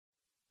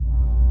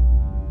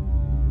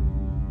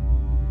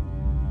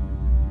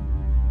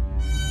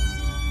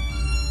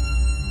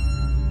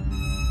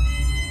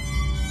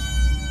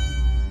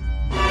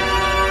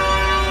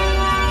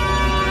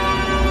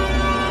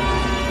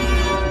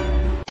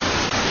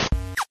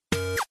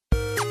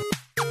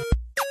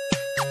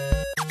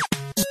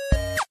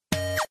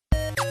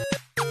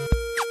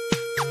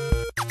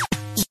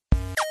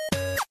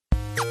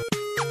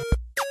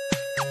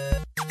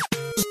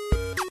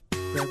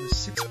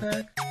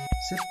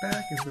Sit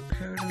back and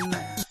prepare to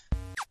laugh.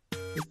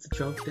 It's the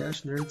Drunk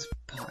Dash Nerds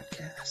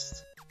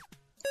podcast.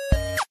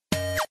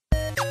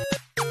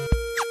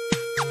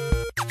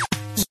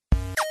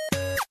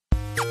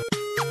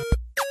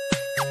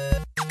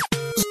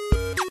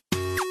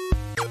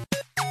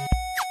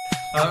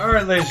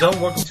 Alright, ladies and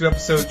gentlemen, welcome to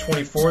episode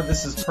 24.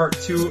 This is part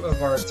 2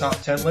 of our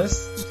top 10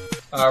 list.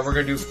 We're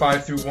going to do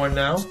 5 through 1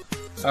 now.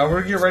 We're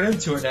going to get right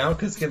into it now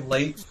because it's getting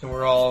late and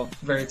we're all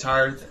very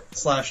tired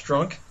 /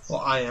 drunk. Well,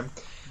 I am.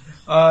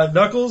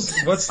 Knuckles,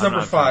 what's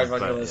number 5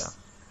 on your list?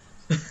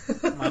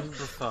 My number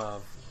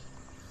 5.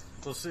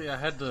 Well, see, I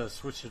had to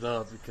switch it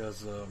up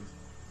because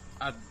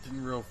I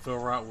didn't really feel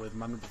right with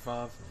my number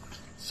 5.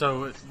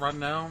 So right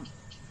now,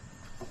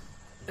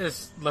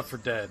 it's Left 4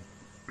 Dead.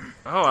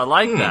 Oh, I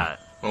like that.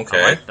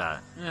 Okay. I like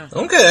that. Yeah.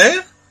 Okay.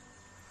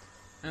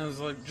 And it was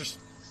like, just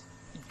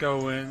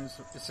go in.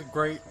 It's a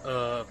great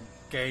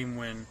game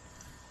when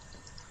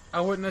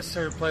I wouldn't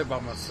necessarily play it by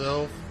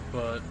myself,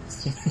 but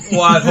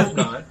Well, I hope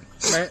not.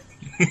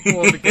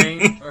 well, the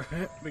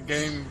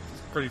game is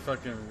pretty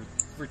fucking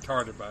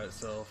retarded by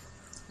itself.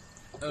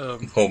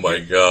 Oh my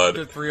god.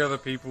 Get 3 other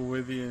people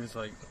with you, and it's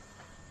like,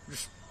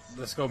 just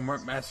let's go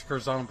massacre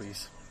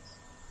zombies.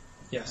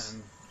 Yes.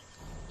 And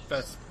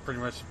that's pretty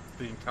much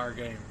the entire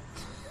game.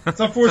 It's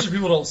unfortunate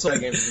people don't play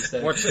games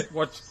instead. Watch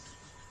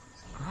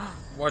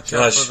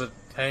out for the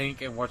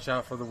tank and watch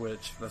out for the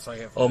witch. That's all I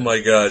have. Oh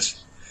my gosh.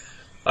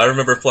 I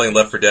remember playing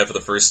Left 4 Dead for the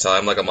first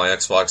time, like on my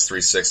Xbox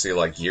 360,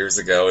 like years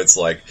ago. It's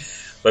like,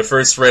 my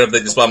first random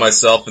thing just by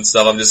myself and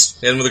stuff, I'm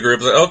just in with the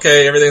group, like,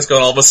 okay, everything's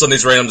going, all of a sudden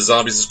these random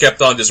zombies just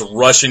kept on just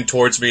rushing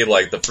towards me,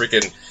 like the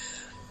freaking,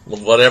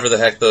 whatever the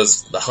heck the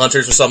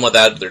hunters or something like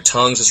that, their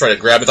tongues just trying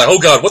to grab me. It's like, oh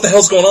god, what the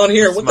hell's going on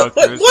here?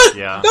 What?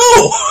 Yeah.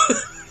 No!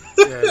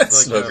 Yeah,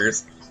 it's like,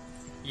 Smokers.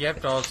 you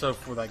have to also,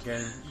 for that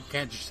game, you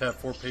can't just have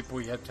 4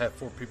 people, you have to have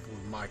 4 people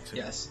with mics.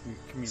 Yes. and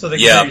communicate. So they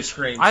can Yeah. hear you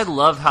scream. I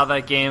love how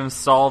that game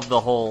solved the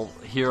whole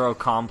hero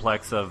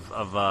complex of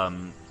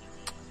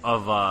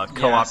co-op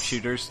Yes.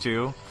 shooters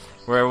too.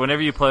 Where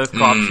whenever you play with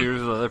co-op shooters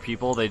with other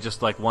people, they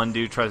just like one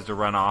dude tries to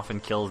run off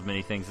and kill as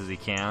many things as he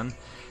can.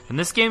 In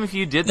this game, if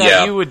you did that,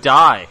 Yeah. you would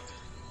die.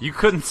 You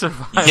couldn't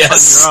survive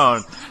Yes. on your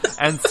own.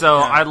 And so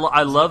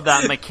I love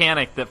that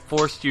mechanic that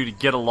forced you to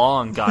get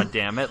along,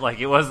 goddammit. Like,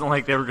 it wasn't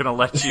like they were going to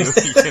let you,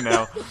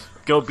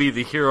 go be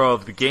the hero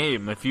of the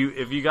game. If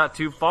you got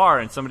too far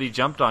and somebody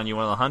jumped on you,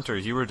 one of the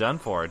hunters, you were done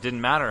for. It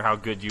didn't matter how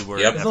good you were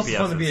Yep. at It's also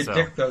fun to be a FPSs,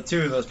 dick, though,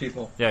 too, to those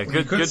people. Yeah, When you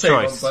good- could good save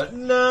choice. them, but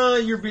no,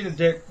 you're being a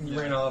dick, and you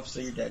ran off, so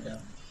you're dead now.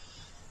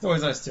 It's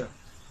always nice, too.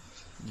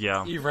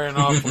 Yeah. You ran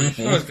off when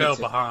you fell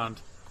behind.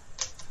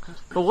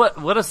 But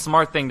what a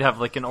smart thing to have,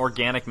 like, an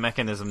organic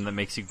mechanism that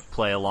makes you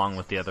play along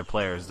with the other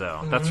players,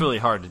 though. That's really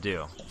hard to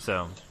do.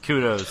 So,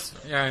 kudos.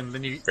 Yeah, and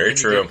then you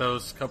True. get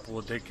those couple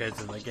of dickheads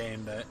in the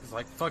game that is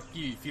like, fuck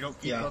you, if you don't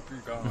keep Yeah. up,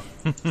 you're gone.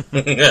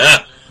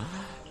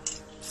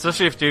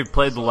 Especially if you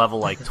played the level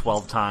like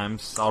 12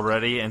 times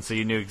already, and so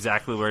you knew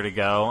exactly where to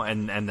go,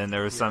 and then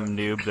there was some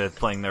noob that's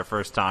playing their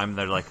first time, and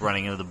they're like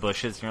running into the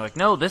bushes, and you're like,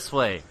 no, this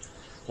way.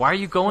 Why are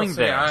you going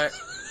there? I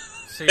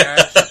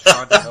actually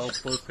tried to help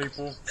those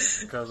people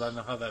because I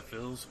know how that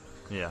feels.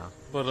 Yeah.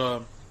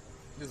 But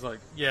it's like,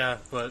 yeah,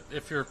 but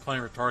if you're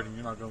playing retarded,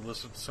 you're not going to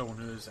listen to someone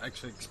who is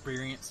actually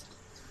experienced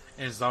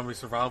in zombie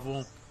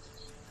survival.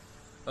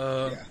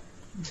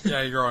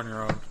 Yeah, you're on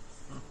your own.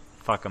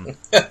 Fuck them.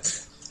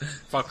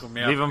 Fuck them,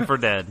 yeah. Leave them for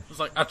dead. It's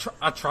like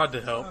I tried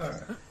to help.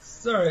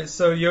 Alright,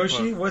 so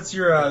Yoshi, what's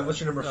your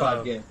number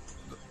 5 game?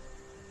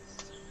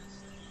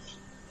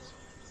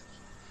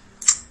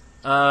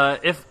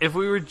 If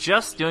we were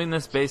just doing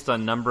this based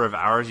on number of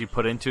hours you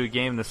put into a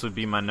game, this would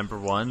be my number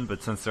 1.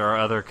 But since there are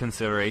other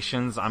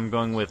considerations, I'm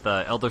going with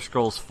Elder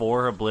Scrolls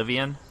 4: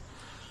 Oblivion.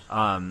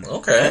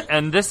 Okay.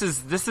 And this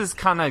is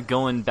kind of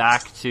going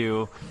back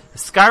to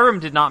Skyrim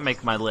did not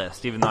make my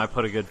list, even though I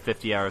put a good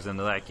 50 hours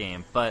into that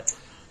game. But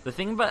the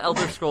thing about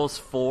Elder Scrolls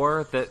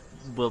 4 that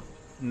will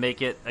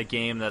make it a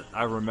game that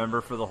I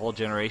remember for the whole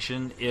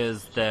generation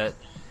is that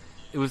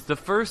it was the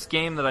first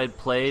game that I'd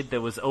played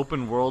that was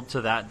open world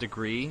to that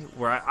degree,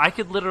 where I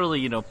could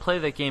literally, play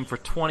that game for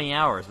 20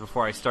 hours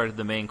before I started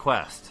the main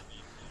quest.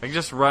 I could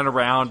just run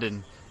around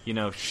and,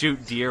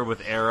 shoot deer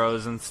with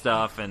arrows and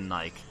stuff and,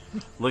 like,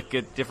 look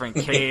at different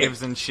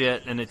caves and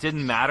shit, and it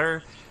didn't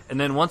matter. And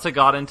then once I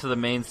got into the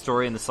main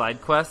story and the side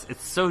quests,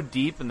 it's so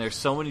deep and there's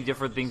so many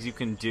different things you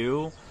can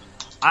do.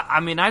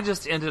 I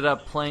just ended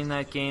up playing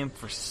that game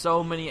for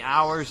so many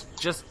hours.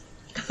 Just,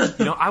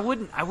 I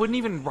wouldn't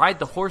even ride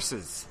the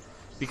horses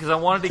because I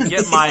wanted to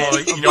get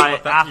my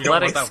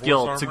athletic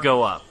skill to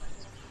go up.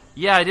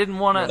 Yeah, I didn't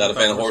want to. Not a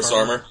fan of horse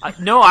armor?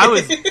 I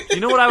was. You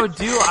know what I would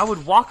do? I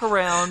would walk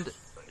around,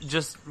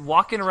 just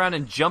walking around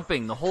and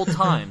jumping the whole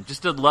time,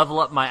 just to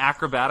level up my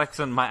acrobatics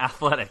and my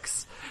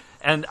athletics.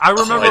 And I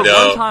remember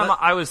one time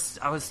I was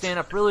staying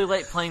up really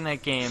late playing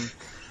that game,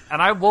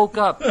 And I woke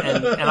up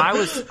and I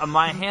was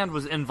my hand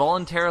was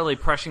involuntarily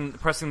pressing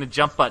the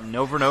jump button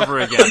over and over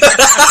again. And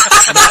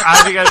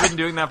I think I've been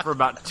doing that for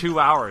about 2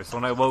 hours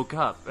when I woke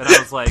up, and I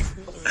was like,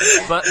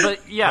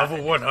 but yeah,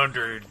 Level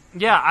 100.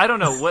 yeah, I don't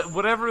know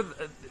whatever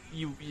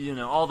you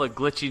know all the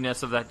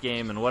glitchiness of that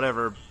game and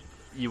whatever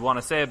you want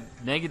to say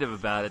negative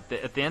about it.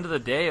 At the end of the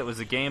day, it was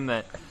a game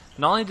that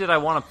not only did I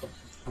want to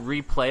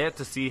replay it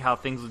to see how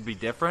things would be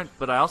different,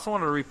 but I also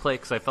wanted to replay it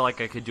because I felt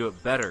like I could do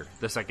it better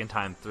the second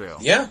time through.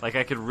 Yeah. Like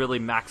I could really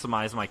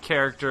maximize my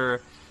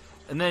character.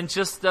 And then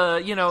just,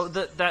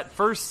 that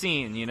first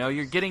scene,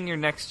 you're getting your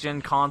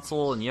next-gen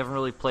console and you haven't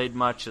really played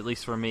much, at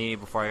least for me,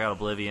 before I got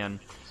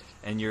Oblivion.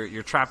 And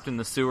you're trapped in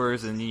the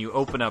sewers and you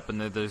open up and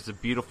there's a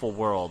beautiful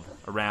world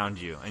around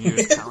you. And you're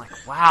just kind of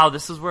like, wow,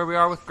 this is where we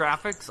are with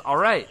graphics? All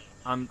right,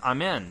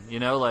 I'm in,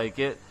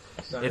 it...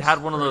 Nice. It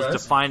had one of those Very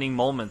nice. defining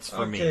moments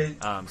for Okay.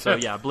 me. So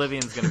yeah,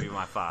 Oblivion's going to be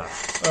my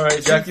 5. All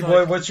right, Jackie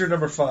boy, what's your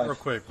number 5? Real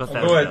quick.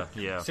 Bethesda, go ahead.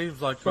 yeah.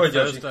 Seems like Go ahead,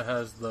 Bethesda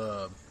has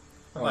the,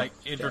 Oh,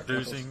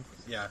 introducing...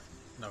 Yeah,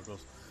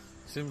 Knuckles.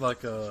 Seems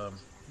like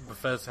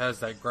Bethesda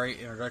has that great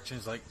introduction.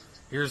 It's like,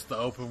 here's the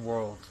open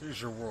world.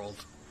 Here's your world.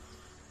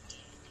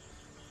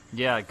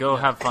 Yeah, go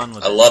have fun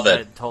with I it. love it.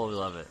 I totally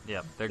love it.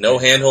 Yeah, they're No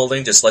great.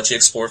 hand-holding, just let you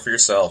explore for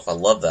yourself. I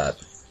love that.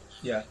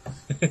 Yeah.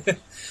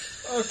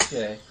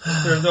 Okay.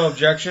 If there's no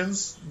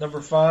objections,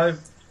 number 5.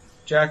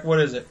 Jack,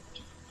 what is it?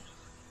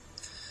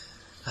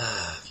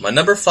 My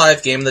number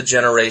 5 game of the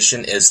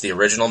generation is the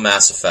original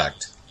Mass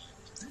Effect.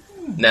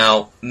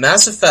 Now,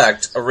 Mass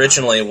Effect,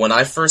 originally, when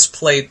I first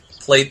played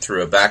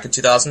through it back in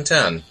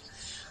 2010,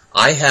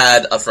 I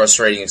had a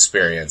frustrating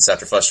experience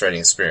after frustrating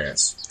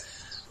experience.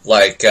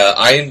 Like,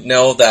 I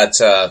know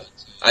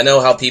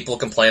how people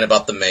complain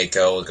about the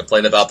Mako,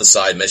 complain about the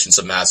side missions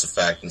of Mass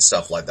Effect and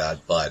stuff like that,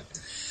 but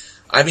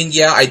I mean,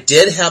 yeah, I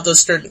did have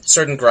those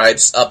certain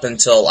gripes up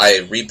until I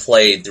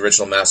replayed the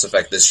original Mass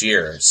Effect this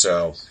year.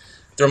 So,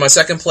 through my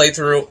second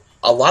playthrough,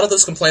 a lot of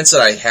those complaints that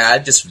I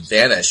had just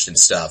vanished and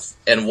stuff.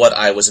 And what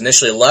I was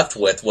initially left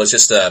with was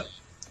just a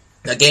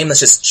game that's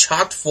just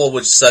chock full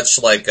with such,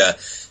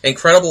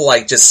 incredible,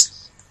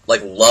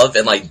 love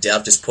and,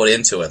 depth just put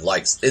into it.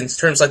 Like, in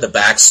terms of, the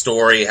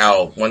backstory,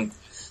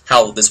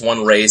 how this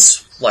one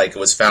race,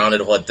 was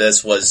founded, what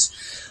this was,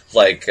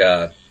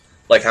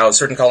 how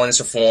certain colonies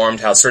are formed,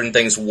 how certain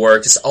things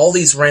work, just all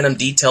these random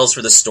details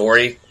for the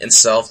story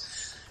itself.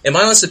 In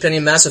my honest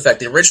opinion, Mass Effect,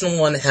 the original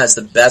one, has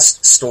the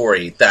best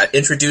story that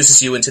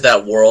introduces you into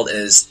that world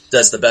and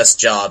does the best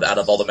job out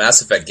of all the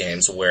Mass Effect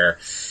games where,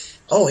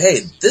 oh, hey,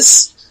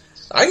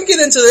 I can get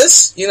into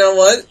this, you know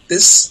what,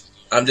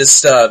 I'm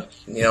just,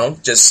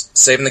 just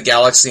saving the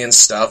galaxy and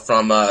stuff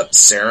from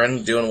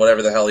Saren doing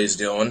whatever the hell he's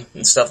doing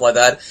and stuff like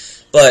that.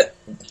 But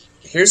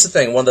here's the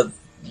thing,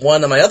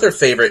 one of my other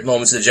favorite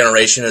moments of the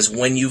generation is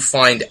when you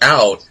find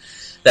out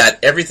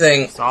that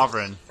everything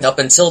Sovereign. up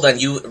until then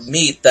you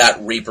meet that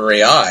Reaper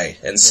AI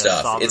and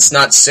stuff. Sovereign. It's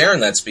not Saren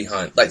that's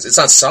behind. It's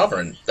not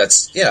Sovereign.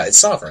 It's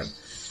Sovereign.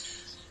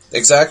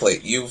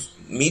 Exactly. You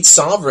meet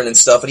Sovereign and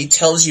stuff, and he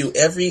tells you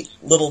every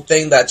little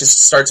thing that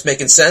just starts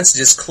making sense. It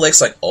just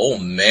clicks like, oh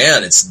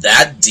man, it's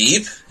that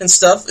deep and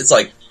stuff. It's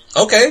like,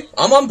 okay,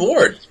 I'm on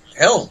board.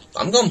 Hell,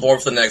 I'm on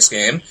board for the next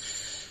game.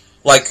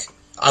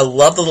 I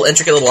love the little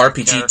intricate little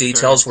RPG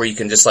details where you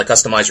can just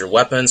customize your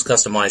weapons,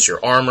 customize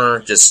your armor,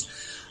 just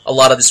a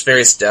lot of just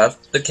various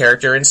depth, the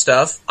character and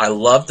stuff. I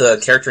love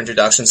the character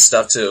introduction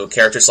stuff to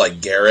characters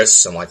like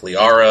Garrus and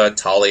Liara,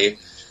 Tali,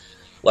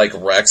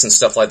 Rex and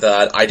stuff like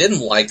that. I didn't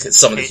like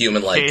some of the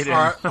human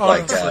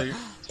Honestly,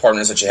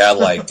 partners that you had,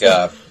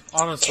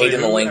 honestly, Caden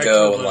who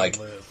Malenko actually and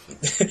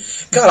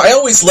live? God, I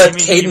always let You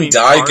Caden mean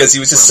die Bart because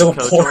he was just so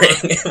from KOTOR?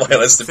 boring in my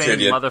honest Same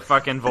opinion.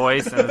 motherfucking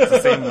voice, and it's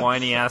the same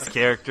whiny ass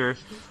character.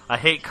 I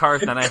hate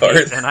Karth and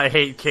I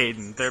hate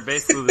Caden. They're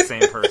basically the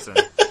same person.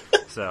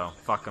 So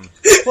fuck them.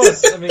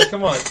 Plus, I mean,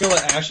 come on, you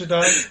let Asha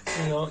die.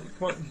 Come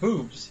on,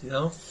 boobs. You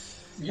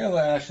gotta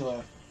let Asha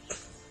die.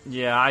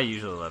 Yeah, I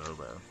usually let her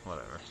live.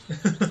 Whatever.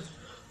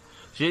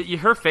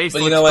 Her face But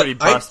looks you know what? pretty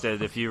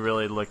busted if you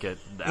really look at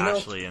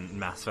Ashley and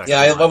Mass Effect.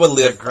 Yeah, I would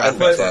live. The I'd graphics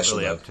let aren't Ashley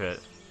really live. up to it.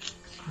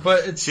 But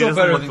it's She still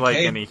doesn't better look than like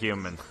Cade. any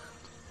human.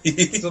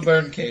 Still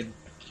better than Cade.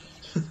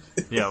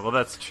 Yeah, well,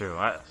 that's true.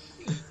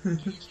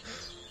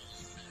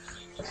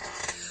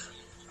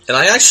 And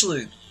I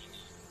actually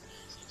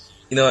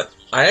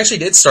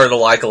did start to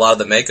like a lot of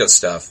the Mako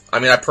stuff. I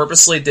mean, I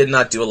purposely did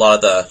not do a lot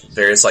of the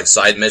various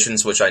side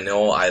missions, which I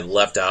know I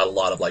left out a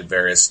lot of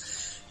various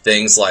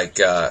things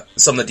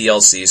some of the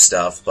DLC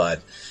stuff.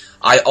 But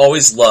I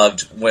always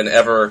loved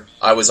whenever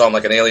I was on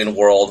an alien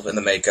world in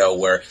the Mako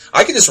where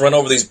I could just run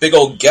over these big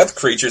old Geth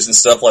creatures and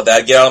stuff like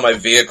that, get out of my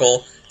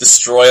vehicle,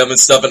 destroy them and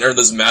stuff, and earn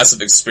this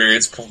massive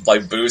experience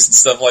boost and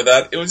stuff like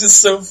that. It was just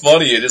so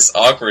funny and just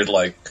awkward.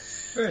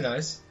 Very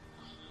nice.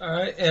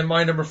 Alright, and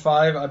my number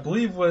 5, I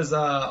believe, was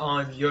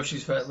on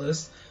Yoshi's Pet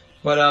List,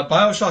 but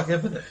Bioshock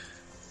Infinite.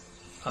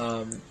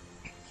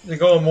 To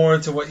go more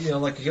into what,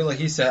 like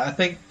he said, I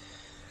think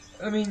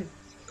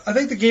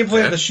the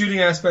gameplay of the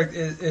shooting aspect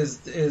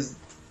is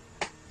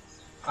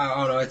I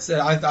don't know. It's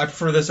I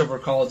prefer this over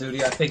Call of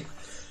Duty. I think.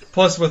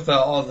 Plus with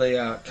all the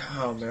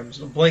oh man, I'm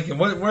just blanking.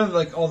 What are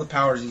like all the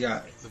powers you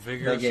got The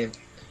in that Vigors. game?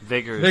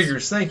 Vigors.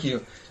 Vigors. Thank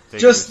you.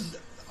 Vigors. Just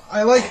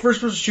I like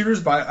first-person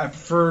shooters, but I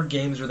prefer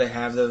games where they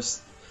have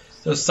those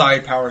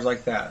side powers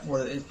like that.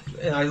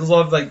 And I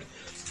love like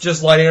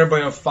just lighting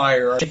everybody on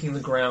fire or taking the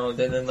ground,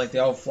 and then like they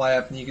all fly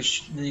up, and you can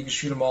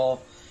shoot them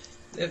all.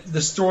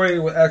 The story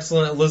was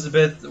excellent.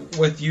 Elizabeth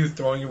with you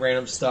throwing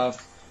random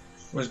stuff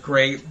was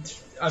great.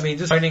 I mean,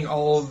 just finding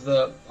all of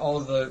the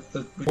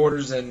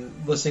reporters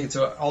and listening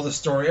to all the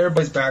story,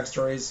 everybody's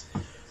backstories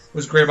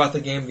was great about the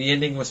game. The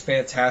ending was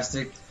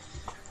fantastic.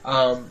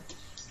 I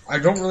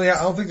don't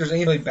think there's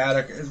anything really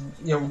bad.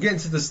 We're getting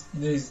to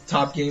these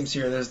top games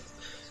here.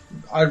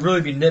 I'd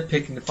really be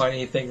nitpicking to find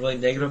anything really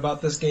negative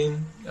about this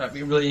game. I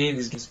mean, really any of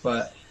these games,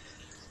 but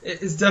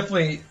it's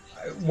definitely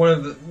one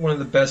of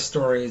the best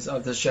stories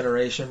of this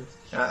generation.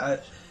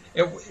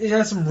 It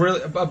has some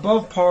really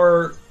above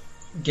par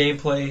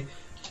gameplay,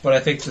 but I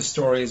think the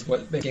story is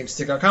what makes games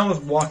stick out. Kind of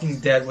with Walking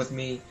Dead with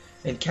me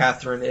and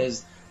Catherine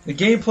is the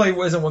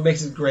gameplay isn't what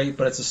makes it great,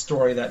 but it's a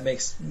story that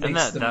makes and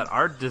that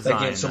art design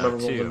game so though,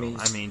 memorable too. to me.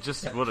 I mean,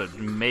 just what an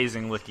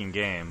amazing looking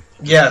game.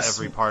 Yes,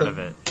 Every part of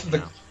it.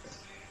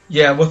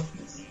 Yeah,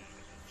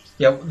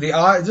 the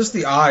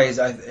eyes,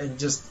 and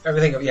just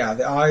everything. Yeah,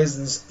 the eyes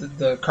and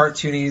the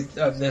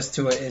cartooniness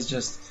to it is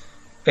just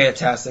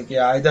fantastic.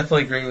 Yeah, I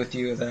definitely agree with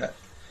you that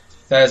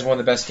is one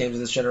of the best games of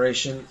this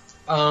generation.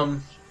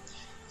 And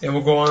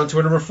we'll go on to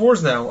our number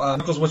 4s now.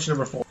 Nichols, what's your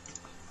number 4?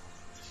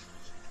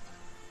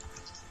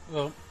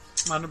 Well,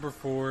 my number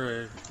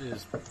 4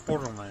 is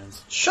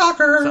Borderlands.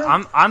 Shocker!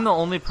 So I'm the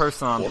only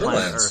person on planet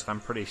Borderlands. Earth, I'm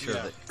pretty sure,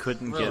 Yeah. that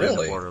couldn't get Really?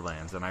 into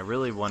Borderlands, and I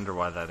really wonder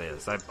why that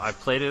is. I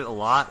played it a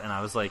lot, and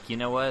I was like, you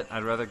know what?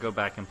 I'd rather go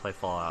back and play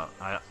Fallout.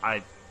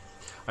 I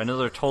know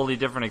they're totally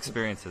different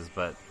experiences,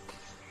 but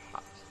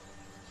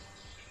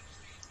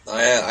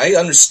I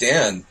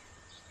understand.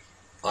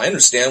 I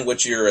understand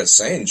what you're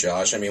saying,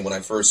 Josh. I mean, when I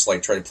first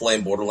tried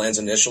playing Borderlands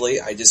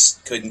initially, I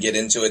just couldn't get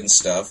into it and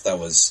stuff.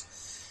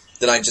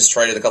 Then I just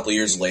tried it a couple of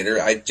years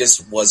later. I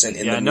just wasn't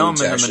in the I know mood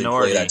to I'm in the actually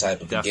minority, play that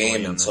type of a definitely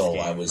game in this until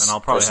game, I was and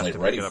I'll probably have personally to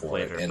pick ready it up for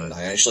later, it, and but-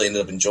 I actually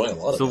ended up enjoying a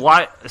lot so of it.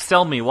 why?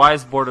 Tell me, why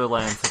is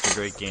Borderlands such a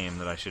great game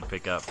that I should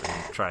pick up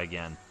and try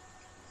again?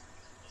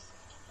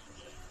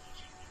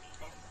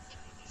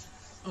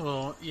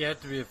 Well, you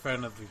have to be a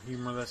fan of the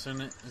humor that's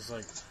in it.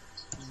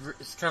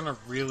 It's kind of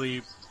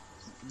really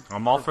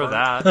I'm all for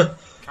Pervert. that.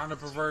 kind of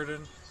perverted.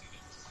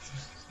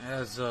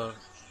 As you're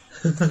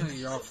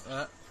off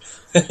that.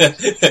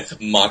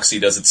 Moxie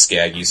does it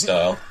Skaggy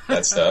style,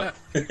 that stuff.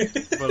 But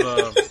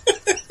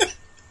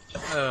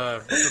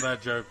for that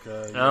joke,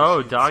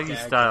 Oh, she doggy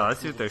skagged style. I with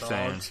see what they're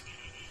saying. dogs.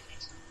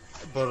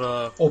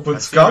 But Open I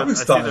see where Scotland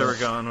they style. were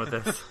going with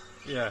this.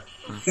 yeah,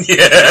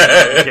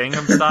 Yeah,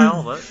 Gangnam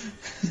style? What?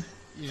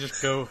 you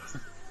just go.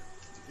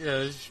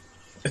 Yeah,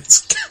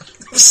 it's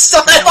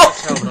style.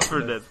 Left 4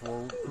 Dead.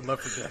 4.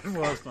 Left 4 Dead.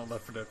 Well, it's not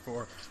Left 4 Dead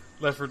 4.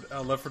 Left 4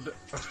 Dead.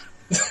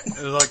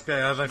 It was like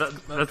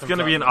that. That's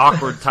gonna be an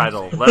awkward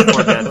title. Left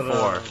 4 Dead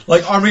 4.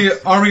 Like Army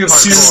of Part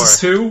Seasons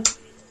 2?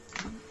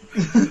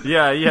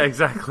 Yeah,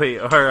 exactly.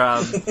 Or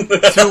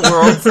Two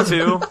Worlds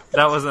 2.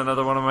 That was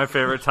another one of my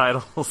favorite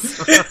titles.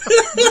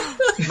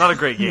 Not a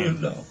great game.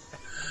 No.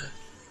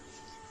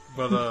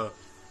 But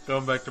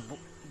going back to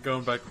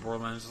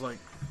Borderlands, it's like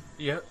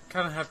you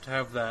kind of have to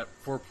have that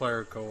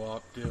 4-player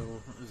co-op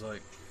deal. It's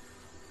like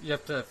you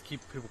have to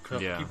keep people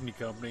keeping you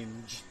company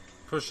and just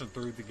pushing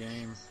through the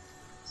game.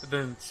 And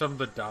then some of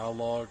the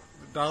dialogue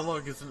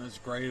isn't as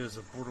great as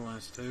a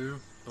Borderlands 2,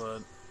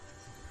 but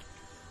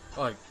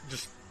like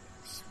just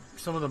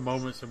some of the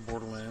moments in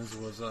Borderlands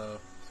was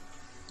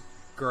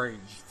great.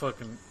 Just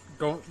fucking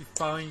you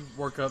finally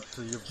work up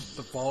to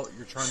the vault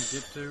you're trying to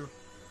get to.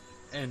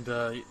 And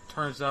it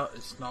turns out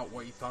it's not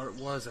what you thought it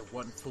was. It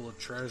wasn't full of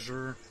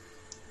treasure.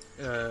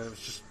 It was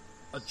just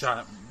a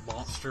giant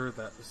monster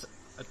that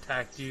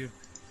attacked you.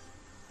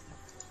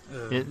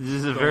 This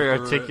is Going very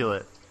through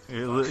articulate.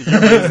 You're losing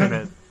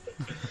it.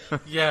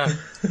 Yeah.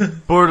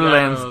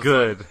 Borderlands Yeah, it was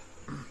good.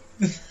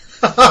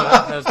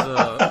 As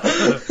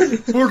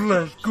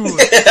Borderlands good.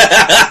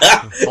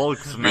 Hulk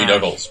Three smash.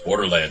 Knuckles,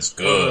 Borderlands,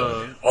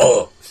 good.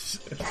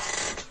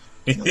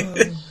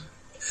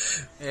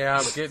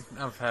 Yeah,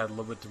 I've had a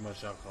little bit too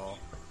much alcohol.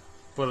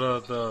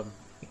 But the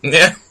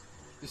Yeah.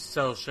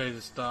 cell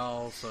shaded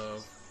style,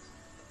 so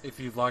if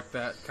you like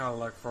that, kind of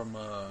like from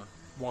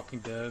Walking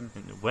Dead.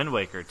 Wind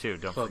Waker too.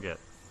 Don't But- forget.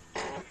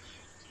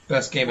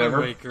 Best game Wind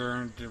ever.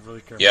 Waker, didn't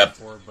really care Yep.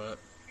 for it, but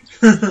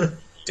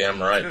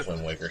Damn right,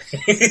 Wind Waker.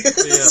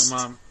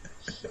 yeah,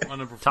 my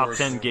number 4 Top is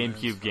 10 Borderlands.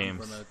 GameCube I'm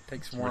games. gonna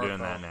take some We're more doing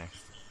that alcohol.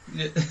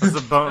 next. This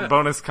is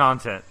bonus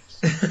content.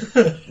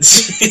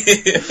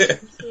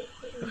 Luigi's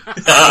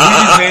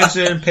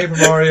Mansion, Paper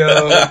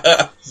Mario,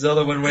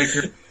 Zelda Wind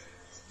Waker.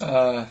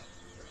 What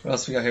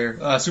else we got here?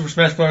 Super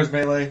Smash Bros.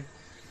 Melee,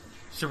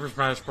 Super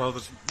Smash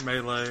Bros.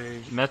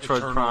 Melee, Metroid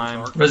Eternal Prime.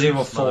 Darkness, Resident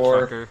Evil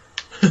 4. Motherfucker.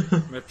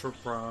 Metroid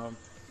Prime,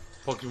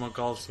 Pokemon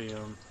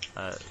Coliseum.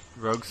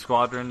 Rogue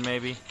Squadron,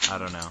 maybe? I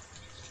don't know.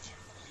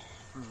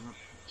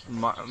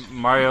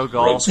 Mario Rogue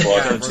Golf.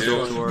 Squadron Yeah, 2.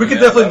 Rogue Squadron. We could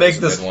Yeah, definitely that make was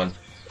a this. good one.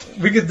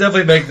 We could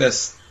definitely make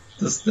this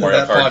Mario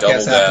that Kart Double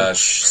podcast happen.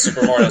 Dash,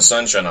 Super Mario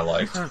Sunshine. I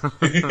liked.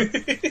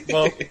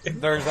 Well,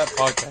 there's that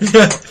podcast.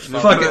 Yeah,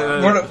 fuck it.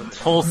 We're not-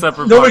 Whole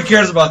separate. Nobody podcast.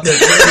 cares about this.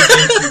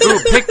 Ooh,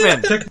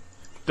 Pikmin.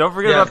 Don't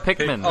forget Yeah, about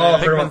Pikmin. Oh, I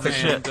forgot about Pikmin's the Pikmin.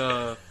 shit.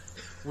 And,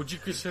 would you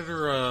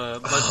consider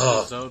Legend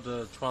of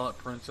Zelda Twilight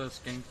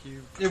Princess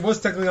GameCube? It was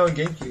technically on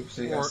GameCube,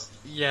 so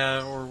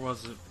yes. Or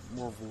was it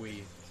more of a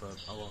Wii? But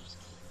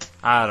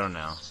I don't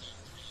know.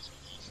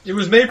 It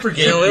was made for GameCube,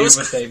 You know, it was-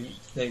 but they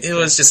It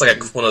was just like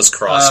one of those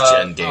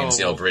cross-gen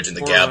games, bridging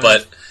the gap.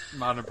 But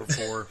my number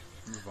 4.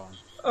 Move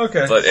on.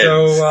 Okay, But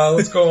so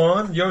let's go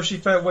on. Yoshi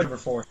Fett, what number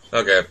 4?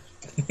 okay,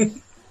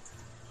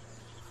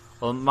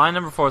 Well, my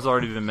number 4 has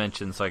already been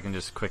mentioned, so I can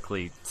just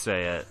quickly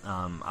say it.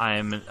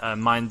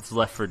 Mine's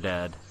Left 4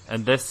 Dead,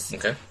 and this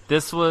okay.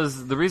 this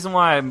was the reason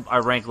why I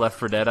rank Left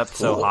 4 Dead up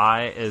so Cool.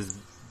 high is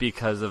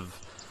because of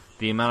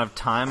the amount of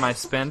time I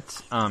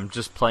spent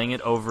just playing it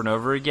over and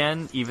over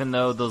again. Even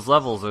though those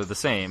levels are the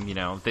same,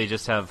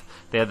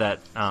 they had that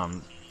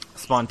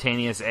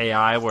spontaneous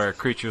AI where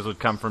creatures would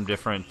come from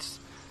different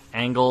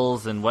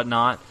angles and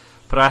whatnot.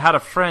 But I had a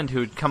friend who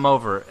would come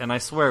over, and I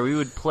swear we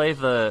would play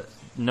the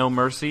No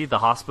Mercy, the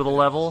hospital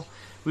level.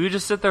 We would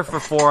just sit there for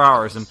 4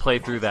 hours and play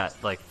through that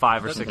like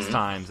 5 or 6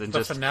 times, and The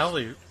just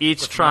finale.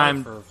 each the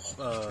finale time-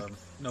 for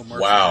No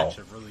Mercy Wow. is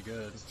actually really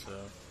good. So.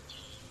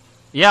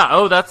 yeah.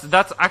 Oh, that's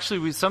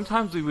actually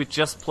sometimes we would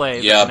just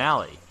play the Yeah.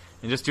 finale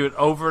and just do it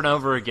over and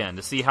over again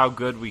to see how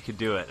good we could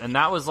do it, and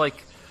that was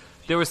like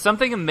there was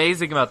something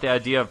amazing about the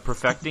idea of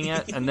perfecting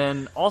it, and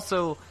then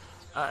also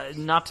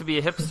not to be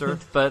a hipster,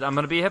 but I'm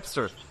going to be a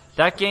hipster.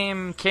 That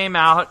game came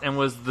out and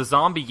was the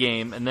zombie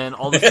game, and then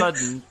all of a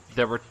sudden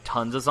there were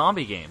tons of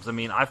zombie games. I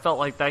mean, I felt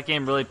like that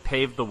game really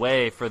paved the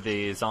way for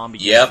the zombie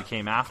games Yep. that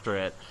came after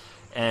it,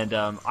 and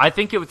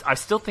I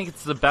still think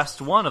it's the best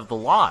one of the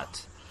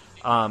lot.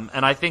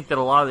 And I think that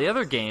a lot of the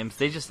other games,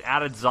 they just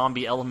added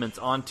zombie elements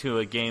onto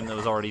a game that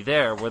was already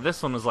there, where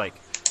this one was like,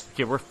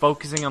 okay, we're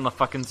focusing on the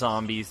fucking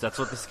zombies. That's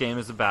what this game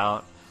is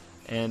about.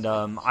 And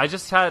I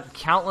just had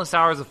countless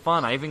hours of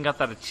fun. I even got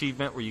that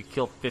achievement where you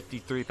kill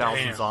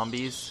 53,000 Damn.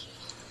 zombies.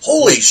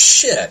 Holy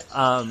shit!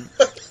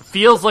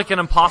 Feels like an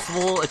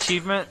impossible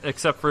achievement,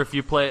 except for if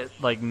you play it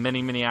like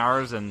many, many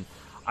hours. And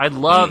I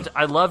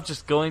loved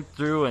just going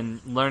through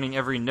and learning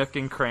every nook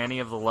and cranny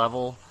of the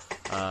level,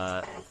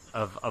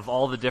 of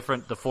all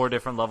the 4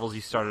 different levels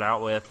you started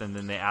out with, and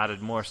then they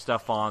added more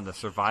stuff on the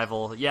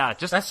survival. Yeah,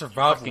 just That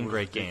survival fucking was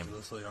great game.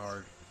 ridiculously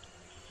hard.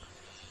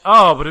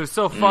 Oh, but it was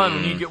so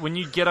fun when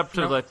you get up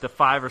to like the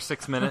 5 or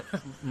 6 minute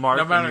mark,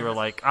 No matter- and you were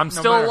like, "I'm No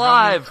still matter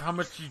alive." How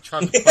much you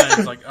try to plan,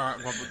 it's like, all right,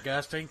 well, the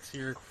gas tank's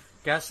here.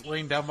 Gas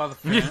laying down by the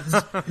fence.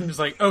 It's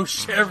like, oh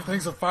shit,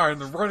 everything's on fire,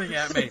 and they're running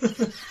at me.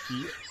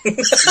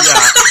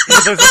 Yeah,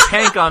 there's a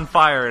tank on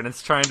fire and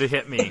it's trying to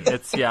hit me.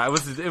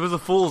 It was a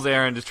fool's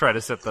errand to try to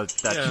set that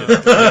Yeah. shit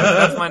up.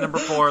 That's my number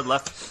 4.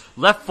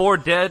 Left 4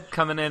 Dead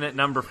coming in at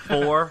number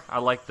 4. I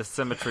like the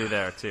symmetry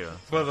there too.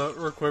 But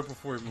real quick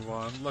before we move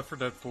on, Left 4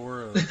 Dead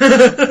 4. God,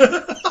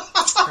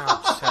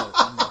 shut it.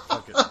 No,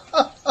 fuck it.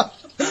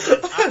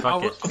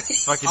 Fuck it,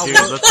 fuck it, I dude.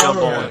 was- Let's go I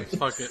bowling. was-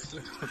 Fuck it.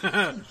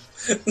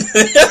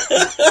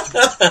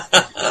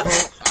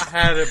 I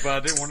had it, but I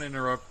didn't want to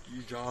interrupt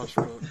you, Josh.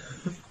 But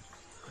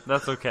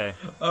That's okay.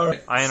 All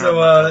right. I So,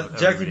 interrupted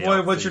Jackie everybody Boy,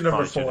 else, what's so your you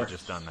number probably should 4? have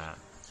just done that.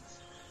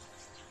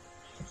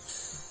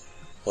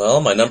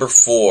 Well, my number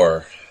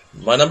 4.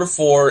 My number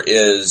 4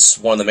 is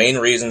one of the main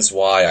reasons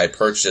why I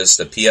purchased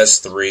a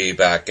PS3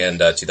 back in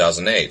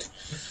 2008.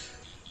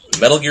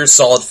 Metal Gear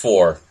Solid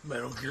 4.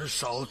 Metal Gear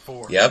Solid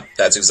 4. Yep,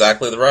 that's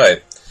exactly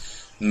right.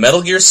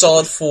 Metal Gear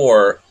Solid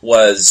 4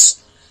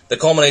 was the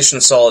culmination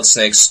of Solid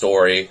Snake's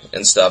story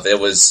and stuff. It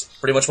was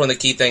pretty much one of the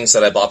key things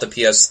that I bought the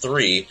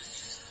PS3,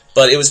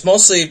 but it was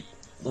mostly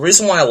the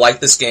reason why I like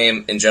this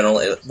game in general.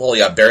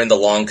 Bearing the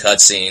long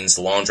cutscenes,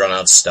 the long drawn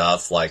out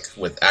stuff, like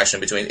with action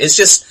in between. It's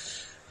just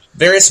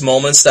various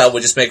moments that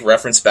would just make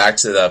reference back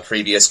to the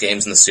previous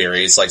games in the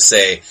series, like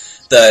say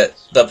the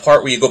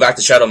part where you go back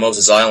to Shadow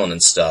Moses Island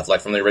and stuff, like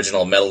from the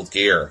original Metal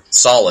Gear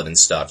Solid and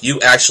stuff. You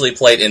actually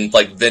played in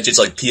like vintage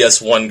like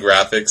PS1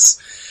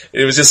 graphics.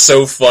 It was just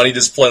so funny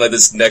just playing like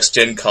this next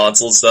gen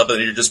console stuff,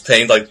 and you're just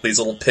painting like these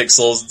little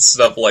pixels and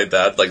stuff like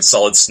that, like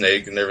Solid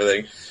Snake and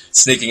everything,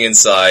 sneaking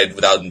inside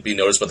without being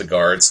noticed by the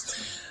guards.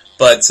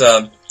 But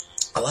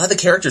a lot of the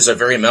characters are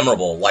very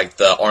memorable, like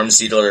the arms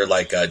dealer,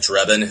 like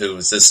Drebin,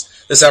 who's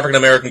this African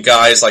American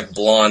guy, is like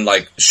blonde,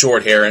 like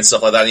short hair and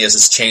stuff like that. And he has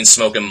this chain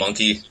smoking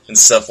monkey and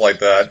stuff like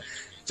that.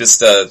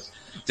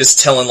 Just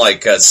telling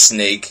like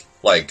Snake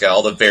like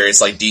all the various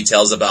like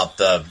details about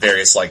the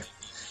various like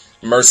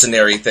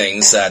mercenary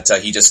things that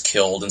he just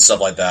killed and stuff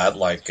like that.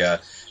 Like, oh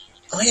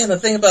yeah, the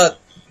thing about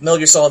Metal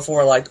Gear Solid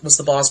 4 I liked was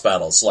the boss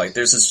battles. Like,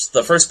 there's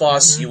the first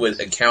boss you would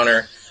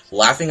encounter,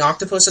 Laughing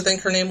Octopus, I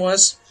think her name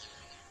was.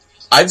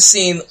 I've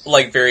seen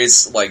like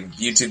various like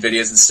YouTube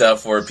videos and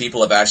stuff where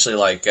people have actually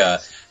like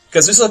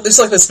because there's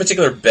like this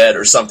particular bed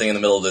or something in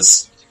the middle of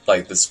this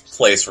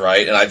place,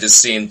 right? And I've just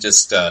seen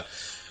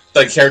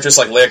the characters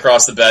like lay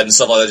across the bed and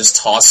stuff like that, just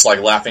toss like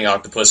laughing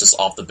octopus just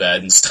off the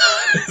bed and stuff.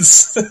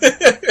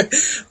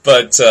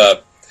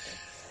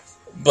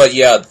 But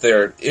yeah,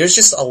 there's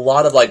just a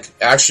lot of like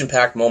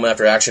action-packed moment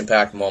after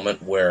action-packed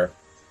moment where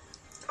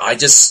I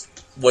just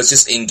was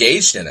just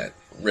engaged in it,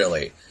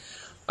 really.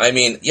 I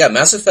mean, yeah,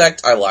 Mass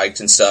Effect I liked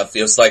and stuff.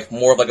 It was like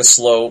more of like a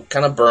slow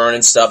kind of burn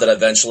and stuff that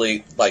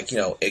eventually, like, you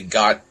know, it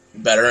got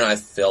better and I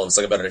felt it was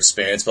like a better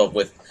experience. But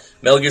with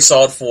Metal Gear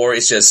Solid 4,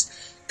 it's just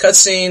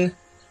cutscene,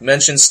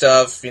 mention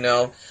stuff, you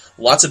know,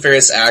 lots of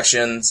various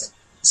actions,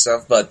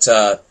 stuff. But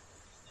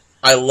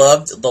I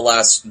loved the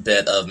last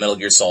bit of Metal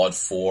Gear Solid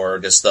 4,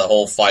 just the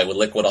whole fight with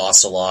Liquid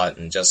Ocelot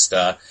and just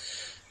all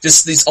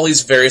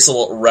these various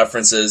little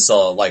references,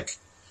 like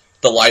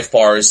the life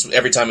bars.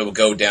 Every time it would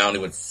go down,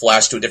 it would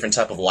flash to a different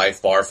type of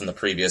life bar from the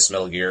previous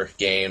Metal Gear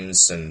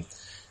games, and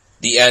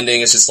the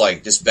ending is just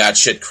like just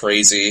batshit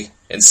crazy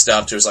and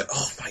stuff. It was like,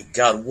 oh my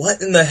god,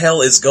 what in the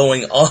hell is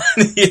going on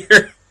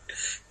here?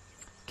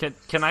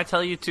 Can I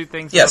tell you two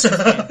things? Yes.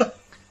 About this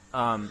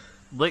game?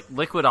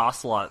 Liquid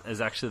Ocelot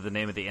is actually the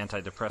name of the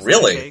antidepressant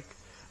Really? I take.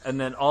 And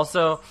then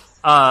also,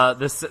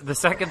 the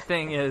second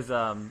thing is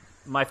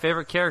my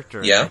favorite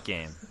character in that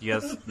game. You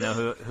guys know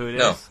who it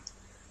is? No.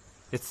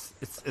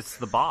 It's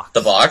the box.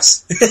 The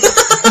box?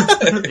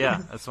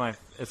 Yeah, it's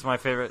my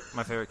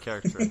favorite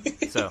character.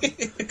 So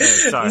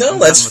sorry. No,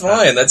 that's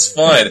fine. That's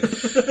fine.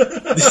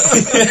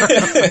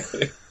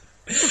 Okay.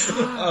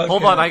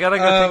 Hold on, I gotta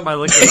go take my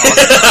Liquid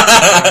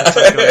Ocelot.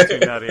 I'm going too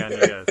nutty on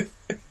you guys.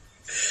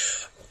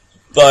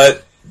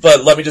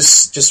 But let me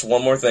just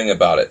one more thing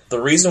about it. The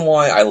reason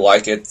why I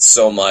like it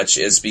so much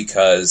is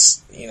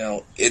because, you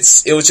know,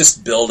 it was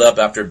just build up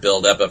after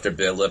build up after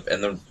build up,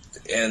 and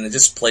it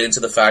just played into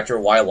the factor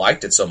why I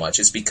liked it so much.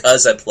 It's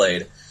because I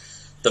played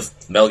the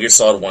Metal Gear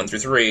Solid 1 through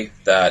 3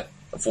 that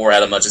 4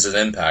 had as much as an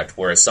impact,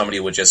 whereas somebody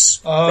would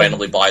just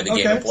randomly buy the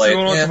game and play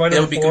it. They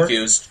would be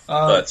confused.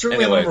 But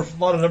certainly anyway, a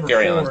lot of number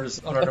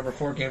 4s on our number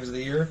 4 games of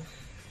the year.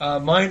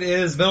 Mine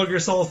is Metal Gear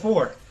Solid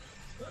 4.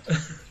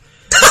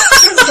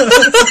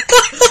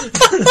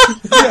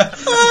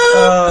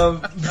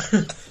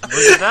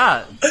 Look at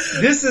that.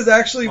 This is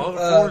actually.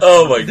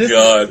 Oh my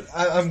god!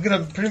 I'm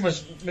gonna pretty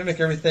much mimic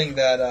everything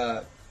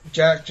that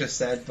Jack just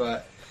said,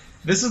 but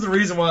this is the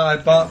reason why I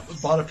bought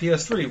a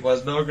PS3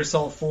 was Metal Gear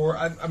Solid 4.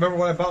 I remember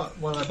when I bought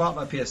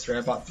my PS3,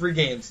 I bought 3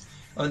 games: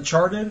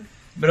 Uncharted,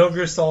 Metal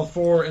Gear Solid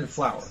 4, and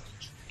Flower.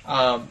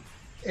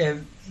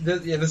 And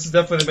this is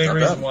definitely the main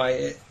reason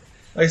why.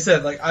 Like I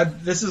said,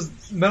 this is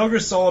Metal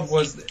Gear Solid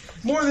was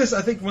more of this.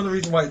 I think one of the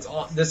reasons why it's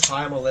this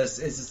high on my list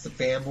is it's the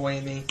fanboy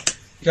in me,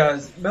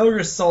 because Metal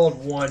Gear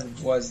Solid 1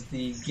 was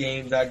the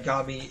game that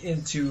got me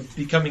into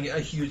becoming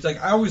a huge.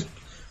 Like when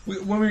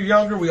we were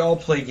younger, we all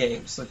played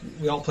games. Like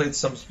we all played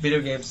some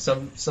video games,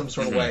 some sort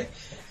of way.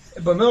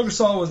 But Metal Gear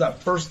Solid was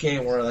that first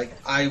game where like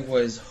I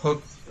was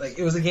hooked. Like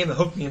it was a game that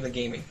hooked me into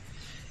gaming,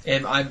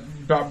 and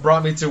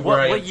brought me to where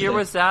I am What year today.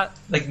 was that?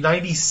 Like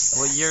 97.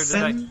 What year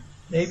did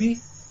maybe?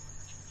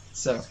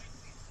 So,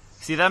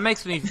 see, that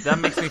makes me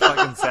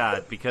fucking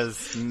sad because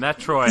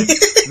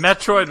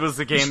Metroid was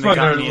the game that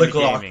got me into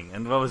gaming.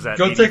 And what was that?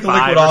 Go take a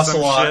Liquid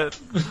Ocelot.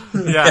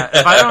 Yeah,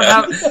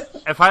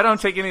 if I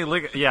don't take any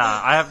liquid, yeah,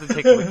 I have to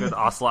take Liquid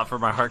Ocelot for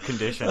my heart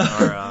condition.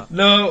 Or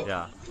no.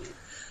 Yeah.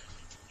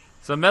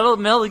 So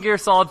Metal Gear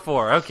Solid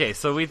 4. Okay,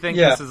 so we think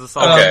this is a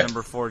solid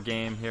number 4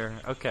 game here.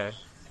 Okay.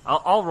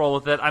 I'll roll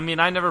with it. I mean,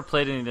 I never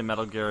played any of the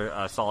Metal Gear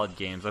Solid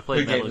games. I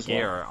played Metal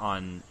Gear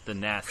on the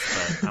NES,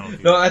 but I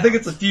don't know. I think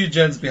it's a few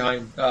gens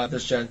behind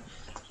this gen.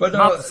 But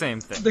not the same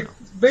thing.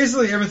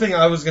 Basically, everything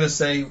I was going to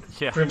say,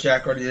 pretty much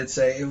Jack already did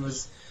say. It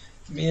was,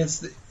 I mean,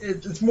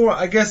 it's more.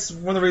 I guess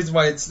one of the reasons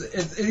why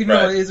even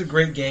though it is a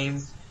great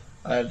game,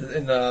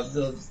 and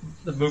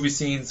the movie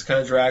scenes kind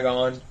of drag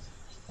on,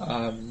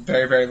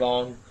 very very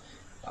long.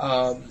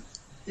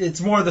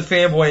 It's more the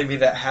fanboy in me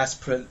that has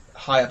put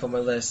high up on my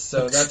list,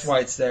 so that's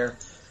why it's there.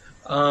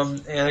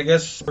 And I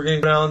guess we're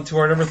getting down to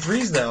our number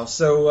 3s now.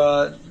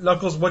 So,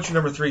 Knuckles, what's your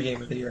number 3 game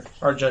of the year,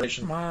 our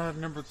generation? My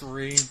number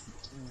 3,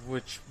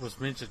 which was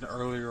mentioned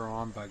earlier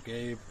on by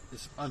Gabe,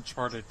 is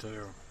Uncharted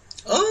 2.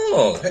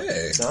 Oh,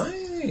 hey.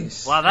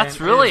 Nice. Wow, that's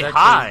really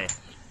high.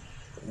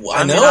 Well,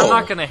 I mean, I'm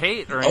not going to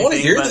hate or anything, I want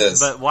to hear this.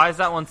 But why is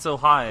that one so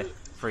high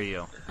for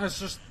you? It's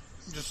just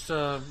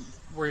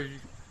where you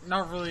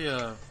not really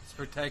a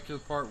spectacular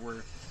part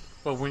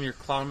but when you're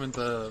climbing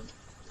the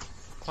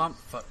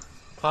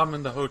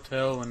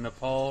hotel in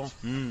Nepal.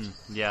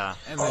 Yeah.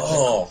 And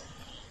I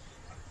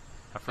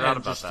forgot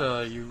about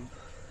that. You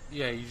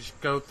just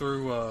go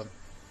through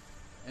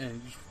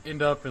and you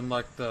end up in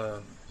like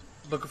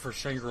looking for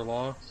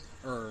Shangri-La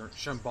or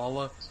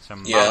Shambhala.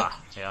 Yeah.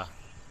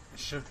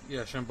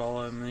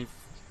 Shambhala, and then you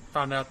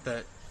find out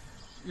that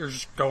you're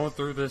just going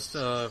through this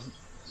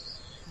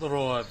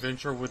little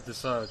adventure with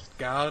this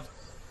god.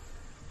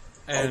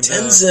 And,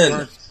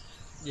 Tenzin!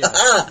 You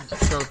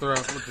go through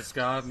with this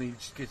god, and he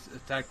just gets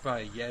attacked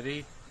by a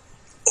Yeti.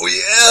 Oh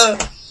yeah!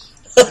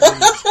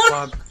 And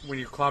then when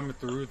you're climbing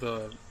through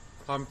the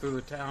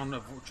town,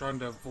 trying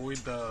to avoid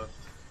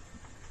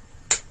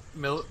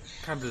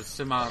kind of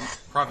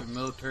semi-private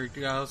military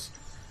guys.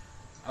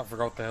 I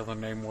forgot what the hell their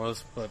name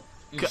was, but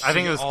I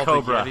think it was all the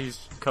Cobra.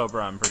 Yetis.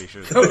 Cobra, I'm pretty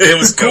sure. It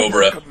was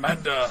Cobra.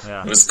 Commander.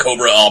 Yeah. It was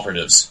Cobra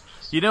operatives.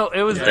 You know,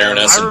 it was.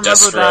 Baroness I and remember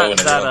Destro and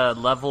that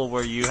level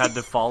where you had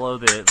to follow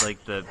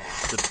the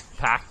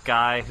pack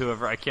guy,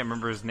 whoever, I can't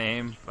remember his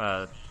name.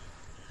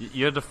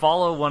 You had to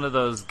follow one of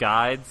those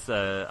guides.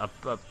 Yeah.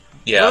 What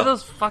are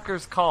those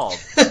fuckers called?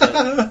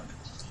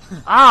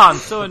 I'm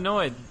so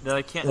annoyed that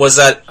I can't. Was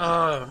that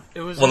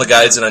It was one of the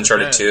guides in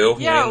Uncharted 2?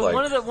 Yeah, you mean?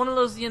 one of those,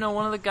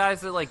 one of the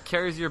guys that like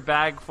carries your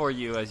bag for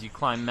you as you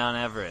climb Mount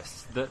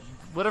Everest.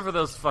 Whatever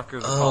those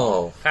fuckers are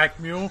called. Pack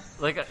mule.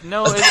 Like,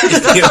 no, it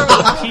does start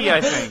with P,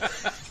 I think.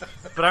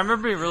 But I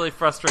remember being really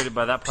frustrated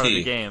by that part of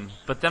the game.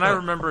 But then I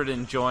remembered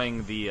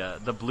enjoying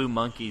the blue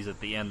monkeys at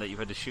the end that you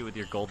had to shoot with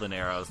your golden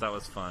arrows. That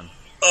was fun.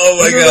 Oh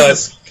my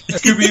gosh. A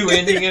Scooby-Doo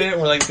ending in it,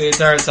 where like the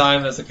entire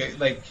time there's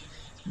like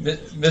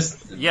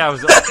miss. Yeah,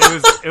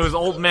 it was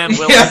Old Man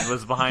Willis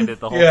was behind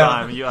it the whole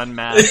time. You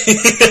unmasked.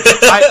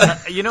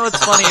 You know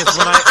what's funny is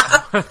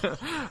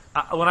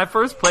when I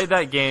first played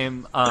that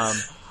game,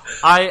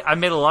 I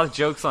made a lot of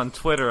jokes on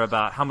Twitter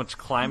about how much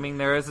climbing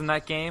there is in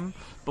that game,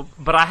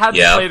 but I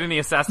hadn't played any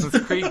Assassin's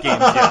Creed games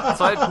yet,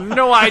 so I had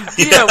no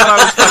idea what I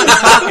was fucking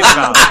talking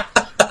about.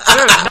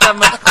 There's not that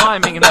much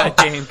climbing in that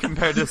game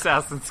compared to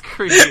Assassin's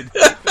Creed.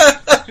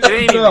 It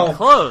ain't even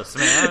close,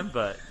 man.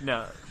 But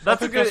no,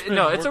 that's a good.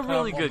 No, it's a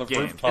really good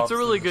game. It's a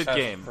really good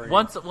game.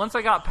 Once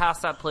I got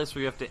past that place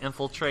where you have to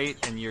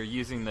infiltrate and you're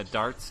using the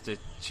darts to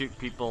shoot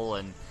people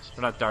and.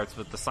 Or not darts,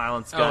 but the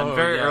silence gun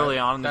early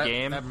on in the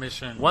game. That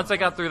mission. Once I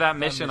got through that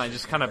mission, I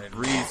just kind of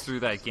breezed through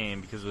that game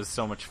because it was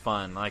so much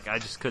fun. Like, I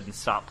just couldn't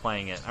stop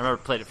playing it. I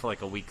remember played it for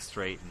like a week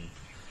straight.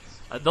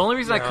 And the only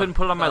reason I couldn't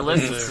put it on my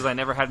list is because I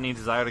never had any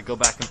desire to go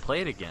back and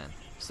play it again.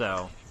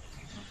 So,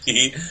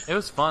 it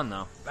was fun,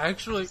 though. I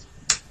actually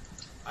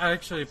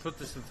put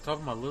this at the top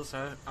of my list.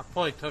 I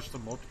probably touched the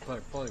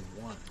multiplayer probably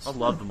once. I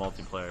love the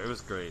multiplayer. It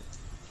was great.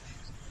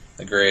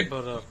 Agreed.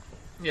 But,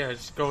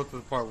 just go to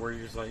the part where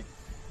you're just like,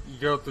 you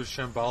go through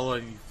Shambhala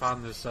and you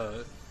find this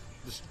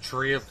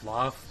tree of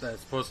life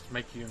that's supposed to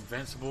make you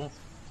invincible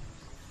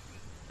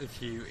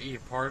if you eat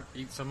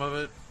some of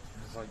it.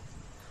 It's like,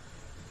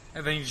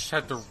 and then you just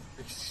have to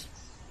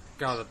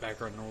get out of the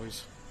background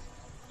noise.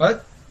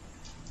 What?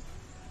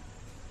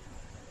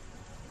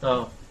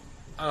 Oh.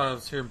 I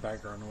was hearing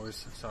background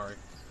noise. Sorry,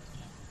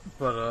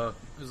 but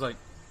it was like,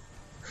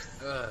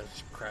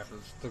 crap. It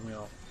threw me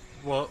off.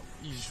 Well,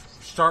 you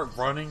start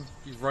running.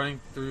 You're running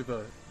through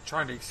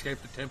trying to escape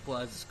the temple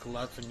as it's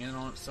collapsing in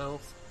on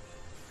itself.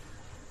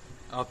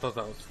 I thought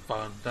that was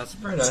fun. That's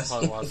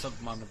probably why it's up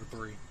my number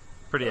 3.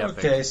 Pretty epic.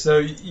 Okay, so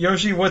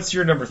Yoshi, what's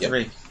your number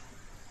 3?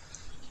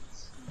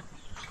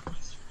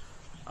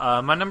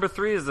 My number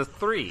 3 is a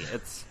 3.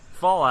 It's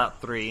Fallout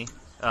 3.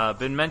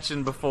 Been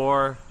mentioned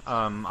before.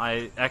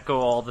 I echo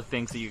all the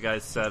things that you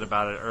guys said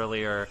about it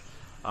earlier.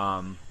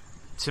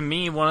 To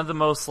me, one of the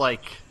most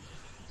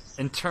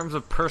in terms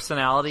of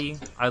personality,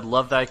 I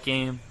love that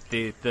game.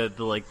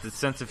 The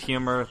sense of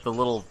humor, the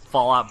little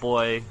Fallout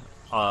Boy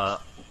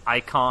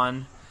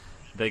icon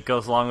that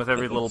goes along with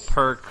every little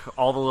perk,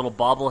 all the little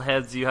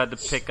bobbleheads you had to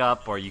pick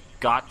up or you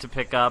got to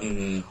pick up,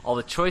 all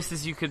the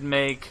choices you could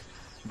make,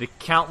 the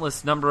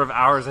countless number of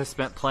hours I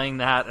spent playing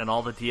that, and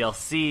all the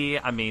DLC.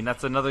 I mean,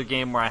 that's another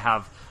game where I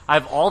have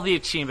all the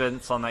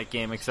achievements on that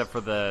game except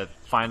for the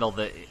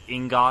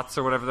ingots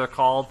or whatever they're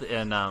called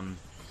in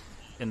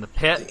the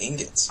pit. The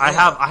ingots. I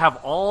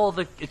have all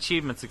the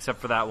achievements except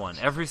for that one.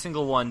 Every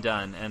single one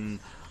done. And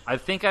I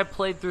think I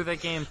played through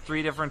that game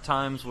 3 different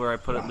times where I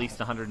put at least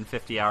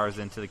 150 hours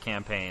into the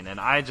campaign. And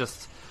I could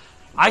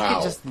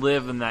just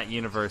live in that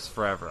universe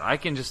forever. I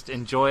can just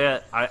enjoy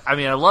it. I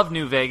mean, I love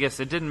New Vegas.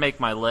 It didn't make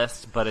my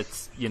list, but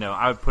it's,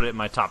 I would put it in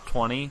my top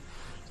 20.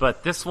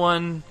 But this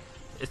one,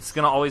 it's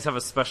going to always have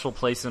a special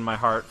place in my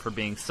heart for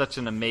being such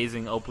an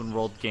amazing open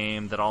world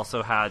game that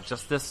also had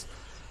just this...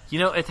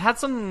 it had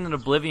something that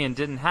Oblivion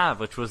didn't have,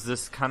 which was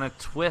this kind of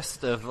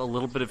twist of a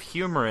little bit of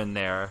humor in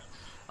there.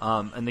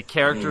 And the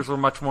characters were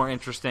much more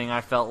interesting,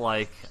 I felt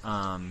like.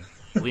 Liam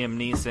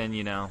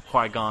Neeson,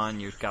 Qui-Gon,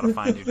 you've got to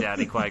find your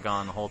daddy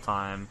Qui-Gon the whole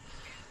time.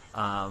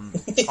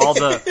 All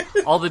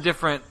the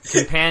different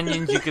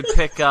companions you could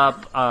pick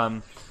up.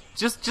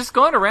 Just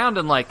going around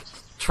and,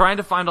 trying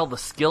to find all the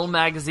skill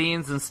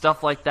magazines and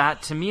stuff like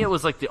that. To me, it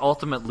was like the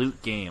ultimate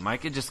loot game. I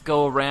could just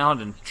go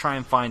around and try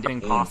and find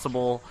anything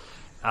possible.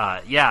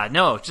 I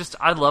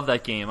love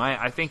that game.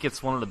 I think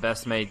it's one of the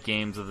best made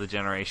games of the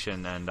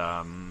generation, and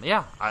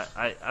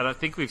I don't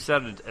think we've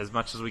said it as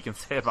much as we can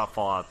say about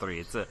Fallout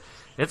 3.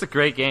 It's a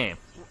great game.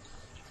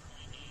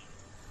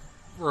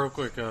 Real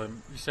quick, you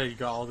say you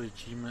got all the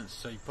achievements,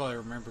 so you probably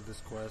remember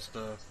this quest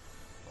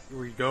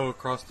where you go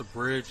across the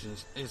bridge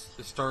and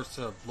it starts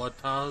blood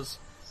ties,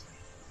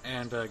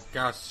 and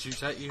guy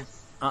shoots at you.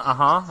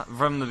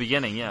 From the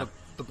beginning, yeah.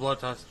 The blood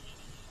ties.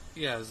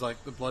 Yeah, it's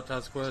like the blood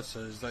ties quest.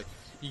 So it's like.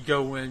 You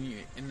go in,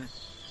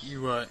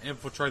 you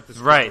infiltrate this.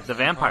 Right, the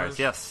vampires,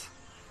 yes.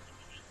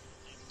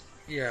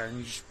 Yeah,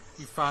 and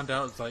you find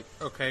out it's like,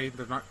 okay,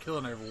 they're not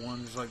killing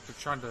everyone. It's like they're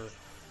trying to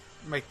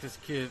make this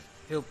kid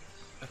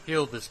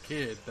heal this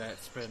kid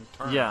that's been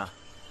turned. Yeah.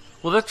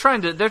 Well, they're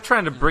trying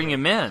to bring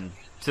him in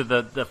to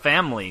the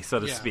family, so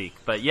to speak.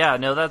 But yeah,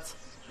 no, that's.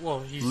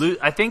 Well,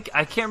 I can't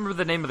remember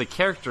the name of the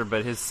character,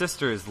 but his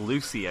sister is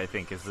Lucy. I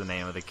think is the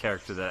name of the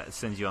character that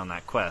sends you on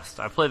that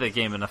quest. I played that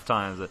game enough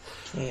times.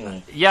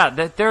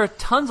 That there are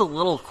tons of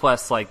little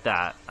quests like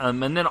that,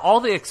 and then all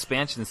the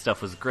expansion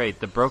stuff was great.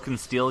 The Broken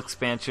Steel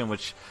expansion,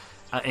 which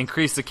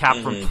increased the cap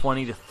from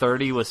 20 to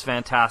 30, was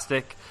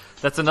fantastic.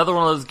 That's another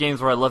one of those games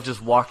where I love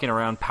just walking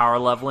around power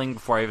leveling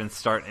before I even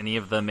start any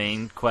of the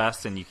main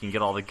quests, and you can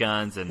get all the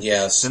guns. And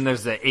then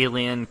there's the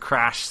Alien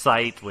Crash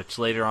Site, which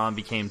later on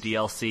became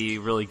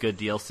DLC, really good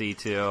DLC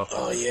too.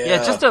 Oh, yeah. Yeah,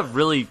 just a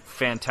really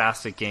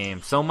fantastic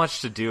game. So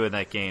much to do in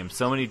that game.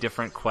 So many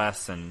different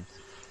quests. And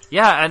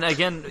yeah, and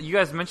again, you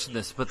guys mentioned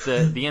this, but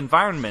the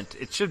environment,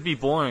 it should be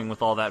boring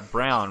with all that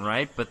brown,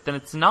 right? But then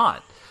it's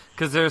not.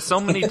 Because there's so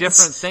many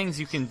different things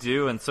you can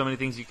do and so many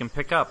things you can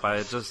pick up.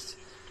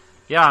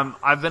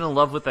 I've been in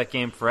love with that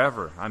game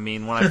forever. I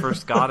mean, when I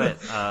first got it,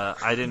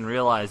 I didn't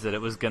realize that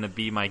it was going to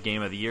be my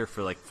game of the year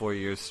for like 4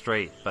 years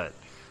straight. But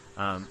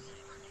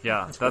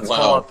that's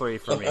Fallout 3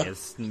 for me.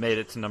 It's made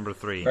it to number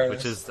 3,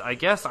 which is, I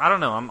guess, I don't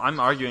know. I'm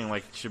arguing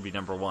like it should be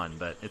number 1,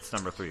 but it's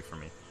number 3 for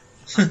me.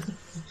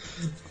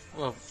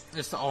 Well,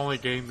 it's the only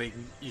game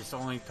it's the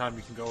only time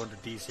you can go into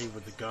DC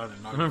with a gun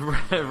and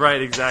not.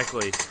 Right,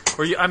 exactly.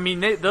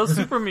 Those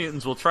super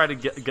mutants will try to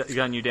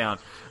gun you down.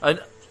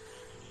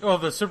 Well,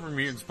 the super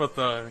mutants, but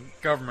the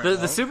government.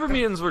 The super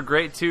mutants were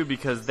great too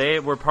because they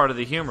were part of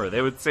the humor.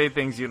 They would say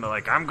things,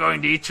 like "I'm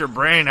going to eat your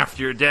brain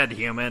after you're dead,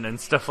 human," and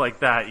stuff like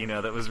that.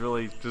 That was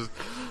really just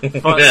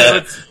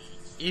fun.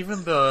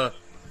 Even the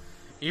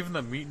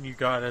mutant you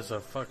got as a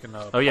fucking.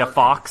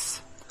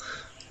 Fox.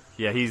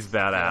 Yeah, he's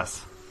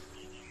badass.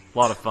 A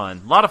lot of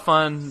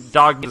fun.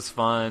 Dog is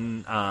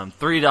fun.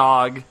 3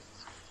 Dog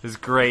is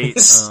great.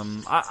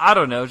 I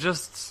don't know,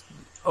 just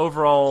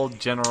overall,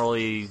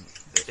 generally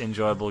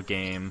enjoyable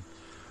game.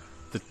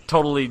 The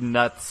totally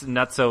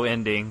nutso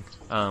ending,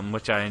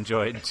 which I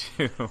enjoyed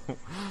too.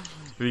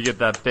 You get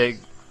that big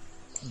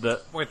the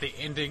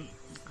ending.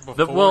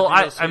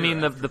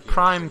 The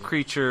prime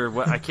creature.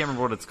 I can't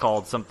remember what it's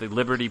called. Something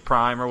Liberty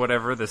Prime or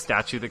whatever. The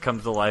statue that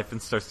comes to life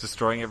and starts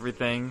destroying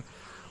everything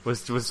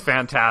was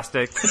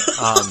fantastic.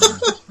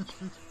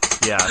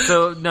 Yeah,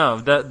 so no,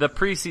 the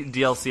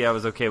pre-DLC I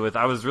was okay with.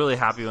 I was really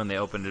happy when they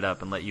opened it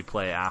up and let you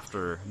play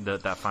after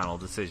that final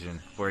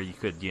decision, where you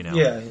could, you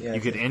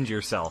could end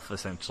yourself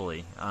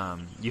essentially.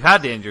 You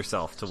had to end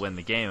yourself to win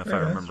the game, if I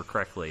remember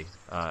correctly,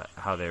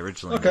 how they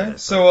originally did it. Okay,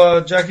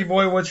 so Jackie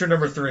Boy, what's your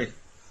number 3?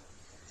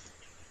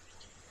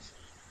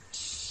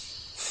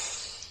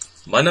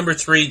 My number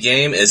 3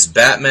 game is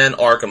Batman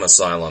Arkham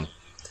Asylum.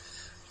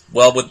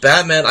 Well, with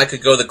Batman, I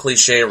could go the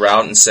cliche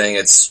route and saying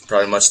it's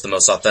probably much the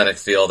most authentic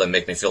feel that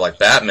make me feel like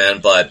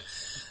Batman, but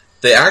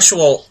the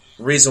actual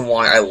reason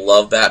why I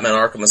love Batman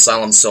Arkham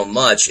Asylum so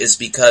much is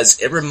because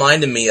it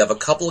reminded me of a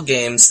couple of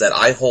games that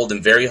I hold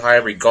in very high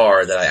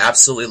regard that I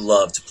absolutely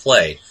love to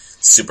play.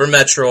 Super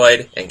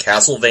Metroid and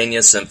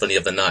Castlevania Symphony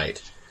of the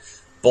Night.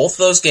 Both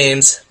those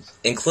games,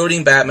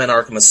 including Batman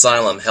Arkham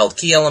Asylum, held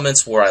key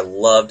elements where I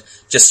loved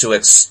just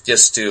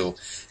to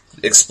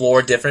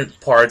explore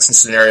different parts and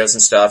scenarios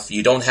and stuff.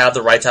 You don't have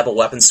the right type of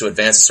weapons to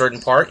advance a certain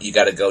part. You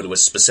got to go to a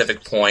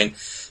specific point,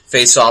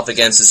 face off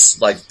against this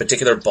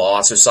particular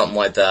boss or something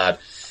like that,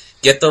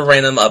 get the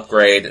random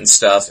upgrade and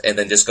stuff, and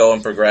then just go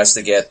and progress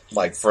to get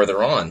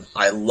further on.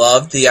 I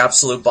loved the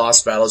absolute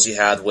boss battles you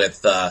had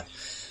with,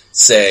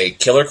 say,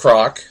 Killer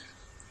Croc.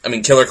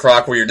 Killer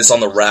Croc, where you're just on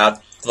the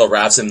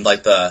rafts in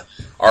the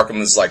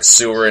Arkham's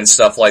sewer and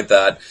stuff like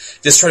that.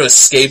 Just try to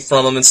escape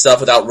from him and stuff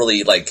without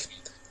really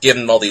give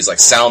him all these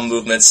sound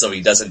movements so he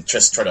doesn't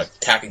just try to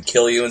attack and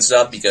kill you and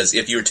stuff, because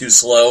if you're too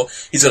slow,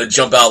 he's going to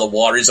jump out of the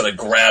water, he's going to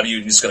grab you,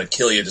 and he's going to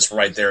kill you just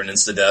right there and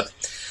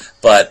insta-death.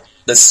 But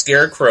the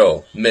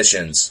Scarecrow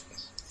missions,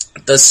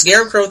 the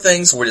Scarecrow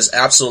things were just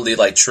absolutely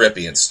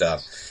trippy and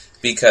stuff,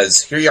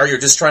 because here you are, you're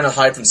just trying to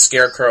hide from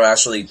Scarecrow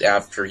actually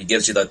after he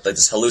gives you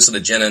this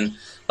hallucinogen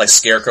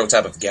Scarecrow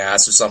type of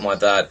gas or something like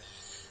that.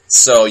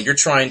 So you're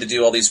trying to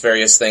do all these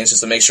various things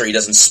just to make sure he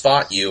doesn't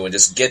spot you and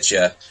just get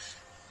you.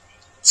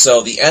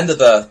 So the end of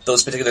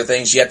those particular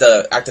things, you have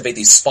to activate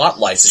these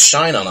spotlights to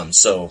shine on them.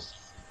 So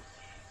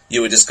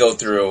you would just go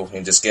through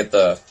and just get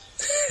the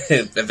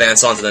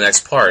advance on to the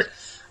next part.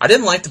 I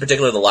didn't like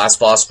the last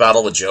boss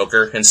battle with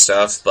Joker and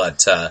stuff,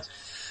 but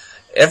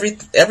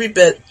every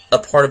bit a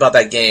part about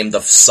that game,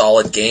 the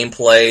solid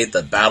gameplay,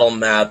 the battle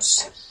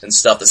maps and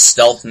stuff, the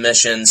stealth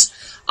missions,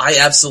 I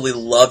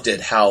absolutely loved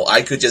it, how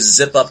I could just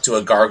zip up to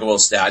a gargoyle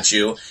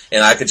statue,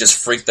 and I could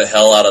just freak the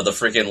hell out of the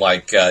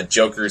freaking,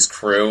 Joker's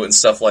crew and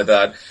stuff like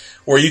that,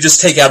 where you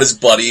just take out his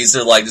buddies,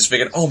 they're just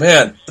thinking, oh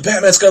man, the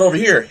Batman's got over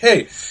here,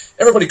 hey,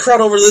 everybody crowd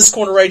over to this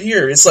corner right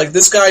here, it's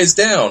this guy is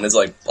down, it's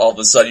all of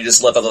a sudden you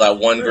just left out of that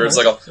one girl, it's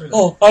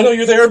oh, I know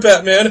you're there,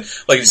 Batman,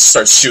 he just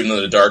starts shooting in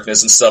the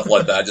darkness and stuff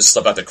like that, just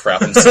stuff out to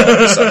crap himself,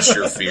 just out of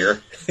sheer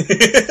fear.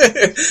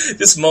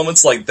 Just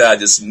moments like that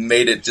just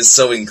made it just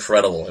so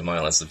incredible, in my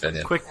honest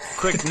opinion. Quick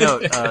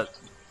note: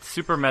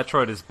 Super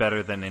Metroid is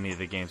better than any of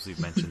the games we've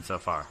mentioned so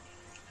far.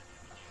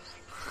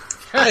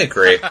 I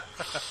agree.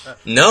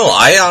 No,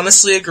 I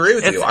honestly agree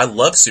with you. I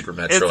love Super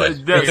Metroid.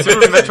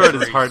 Super Metroid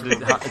is hard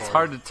to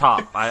hard to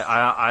top.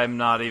 I'm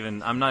not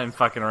even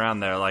fucking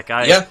around there. Like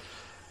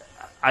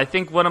I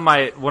think one of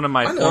my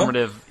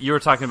formative. You were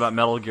talking about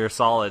Metal Gear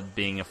Solid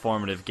being a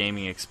formative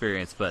gaming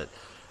experience, but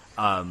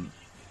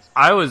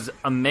I was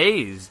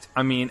amazed.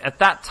 I mean, at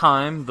that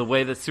time, the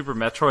way that Super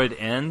Metroid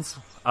ends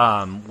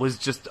was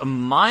just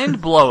mind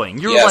blowing.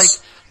 You were like,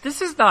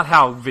 this is not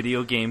how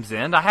video games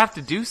end. I have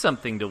to do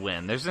something to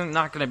win. There's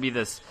not going to be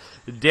this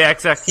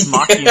Deus Ex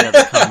Machina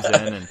that comes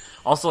in, and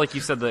also, like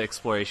you said, the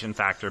exploration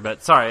factor.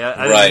 But sorry,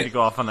 I didn't need to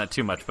go off on that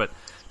too much. But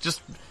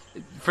just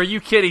for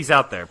you kiddies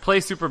out there, play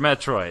Super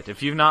Metroid.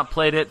 If you've not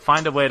played it,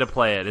 find a way to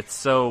play it. It's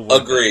so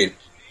worth Agreed.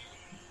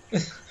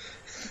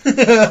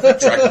 Dragon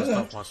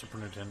stuff on Super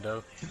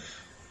Nintendo.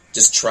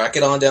 Just track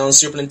it on down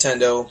Super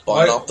Nintendo,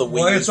 buy it off the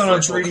Wii's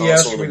Virtual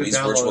Console, the Wii's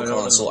Virtual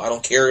Console. I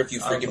don't care if you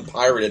freaking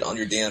pirate it on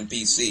your damn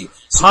PC.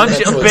 Punch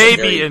a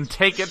baby and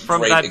take it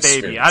from that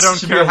baby. I don't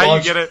care how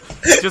you get it.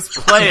 Just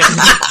play it.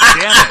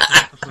 Damn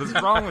it.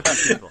 What's wrong with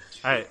you people?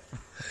 Alright.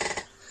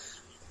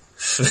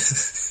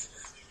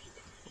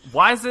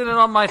 Why isn't it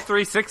on my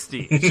 360?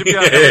 It should be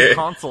on every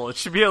console. It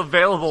should be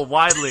available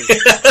widely. It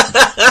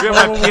should be on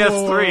my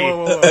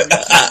PS3.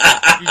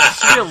 It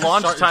should be a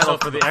launch title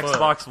for the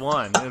Xbox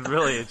One. It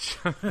really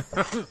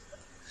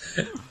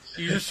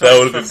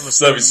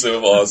that'd be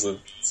so awesome.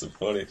 So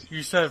funny.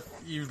 You said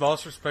you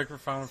lost respect for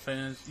Final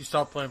Fantasy. You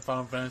stopped playing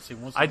Final Fantasy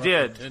once. I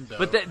did, Nintendo.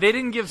 but they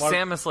didn't give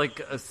Samus like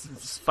a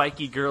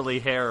spiky girly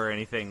hair or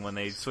anything when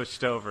they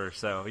switched over.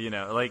 So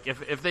like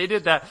if they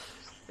did that.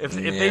 If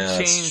they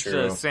changed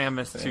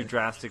Samus too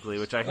drastically,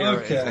 which I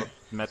hear is what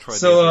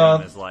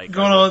Metroid is like.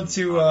 Going on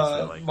to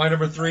my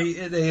number 3,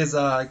 it is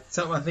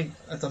something I think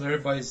that's on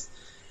everybody's,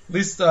 at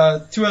least 2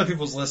 other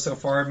people's list so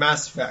far,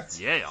 Mass Effect.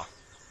 Yeah.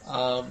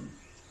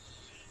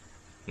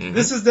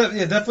 This is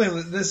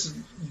definitely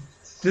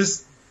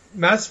this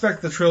Mass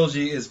Effect, the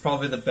trilogy, is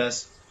probably the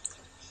best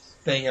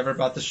thing ever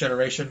about this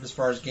generation as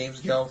far as games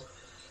go.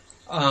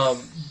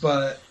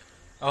 But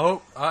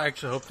I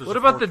actually hope. What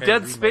about the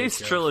Dead Space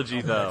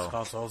trilogy, though?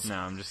 No,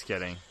 I'm just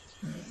kidding.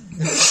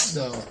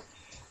 No,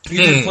 you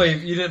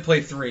didn't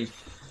play 3.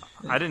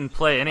 I didn't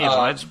play any of them.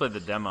 I just played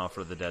the demo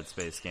for the Dead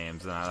Space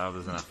games, and that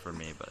was enough for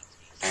me. But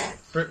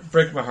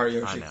break my heart,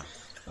 Yoshi. I know.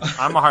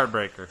 I'm a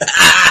heartbreaker.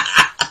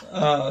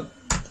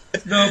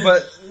 No,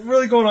 but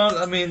really going on.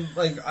 I mean,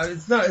 like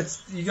it's not.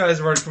 It's you guys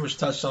have already pretty much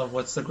touched on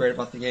what's so great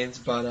about the games,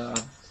 but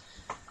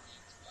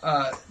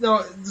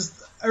no,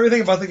 just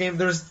everything about the game.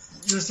 There's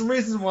some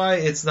reasons why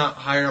it's not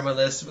higher on my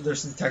list, but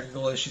there's some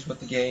technical issues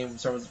with the game.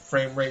 Some of the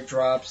frame rate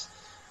drops.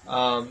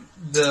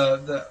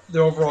 The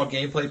overall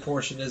gameplay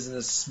portion isn't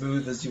as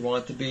smooth as you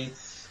want it to be.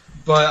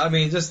 But I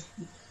mean,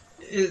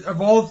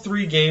 of all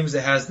 3 games,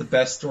 it has the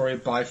best story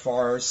by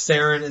far.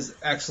 Saren is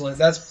excellent.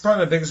 That's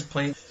probably my biggest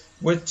complaint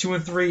with 2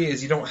 and 3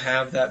 is you don't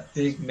have that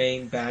big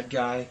main bad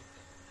guy.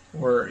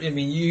 Or I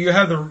mean, you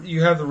have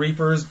the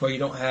Reapers, but you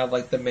don't have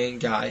like the main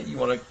guy you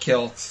want to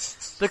kill.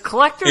 The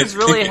collectors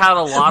really had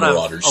a lot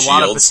of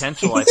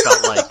potential. I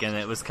felt like, and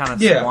it was kind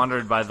of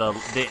squandered by the.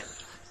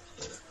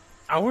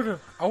 I would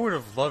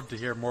have loved to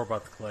hear more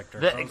about the collector.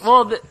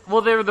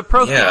 Well, they were the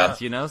pro fans,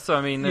 So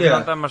I mean, there's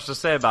not that much to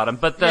say about them.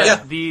 But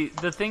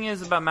the thing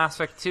is about Mass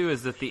Effect 2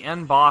 is that the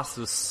end boss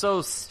was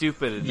so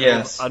stupid and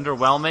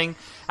underwhelming.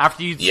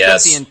 After you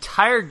spent the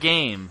entire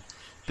game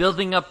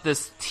building up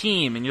this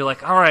team, and you're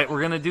like, all right,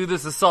 we're gonna do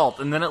this assault,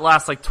 and then it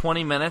lasts like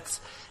 20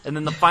 minutes, and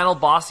then the final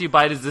boss you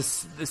fight is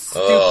this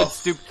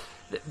stupid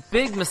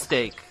big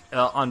mistake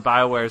on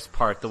BioWare's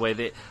part. The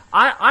way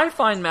I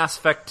find Mass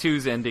Effect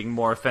 2's ending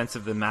more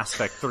offensive than Mass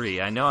Effect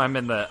 3. I know I'm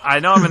in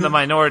the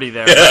minority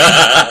there.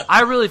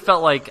 I really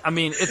felt like, I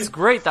mean, it's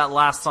great that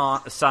last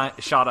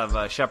shot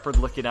of Shepard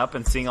looking up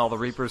and seeing all the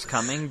Reapers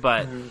coming,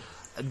 but.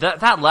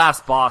 That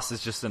last boss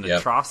is just an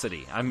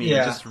atrocity. I mean,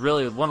 just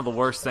really one of the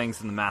worst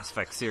things in the Mass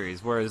Effect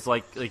series. Whereas,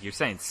 like you're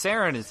saying,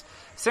 Saren's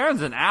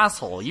an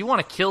asshole. You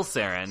want to kill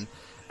Saren.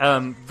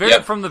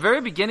 From the very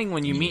beginning,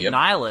 when you meet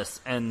Nihilus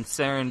and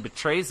Saren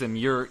betrays him,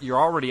 you're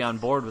already on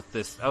board with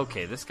this.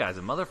 Okay, this guy's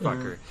a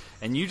motherfucker,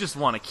 and you just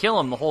want to kill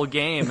him the whole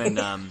game. And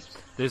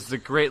there's the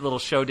great little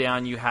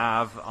showdown you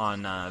have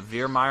on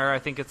Virmire, I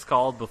think it's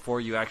called, before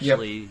you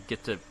actually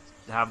get to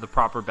have the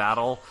proper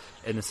battle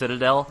in the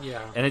Citadel.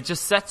 And it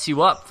just sets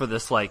you up for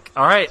this, like,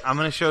 all right, I'm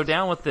going to show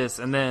down with this.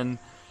 And then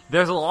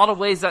there's a lot of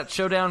ways that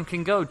showdown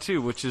can go,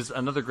 too, which is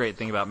another great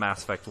thing about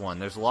Mass Effect 1.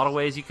 There's a lot of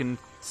ways you can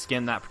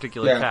skin that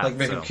particular cat. Like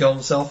make him kill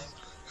himself.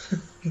 You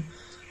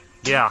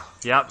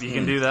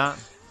can do that.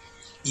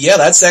 Yeah,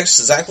 that's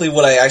exactly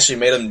what I actually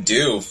made him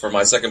do for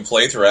my second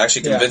playthrough. I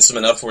actually convinced him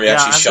enough where he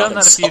actually shot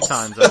himself. Yeah, I've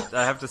done that a few times.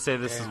 I have to say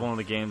this is one of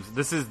the games.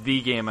 This is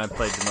the game I've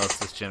played the most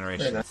this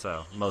generation,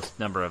 so most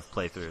number of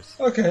playthroughs.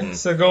 Okay,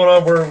 so going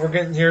on, we're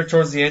getting here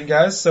towards the end,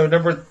 guys. So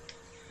number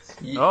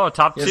Oh,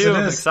 top Yes, two. it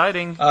is.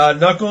 Exciting.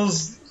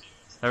 Knuckles.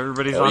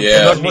 Everybody's Oh, on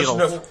yeah. pins and needles.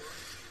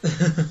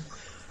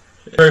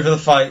 Ready for the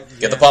fight.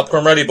 Get the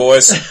popcorn ready,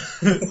 boys.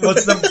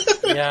 What's the?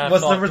 Yeah,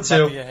 What's I thought number there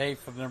might two? be a hate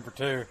for number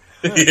two.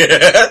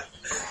 Yeah.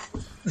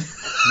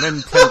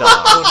 Nintendo.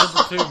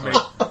 Oh, number two made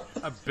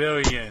 $1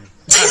 billion.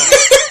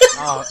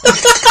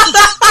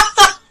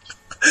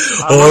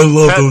 I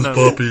love those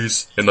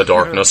puppies. In the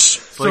darkness.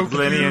 It's like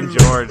Lenny and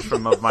George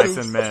from Of Mice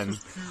and Men.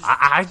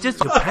 I just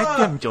pet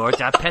them, George.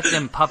 I pet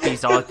them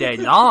puppies all day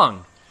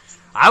long.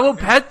 I will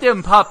pet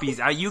them puppies.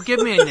 You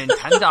give me a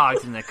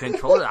Nintendogs and a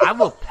controller, I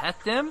will pet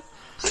them.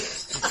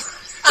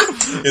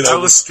 I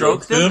will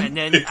stroke them, and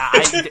then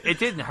it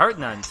didn't hurt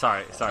none.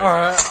 Sorry.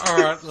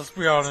 Alright, let's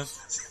be honest.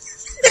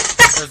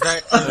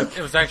 It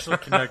was actually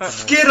connected.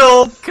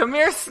 Skittle. Come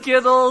here,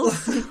 Skittles.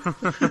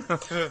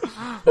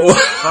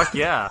 Fuck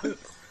yeah.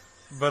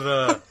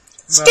 But,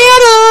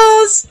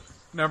 Skittles!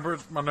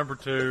 my number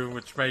two,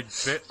 which made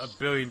 $1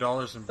 billion in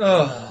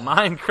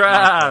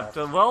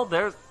Minecraft. Well,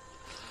 there's...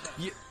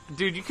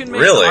 Dude, you can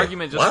make Really? an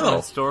argument just from Wow. a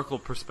historical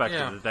perspective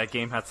Yeah. that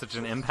game had such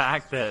an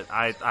impact that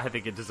I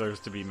think it deserves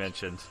to be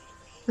mentioned.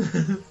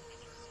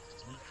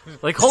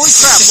 Like, holy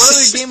crap, what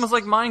other game was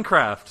like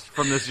Minecraft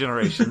from this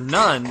generation?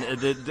 None.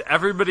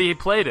 Everybody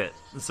played it.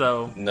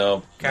 So,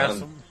 No.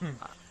 Castle.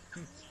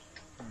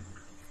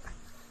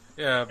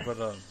 Yeah,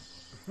 but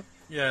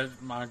yeah,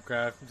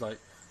 Minecraft, like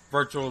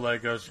virtual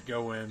Legos. You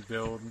go in,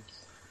 build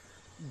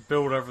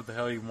whatever the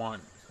hell you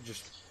want.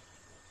 It's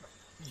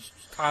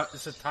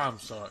a time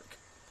suck,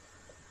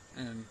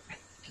 and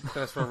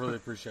that's what I really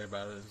appreciate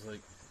about it. It's like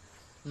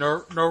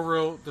there's no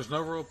real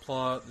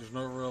plot. There's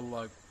no real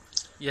like,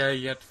 yeah,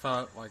 you have to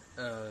fight like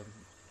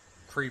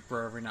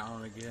creeper every now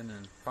and again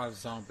and fight a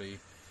zombie,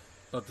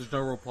 but there's no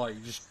real plot.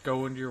 You just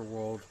go into your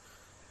world,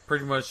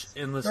 pretty much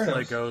endless Very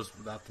nice. Legos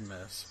without the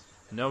mess.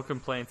 no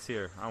complaints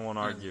here. I won't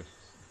argue.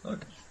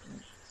 Okay.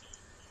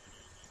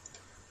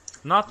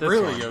 Not this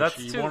Really, one. Yoshi, That's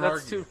you too. won't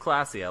That's argue. too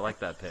classy. I like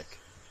that pick.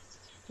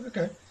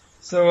 Okay.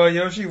 So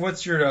Yoshi,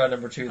 what's your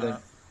number two then?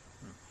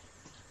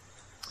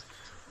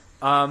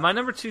 My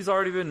number two's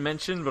already been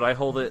mentioned, but I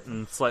hold it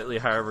in slightly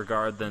higher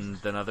regard than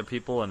other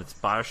people, and it's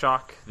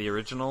BioShock, the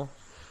original.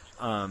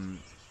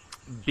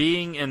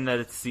 Being in that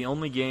it's the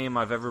only game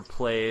I've ever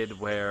played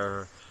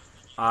where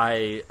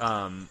I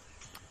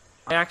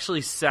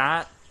actually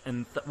sat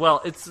and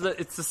it's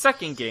the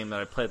second game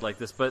that I played like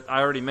this, but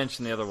I already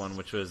mentioned the other one,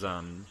 which was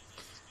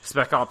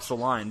Spec Ops: The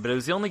Line. But it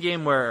was the only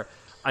game where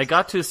I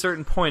got to a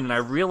certain point and I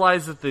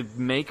realized that the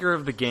maker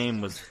of the game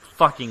was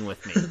fucking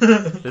with me.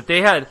 That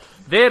they had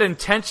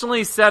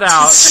intentionally set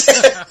out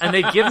and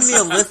they'd given me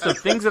a list of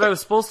things that I was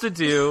supposed to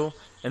do,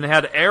 and they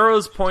had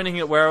arrows pointing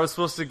at where I was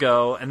supposed to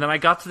go, and then I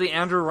got to the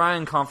Andrew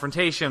Ryan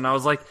confrontation and I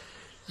was like,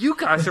 you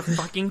guys are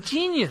fucking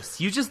genius.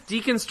 You just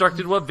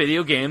deconstructed what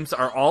video games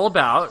are all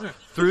about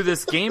through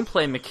this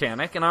gameplay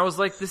mechanic, and I was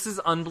like, this is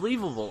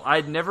unbelievable.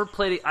 I'd never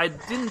played it. I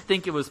didn't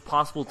think it was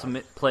possible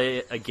to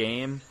play a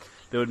game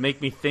that would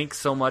make me think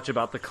so much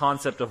about the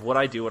concept of what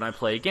I do when I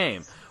play a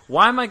game.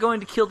 Why am I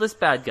going to kill this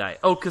bad guy?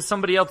 Oh, because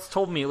somebody else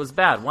told me it was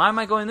bad. Why am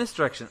I going this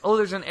direction? Oh,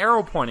 there's an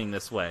arrow pointing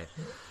this way.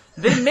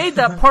 They made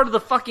that part of the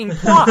fucking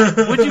plot.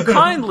 Would you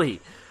kindly?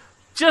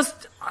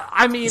 Just,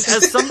 I mean,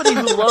 as somebody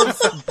who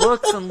loves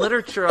books and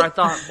literature, I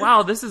thought,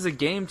 wow, this is a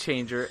game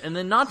changer. And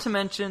then not to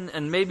mention,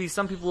 and maybe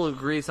some people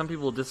agree, some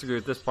people disagree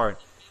with this part,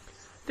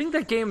 I think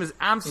that game is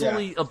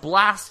absolutely a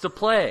blast to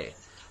play.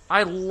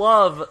 I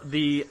love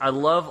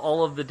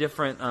all of the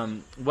different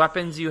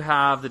weapons you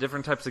have, the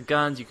different types of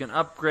guns you can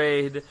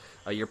upgrade,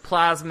 your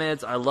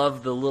plasmids. I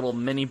love the little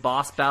mini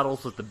boss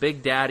battles with the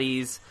big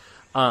daddies.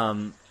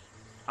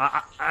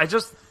 I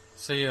just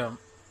See, that's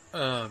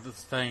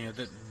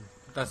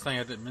the thing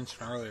I didn't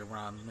mention earlier when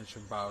I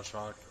mentioned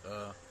BioShock.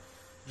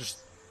 Just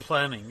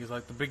planning is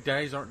like the big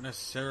daddies aren't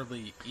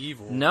necessarily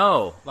evil.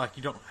 no. Like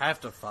you don't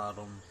have to fight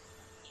them,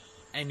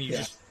 and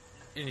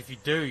and if you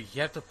do,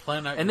 you have to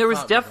plan out. And your there was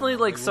fight with definitely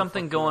them, or like they will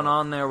something fuck you going up.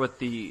 on there with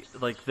the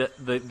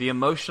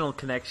emotional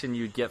connection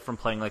you'd get from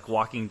playing like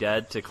Walking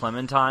Dead to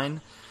Clementine.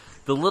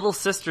 The Little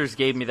Sisters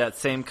gave me that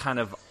same kind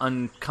of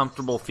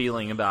uncomfortable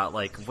feeling about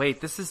like, wait,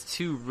 this is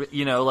too,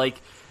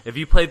 like if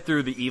you played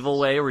through the evil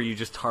way where you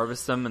just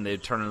harvest them and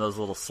they'd turn into those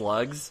little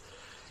slugs.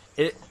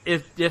 It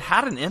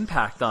had an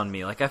impact on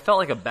me. Like I felt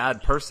like a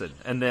bad person,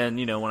 and then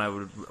when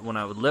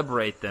I would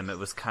liberate them, it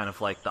was kind of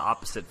like the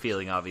opposite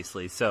feeling,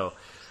 obviously. So,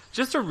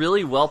 just a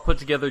really well put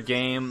together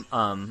game.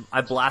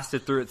 I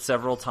blasted through it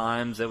several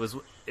times. It's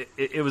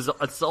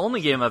the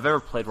only game I've ever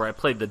played where I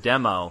played the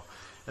demo,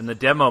 and the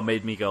demo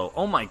made me go,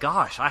 oh my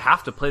gosh, I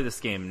have to play this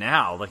game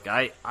now. Like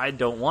I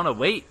don't want to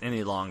wait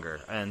any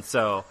longer, and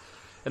so.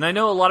 And I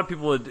know a lot of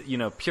people would,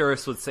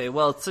 purists would say,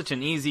 well, it's such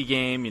an easy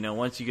game,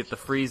 once you get the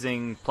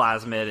freezing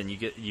plasmid and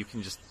you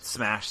can just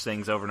smash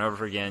things over and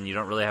over again, you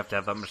don't really have to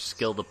have that much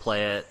skill to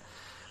play it.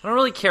 I don't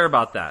really care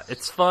about that.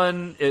 It's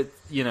fun, it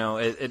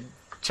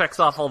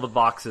checks off all the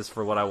boxes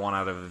for what I want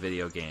out of a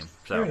video game.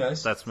 So Very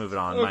nice. That's moving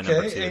on. My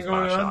number two is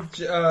going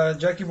BioShock. on,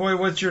 Jackie Boy,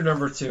 what's your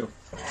number two?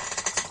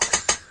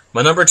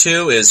 My number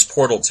two is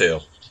Portal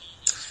 2.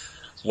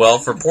 Well,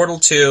 for Portal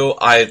 2,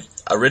 I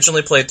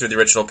originally played through the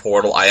original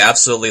Portal. I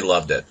absolutely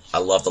loved it. I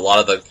loved a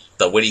lot of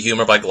the witty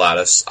humor by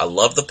GLaDOS. I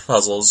loved the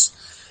puzzles.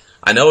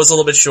 I know it was a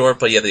little bit short,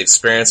 but yeah, the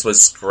experience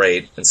was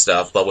great and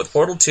stuff. But with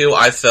Portal 2,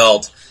 I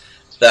felt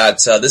that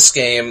this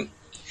game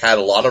had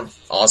a lot of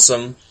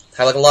awesome,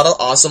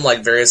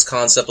 like various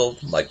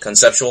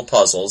conceptual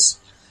puzzles.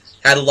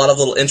 Had a lot of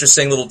little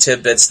interesting little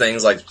tidbits,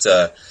 things like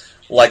a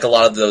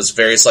lot of those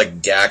various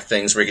like gag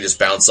things where you can just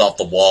bounce off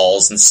the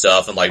walls and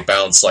stuff, and like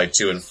bounce like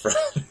to and from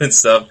and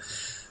stuff.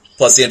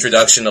 Plus the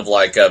introduction of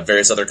like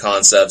various other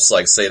concepts,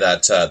 like say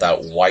that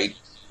white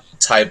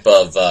type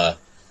of that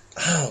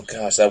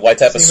white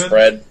type of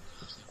spread.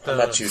 I'm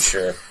not too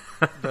sure.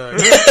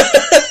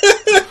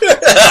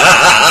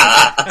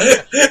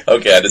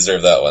 Okay, I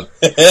deserve that one.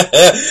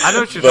 I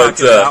know what you're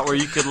talking about, where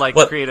you could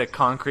create a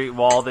concrete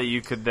wall that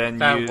you could then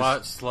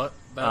use for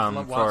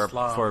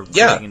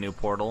creating a new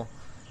portal.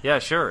 Yeah,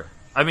 sure.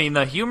 I mean,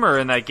 the humor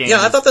in that game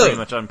is pretty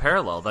much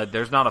unparalleled.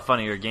 There's not a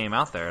funnier game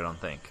out there, I don't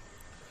think.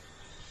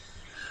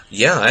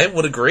 Yeah, I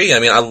would agree. I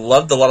mean, I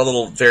loved a lot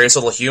of various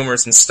little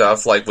humors and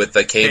stuff, like with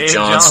the Cave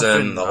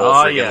Johnson, the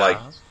whole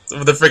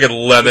the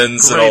freaking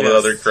lemons and all the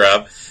other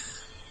crap.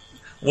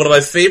 One of my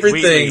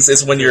favorite things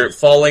is when you're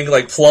falling,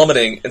 like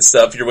plummeting and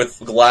stuff. You're with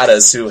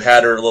GLaDOS, who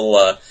had her little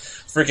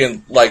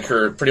freaking like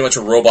her pretty much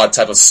a robot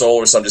type of soul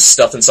or something, just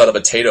stuffed inside a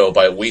potato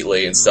by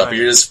Wheatley and stuff. Right.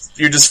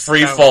 You're just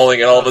free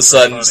falling, and all of a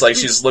sudden, just like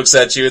she just looks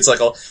at you. It's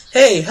like,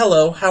 hey,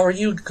 hello, how are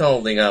you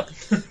holding up?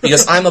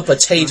 Because I'm a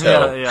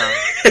potato. Yeah.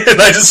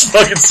 And I just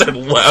fucking started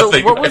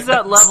laughing. So what was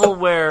that level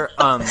where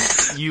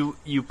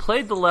you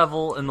played the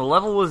level, and the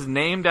level was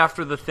named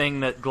after the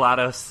thing that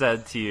GLaDOS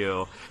said to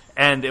you?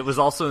 And it was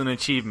also an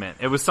achievement.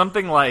 It was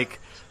something like,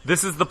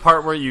 this is the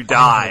part where you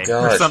die,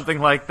 or something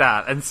like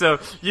that. And so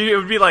it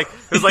would be like,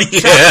 it was like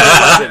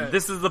chapter 11,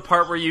 this is the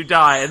part where you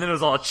die, and then it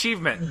was all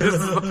achievement, this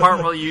is the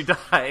part where you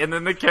die, and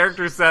then the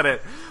character said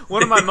it.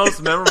 One of my most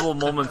memorable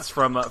moments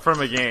from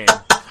a game.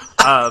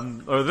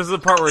 Or this is the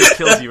part where he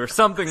kills you, or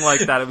something like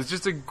that. It was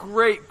just a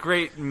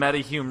great meta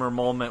humor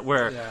moment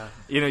where,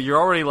 you're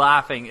already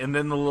laughing, and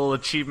then the little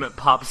achievement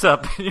pops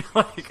up, and you're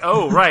like,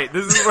 oh, right,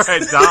 this is where I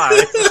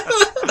die.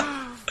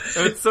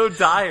 And it's so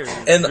dire.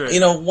 And,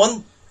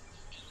 one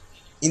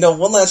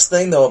last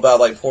thing though about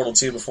like Portal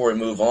 2 before we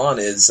move on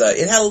is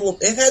it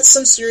had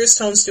some serious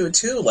tones to it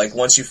too. Like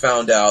once you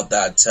found out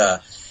that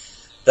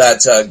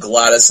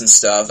GLaDOS and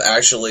stuff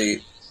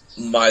actually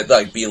might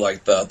like be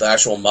like the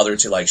actual mother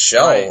to like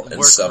Shell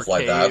and stuff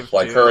like that,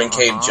 like her and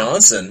Cave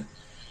Johnson.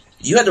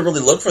 You had to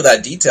really look for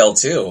that detail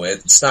too.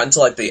 It's not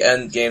until like the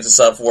end games and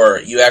stuff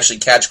where you actually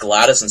catch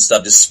GLaDOS and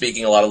stuff just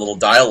speaking a lot of little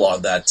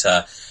dialogue that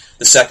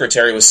the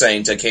secretary was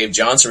saying to Cave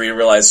Johnson, where you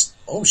realize,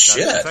 oh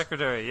shit. That's the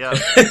secretary, yeah.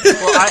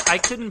 Well, I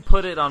couldn't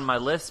put it on my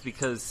list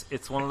because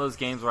it's one of those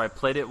games where I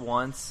played it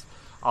once.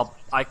 I'll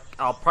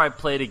probably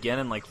play it again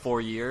in like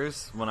 4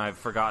 years when I've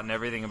forgotten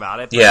everything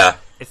about it. But yeah.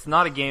 It's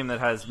not a game that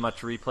has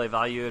much replay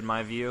value in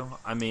my view.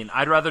 I mean,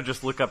 I'd rather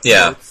just look up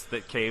notes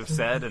that Cave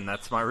said, and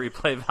that's my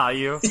replay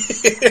value.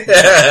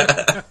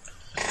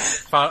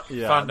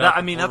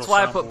 That's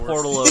why I put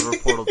Portal over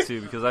Portal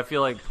 2, because I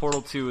feel like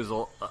Portal 2 is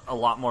a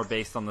lot more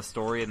based on the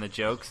story and the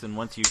jokes, and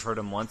once you've heard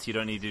them once, you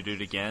don't need to do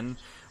it again.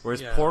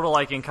 Whereas Portal,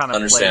 I can kind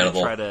of play and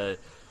try to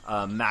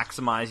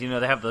maximize.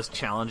 They have those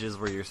challenges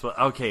where you're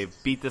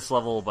supposed, beat this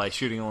level by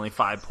shooting only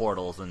 5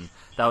 portals, and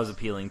that was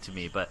appealing to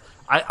me. But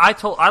I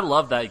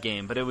love that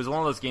game, but it was one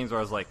of those games where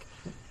I was like,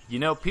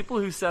 people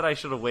who said I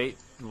should have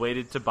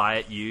waited to buy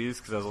it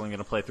used because I was only going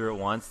to play through it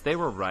once, they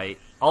were right.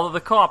 Although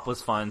the co-op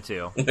was fun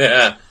too.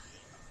 Yeah.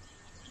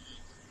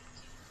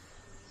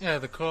 Yeah,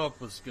 the co-op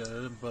was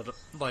good, but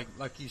like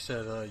you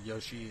said,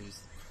 Yoshi is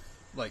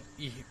like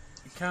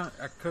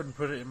I couldn't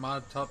put it in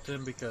my top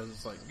 10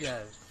 because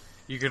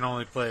you can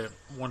only play it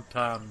one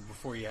time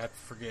before you have to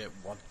forget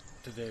what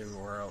to do,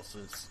 or else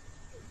it's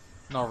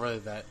not really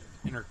that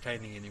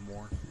entertaining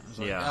anymore. It's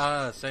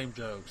like, same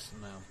jokes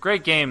now.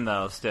 Great game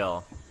though,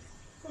 still.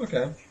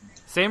 Okay.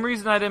 Same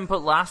reason I didn't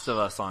put Last of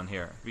Us on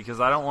here, because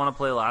I don't want to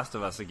play Last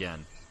of Us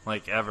again,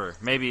 like ever.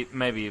 Maybe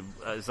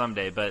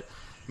someday, but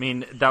I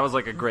mean that was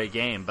like a great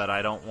game, but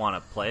I don't want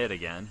to play it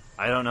again.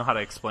 I don't know how to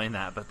explain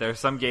that, but there are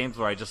some games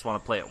where I just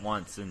want to play it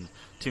once, and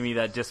to me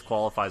that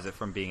disqualifies it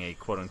from being a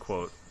quote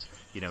unquote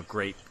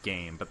great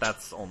game. But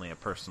that's only a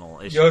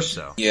personal issue. Yoshi.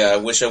 So. Yeah, I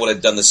wish I would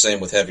have done the same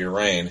with Heavy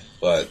Rain,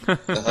 but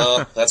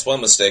that's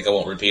one mistake I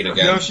won't repeat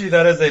again. Yoshi,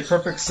 that is a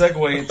perfect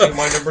segue into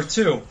my number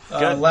 2,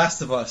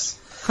 Last of Us.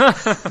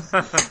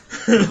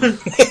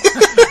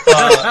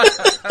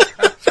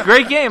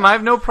 Great game. I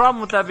have no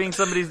problem with that being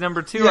somebody's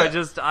number 2.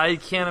 Yeah. I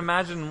can't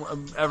imagine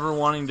ever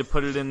wanting to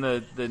put it in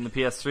the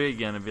PS3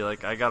 again and be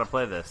like, I gotta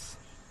play this.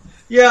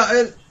 Yeah,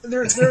 and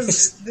there's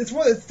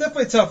it's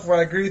definitely tough. Where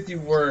I agree with you,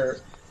 where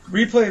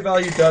replay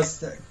value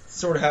does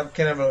sort of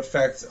can have an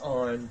effect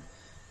on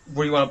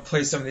where you want to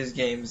play some of these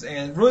games.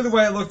 And really, the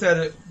way I looked at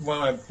it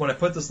when I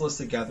put this list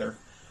together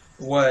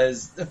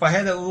was if I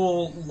had that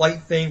little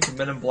light thing from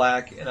Men in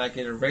Black and I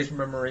could erase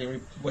my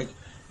memory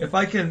if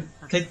I can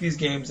take these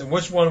games and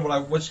which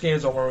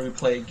games I want to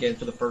play again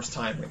for the first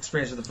time,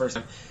 experience for the first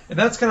time, and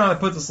that's kind of how I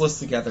put this list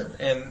together.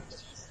 And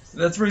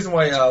that's the reason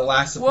why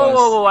Last of Us.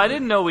 Whoa! I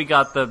didn't know we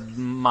got the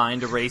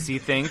mind erasy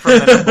thing from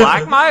Men in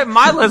Black.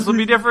 My list would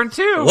be different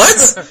too.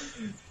 What?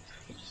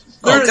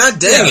 Oh, god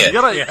dang it. You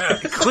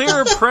gotta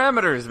clear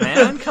parameters,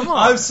 man. Come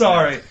on. I'm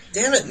sorry.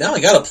 Damn it, now I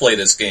gotta play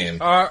this game.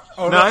 No,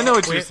 I know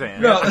what you're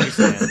saying. No. I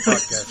understand.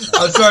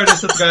 I'm sorry to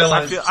set the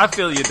guidelines. I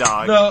feel you,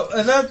 dog. No,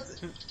 and a lot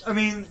of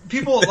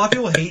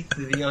people hate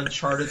the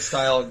Uncharted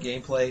style of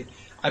gameplay.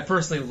 I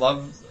personally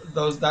love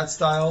that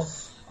style.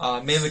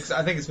 Mainly because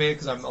I think it's mainly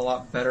because I'm a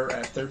lot better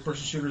at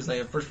third-person shooters than I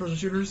am first-person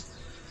shooters.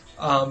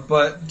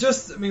 But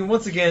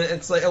once again,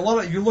 it's like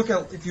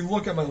if you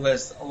look at my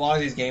list, a lot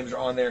of these games are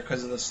on there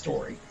because of the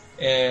story.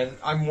 And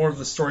I'm more of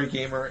the story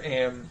gamer,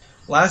 and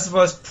Last of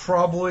Us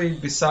probably,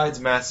 besides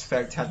Mass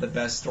Effect, had the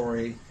best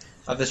story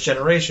of this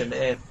generation.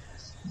 And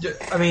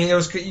it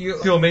was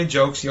people made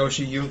jokes,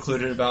 Yoshi, you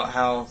included, about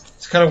how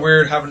it's kind of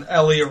weird having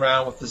Ellie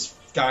around with this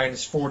guy in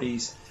his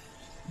 40s.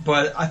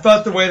 But I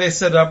thought the way they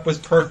set it up was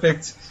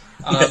perfect.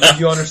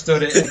 You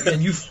understood it,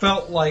 and you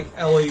felt like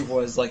Ellie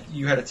was like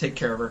you had to take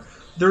care of her.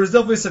 There was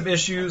definitely some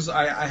issues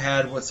I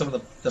had with some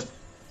of the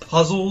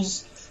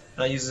puzzles,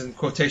 and I use in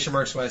quotation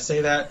marks when I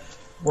say that,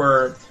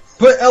 where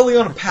put Ellie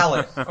on a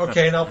pallet,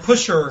 okay, now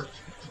push her,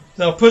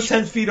 now push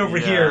 10 feet over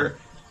here,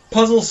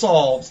 puzzle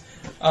solved.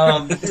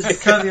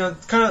 Kind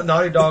of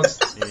Naughty Dog's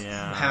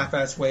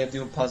half-assed way of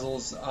doing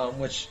puzzles,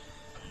 but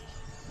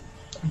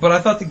I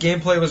thought the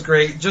gameplay was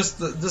great. Just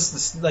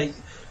like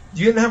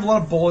you didn't have a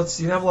lot of bullets,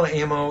 you didn't have a lot of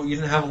ammo, you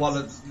didn't have a lot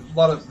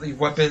of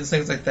weapons,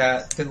 things like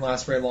that. Didn't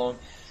last very long,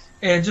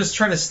 and just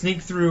trying to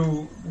sneak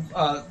through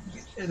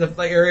the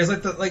areas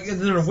like in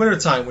the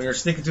wintertime when you're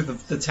sneaking through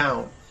the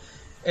town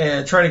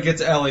and trying to get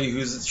to Ellie,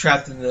 who's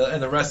trapped in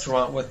the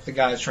restaurant with the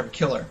guys trying to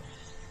kill her,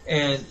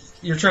 and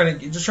you're trying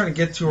to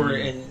get to her,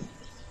 and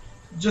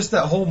just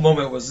that whole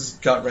moment was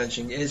just gut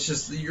wrenching. It's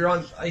just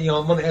I'm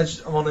on the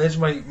edge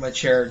of my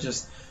chair,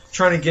 just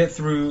trying to get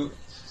through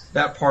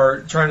that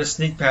part, trying to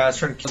sneak past,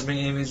 trying to kill as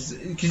many enemies,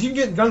 because you can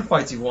get in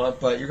gunfights you want,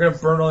 but you're going to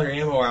burn all your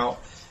ammo out,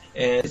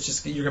 and it's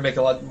just you're going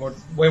to make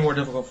it way more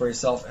difficult for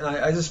yourself. And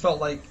I just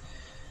felt like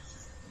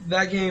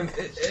that game,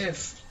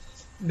 if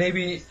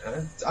maybe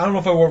I don't know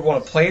if I would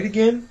want to play it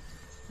again,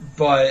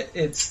 but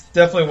it's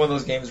definitely one of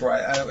those games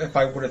where if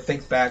I were to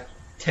think back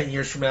 10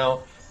 years from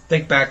now,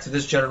 think back to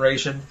this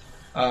generation,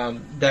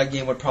 that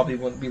game would probably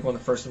be one of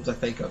the first ones I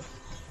think of.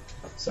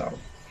 So,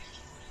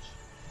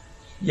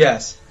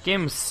 yes.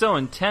 Game was so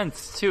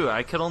intense too.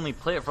 I could only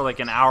play it for like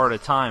an hour at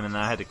a time, and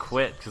then I had to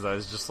quit because I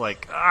was just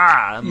like,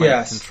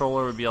 my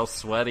controller would be all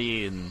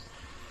sweaty, and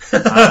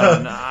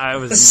I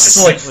was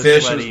my like feet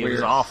fish. Sweaty. It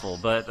was awful.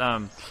 But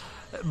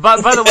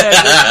by the way,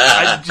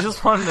 I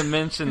just wanted to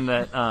mention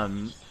that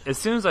as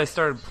soon as I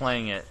started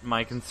playing it,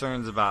 my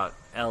concerns about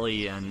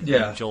Ellie and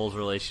Joel's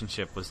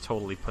relationship was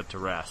totally put to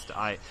rest.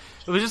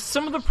 It was just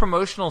some of the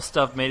promotional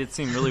stuff made it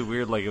seem really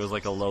weird, like it was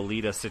like a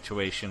Lolita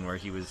situation where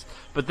he was.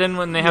 But then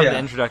when they have the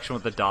introduction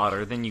with the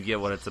daughter, then you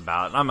get what it's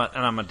about. And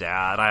I'm a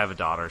dad. I have a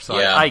daughter, so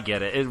I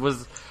get it.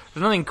 There's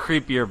nothing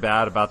creepy or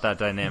bad about that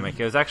dynamic.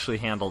 It was actually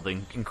handled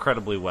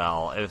incredibly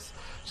well. It was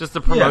just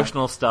the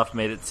promotional stuff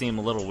made it seem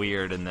a little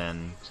weird, and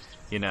then.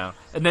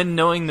 And then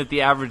knowing that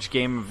the average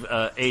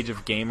age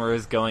of gamer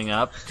is going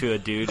up to a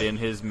dude in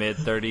his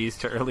mid-30s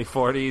to early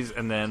 40s,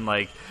 and then,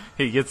 like,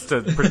 he gets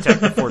to protect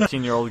the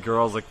 14-year-old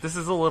girls, like, this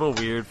is a little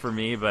weird for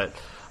me, but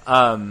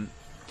the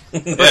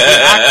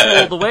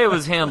way it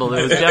was handled,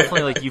 it was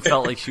definitely, like, you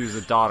felt like she was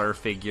a daughter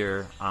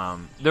figure.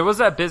 There was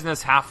that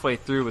business halfway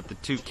through with the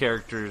two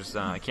characters,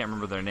 I can't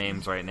remember their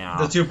names right now.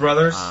 The two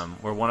brothers?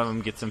 Where one of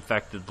them gets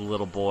infected, the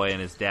little boy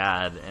and his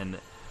dad, and...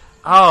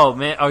 Oh,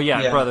 man. Oh,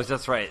 yeah, brothers,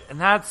 that's right.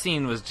 And that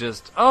scene was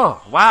just,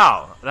 oh,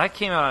 wow. That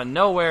came out of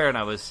nowhere, and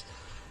I was,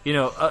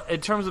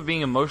 in terms of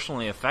being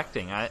emotionally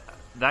affecting,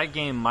 that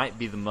game might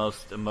be the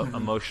most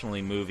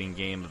emotionally moving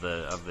game of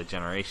the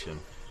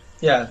generation.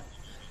 Yeah.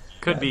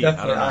 Could be.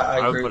 Definitely. I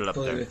would agree, put it up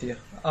there. with you.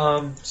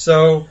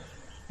 So,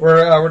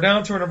 we're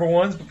down to our number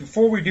ones, but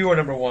before we do our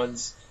number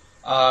ones,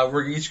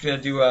 we're each going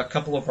to do a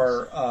couple of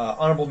our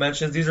honorable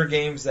mentions. These are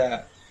games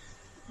that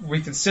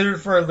we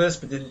considered for our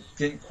list, but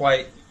didn't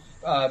quite...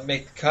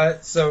 make the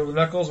cut. So,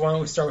 Knuckles, why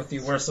don't we start with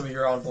you? What are some of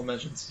your honorable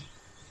mentions?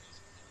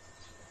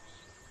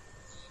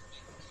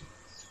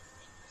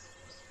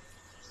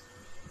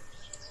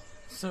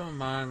 Some of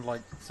mine,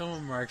 some of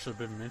them have actually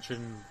been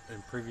mentioned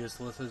in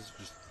previous lists.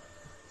 Just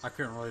I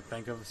couldn't really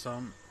think of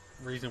some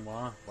reason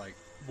why. Like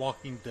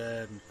Walking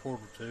Dead and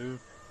Portal 2.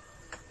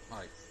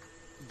 Like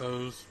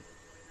those,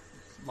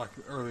 like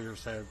earlier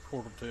said,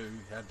 Portal 2.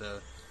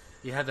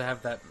 You had to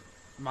have that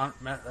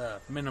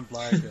Men in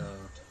Black.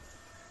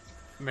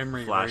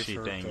 Memory flashy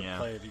eraser thing, to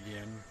play it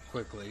again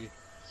quickly.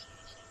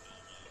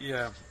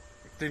 Yeah.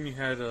 Then you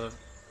had the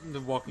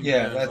Walking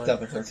Dead. Yeah, that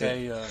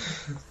definitely hurt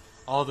too.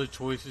 All the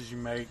choices you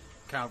make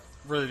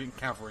really didn't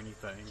count for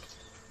anything.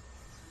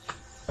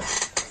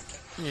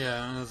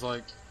 Yeah, and it's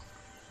like,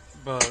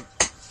 but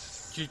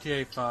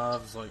GTA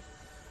 5 is like,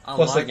 I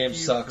Plus, like that game you,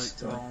 sucks, But,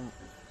 so.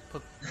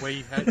 but the way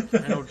you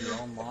handled your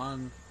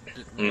online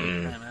didn't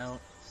really pan out.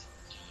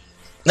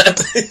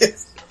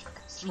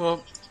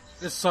 Well,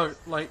 it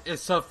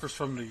suffers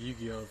from the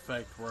Yu-Gi-Oh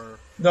effect where.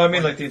 No, I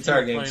mean like the if you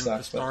entire were game playing at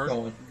sucks. the But start,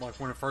 go on. like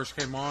when it first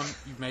came on,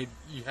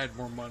 you had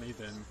more money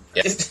than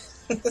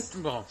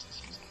well.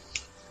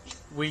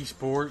 Wii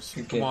Sports,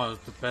 Good come game. on,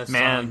 it's the best.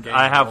 Man, selling game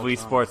I of have all Wii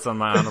time. Sports on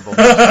my honorable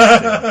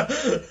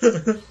mentions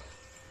too.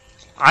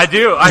 I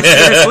do. I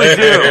seriously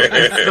do.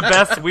 It's the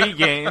best Wii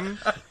game.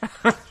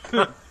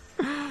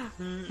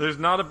 There's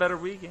not a better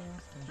Wii game.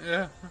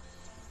 Yeah,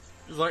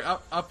 it's like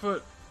I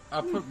put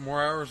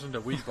more hours into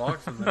Wii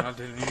Boxing than I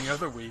did any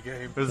other Wii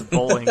game. It was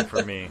bowling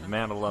for me.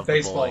 Man, I love the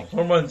Baseball, bowling.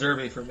 home run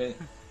derby for me.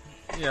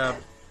 Yeah,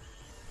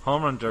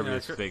 Home Run Derby Yeah,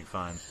 was sure. big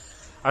fun.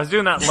 I was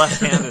doing that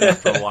left-handed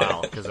for a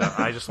while because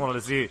I just wanted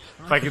to see if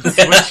I could switch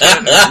it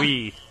in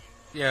Wii.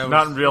 yeah.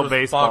 Not in real it was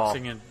baseball.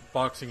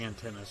 boxing and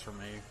tennis for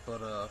me,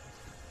 but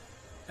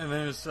and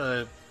then it's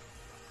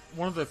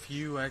one of the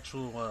few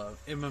actual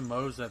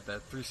MMOs that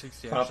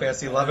 360. Final actually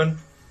Fantasy had. 11.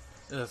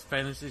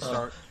 Fantasy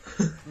Star.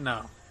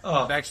 No,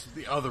 Oh,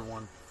 actually the other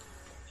one,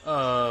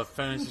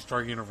 Fantasy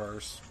Star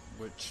Universe,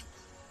 which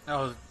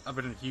I've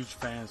been a huge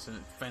fan since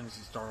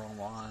Fantasy Star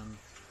Online,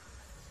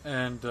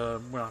 and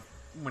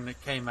when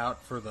it came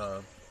out for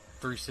the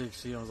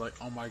 360, I was like,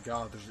 oh my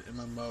god, there's an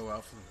MMO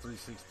out for the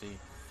 360,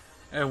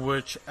 and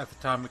which at the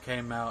time it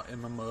came out,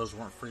 MMOs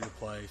weren't free to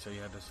play, so you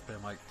had to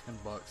spend like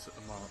 $10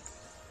 a month.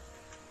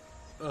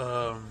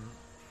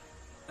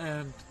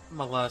 And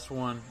my last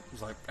one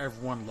was like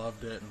everyone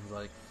loved it, and was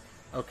like,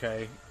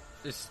 okay,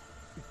 it's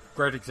a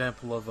great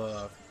example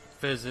of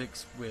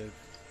physics with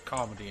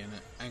comedy in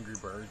it. Angry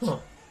Birds. Huh.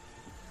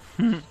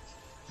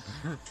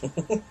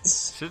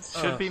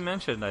 Should be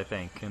mentioned, I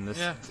think, in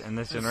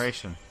this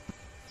generation.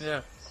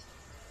 Yeah.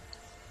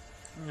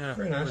 Yeah.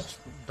 Very nice. Which,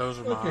 those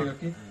are Okay, mine.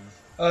 okay.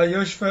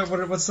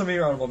 Yoshifet, what's some of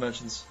your honorable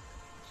mentions?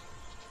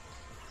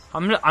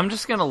 I'm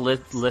just gonna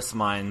list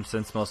mine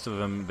since most of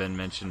them have been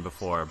mentioned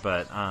before.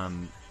 But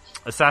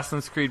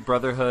Assassin's Creed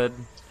Brotherhood,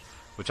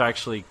 which I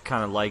actually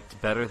kind of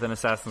liked better than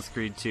Assassin's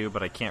Creed 2,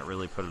 but I can't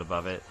really put it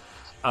above it.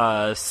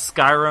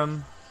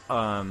 Skyrim,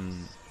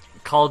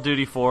 Call of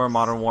Duty 4,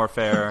 Modern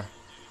Warfare,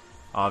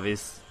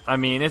 obvious. I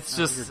mean, it's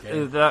just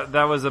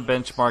that was a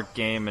benchmark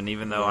game, and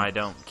even though I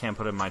can't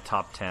put it in my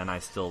top 10, I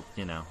still,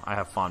 I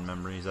have fond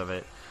memories of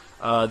it.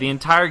 The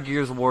entire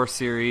Gears of War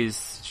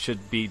series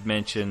should be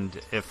mentioned,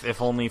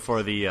 if only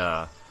for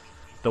the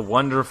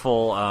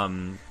wonderful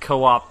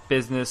co-op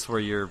business where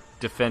you're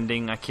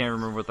defending. I can't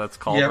remember what that's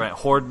called. Yep. Right?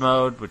 Horde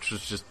mode, which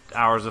was just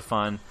hours of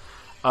fun.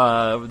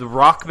 The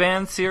Rock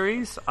Band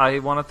series I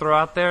want to throw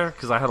out there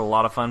because I had a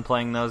lot of fun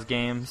playing those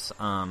games,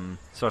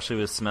 especially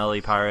with Smelly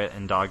Pirate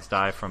and Dogs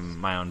Die from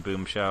my own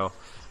Boom show.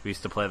 We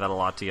used to play that a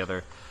lot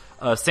together.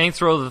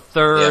 Saints Row the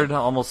Third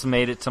almost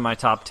made it to my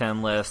top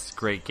 10 list.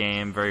 Great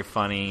game, very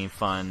funny,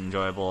 fun,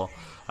 enjoyable.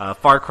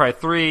 Far Cry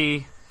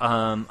 3,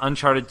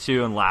 Uncharted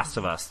 2, and Last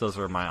of Us. Those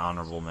were my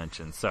honorable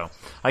mentions. So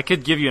I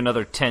could give you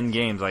another 10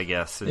 games, I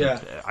guess. And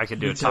I could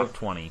do me a top too.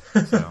 20.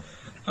 So.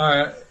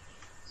 Alright.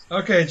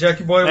 Okay,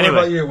 Jackie Boy, Anyway. what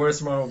about you? What are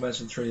some honorable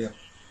mentions for you?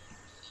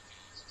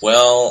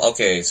 Well,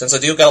 okay, since I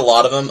do got a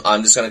lot of them,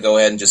 I'm just going to go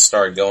ahead and just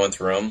start going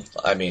through them.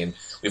 I mean,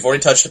 we've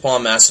already touched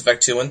upon Mass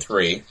Effect 2 and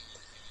 3.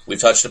 We've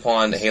touched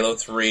upon Halo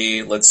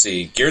 3. Let's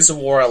see, Gears of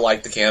War, I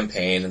like the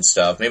campaign and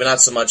stuff. Maybe not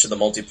so much of the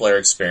multiplayer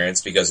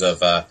experience because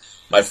of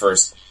my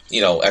first,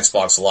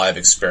 Xbox Live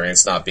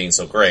experience not being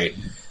so great.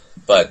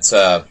 But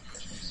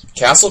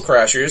Castle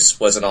Crashers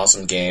was an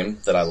awesome game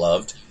that I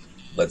loved.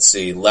 Let's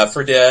see, Left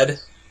 4 Dead,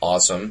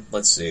 awesome.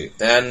 Let's see,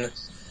 then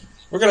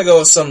we're going to go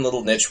with some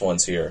little niche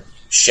ones here.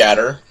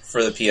 Shatter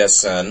for the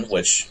PSN,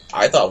 which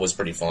I thought was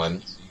pretty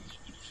fun.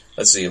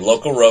 Let's see,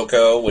 Loco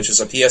Roco, which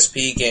is a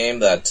PSP game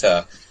that,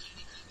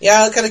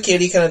 kind of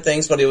kiddie kind of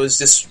things, but it was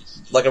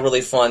just like a really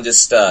fun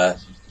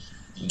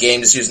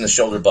game just using the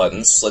shoulder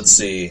buttons. Let's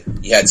see,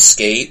 you had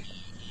Skate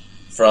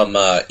from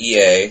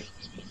EA,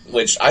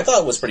 which I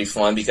thought was pretty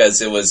fun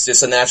because it was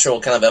just a natural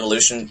kind of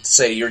evolution.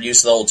 Say you're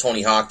used to the old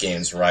Tony Hawk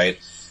games, right?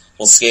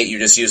 Well, Skate, you're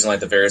just using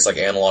the various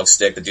analog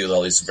stick to do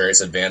all these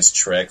various advanced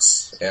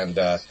tricks, and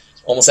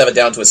almost have it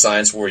down to a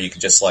science where you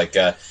can just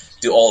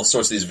do all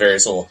sorts of these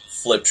various little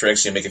flip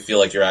tricks. You make it feel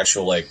like you're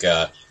actual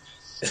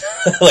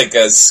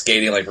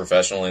skating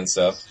professionally and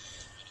stuff.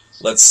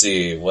 Let's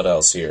see what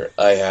else here.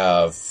 I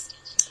have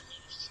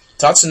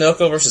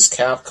Tatsunoko vs.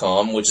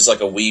 Capcom, which is a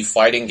Wii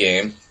fighting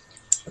game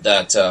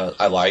that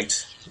I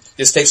liked.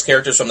 This takes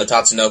characters from the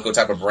Tatsunoko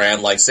type of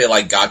brand, say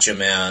Gotcha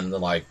Man,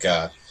 and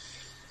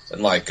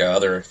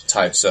other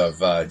types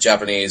of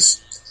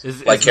Japanese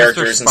Is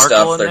characters Mr. and Sparkle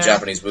stuff, in their there?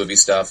 Japanese movie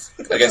stuff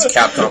against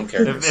Capcom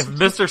characters. If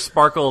Mr.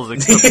 Sparkle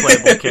is a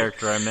playable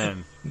character, I'm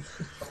in.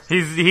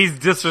 He's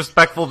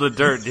disrespectful to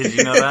dirt. Did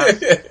you know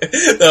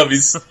that? That'd be.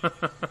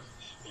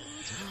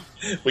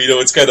 Well,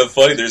 it's kind of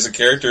funny. There's a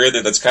character in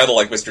there that's kind of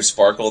like Mr.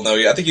 Sparkle. No,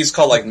 I think he's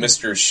called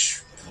Mr.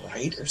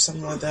 Right or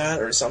something like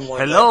that, or something like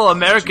that. Hello, I'm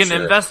not too American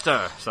sure.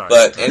 investor. Sorry.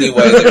 But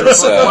anyway,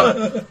 there's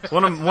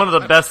one of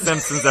the best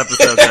Simpsons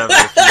episodes ever.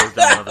 If you look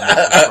down the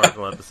Mr.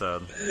 Sparkle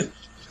episode,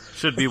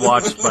 should be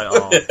watched by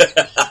all.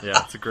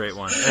 Yeah, it's a great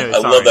one. Anyway,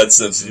 I sorry, love that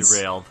Simpsons.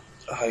 Derailed.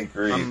 I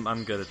agree.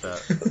 I'm good at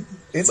that.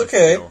 It's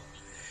okay.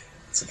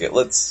 It's okay.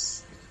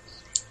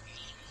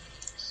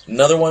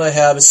 Another one I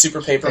have is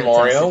Super Paper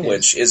Mario,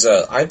 which is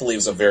I believe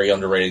is a very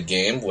underrated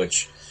game.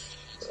 Which,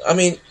 I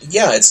mean,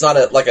 yeah, it's not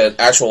an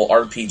actual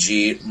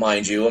RPG,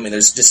 mind you. I mean,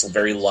 there's just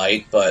very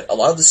light, but a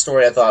lot of the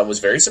story I thought was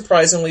very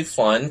surprisingly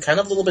fun. Kind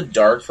of a little bit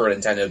dark for a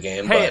Nintendo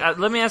game. Hey, but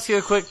let me ask you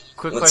a quick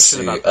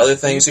question about that. Other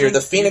things here.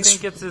 The Phoenix. Do you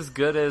think it's as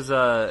good as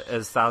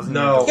Thousand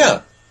Year No. Door?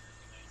 Yeah.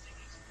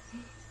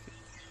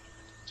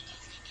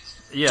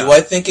 Yeah. Do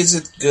I think is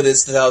it good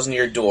as the Thousand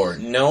Year Door?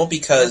 No,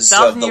 because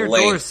of the Year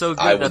length. Door is so good.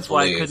 I would That's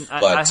why believe, I couldn't.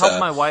 but, I helped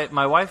my wife.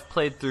 My wife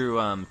played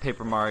through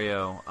Paper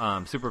Mario,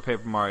 Super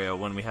Paper Mario,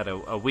 when we had a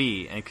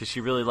Wii, and because she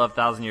really loved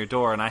Thousand Year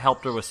Door, and I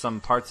helped her with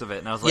some parts of it,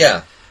 and I was like,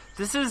 yeah.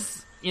 this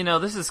is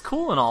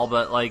cool and all,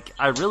 but like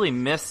I really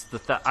miss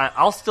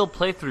I'll still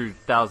play through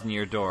Thousand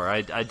Year Door.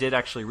 I did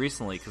actually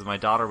recently because my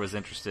daughter was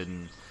interested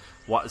in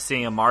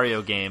seeing a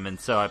Mario game, and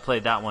so I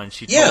played that one.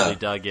 She totally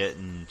dug it,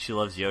 and she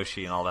loves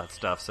Yoshi and all that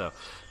stuff. So,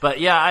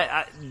 but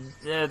yeah,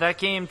 that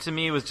game to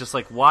me was just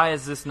like, why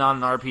is this not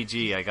an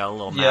RPG? I got a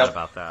little mad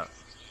about that.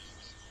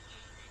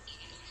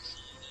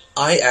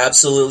 I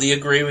absolutely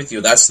agree with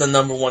you. That's the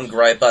number one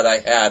gripe that I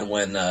had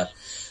when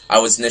I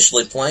was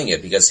initially playing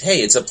it, because,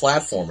 hey, it's a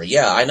platformer.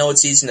 Yeah, I know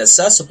it's easy and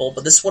accessible,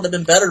 but this would have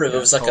been better if it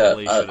was like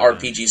totally a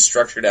RPG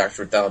structured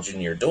after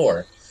Thousand Year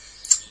Door.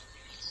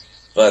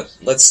 But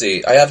let's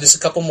see. I have just a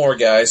couple more,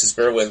 guys. Just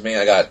bear with me.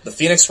 I got the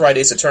Phoenix Wright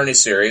Ace Attorney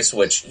series,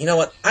 which, you know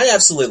what? I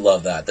absolutely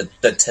love that. The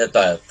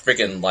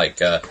freaking, like,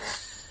 the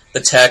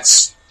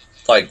text,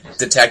 like,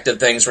 detective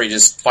things where you're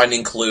just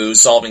finding clues,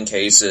 solving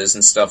cases,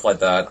 and stuff like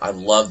that. I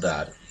love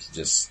that.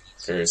 Just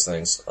various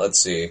things. Let's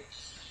see.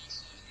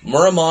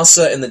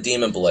 Muramasa and the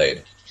Demon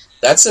Blade.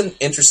 That's an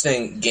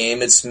interesting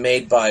game. It's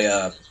made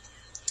by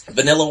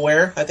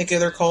Vanillaware, I think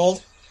they're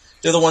called.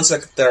 They're the ones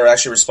that are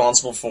actually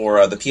responsible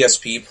for the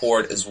PSP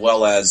port as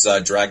well as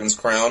Dragon's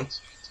Crown.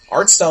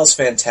 Art style is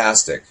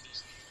fantastic.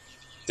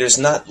 There's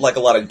not like a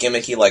lot of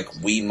gimmicky like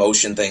Wii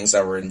motion things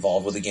that were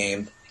involved with the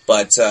game,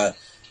 but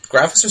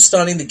graphics are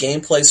stunning, the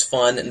gameplay's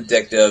fun and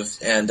addictive,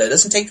 and it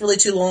doesn't take really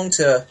too long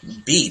to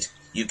beat.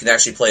 You can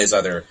actually play as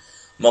either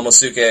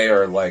Momosuke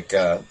or like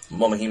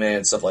Momohime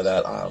and stuff like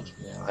that.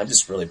 I'm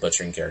just really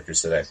butchering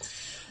characters today.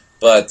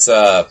 But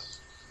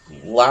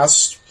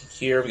last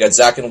here we got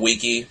Zack and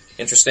Wiki.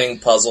 Interesting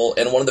puzzle,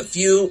 and one of the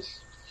few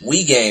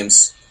Wii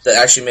games that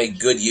actually make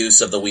good use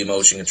of the Wii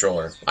motion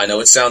controller. I know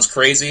it sounds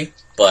crazy,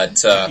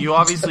 but you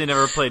obviously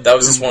never played. That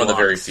was just one of the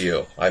Boom very Blocks.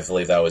 few. I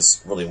believe that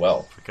was really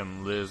well.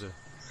 Freaking loser.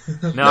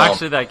 No,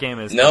 actually, that game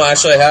is. No,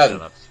 actually, I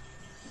haven't.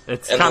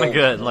 It's And kind of the-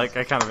 good. Like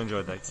I kind of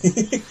enjoyed that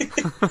game.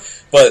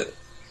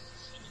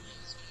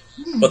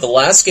 But the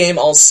last game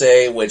I'll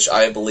say, which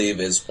I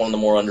believe is one of the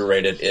more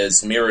underrated,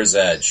 is Mirror's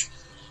Edge.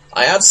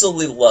 I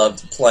absolutely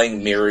loved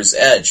playing Mirror's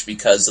Edge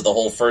because of the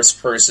whole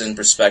first-person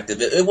perspective.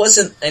 It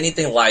wasn't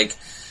anything like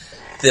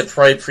the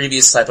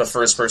previous type of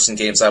first-person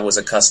games I was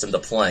accustomed to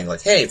playing.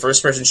 Like, hey,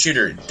 first-person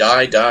shooter,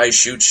 die,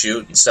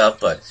 shoot, and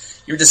stuff, but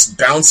you're just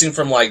bouncing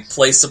from, like,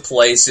 place to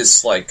place,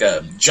 just, like,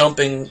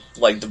 jumping,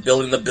 like, the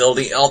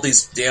building, all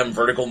these damn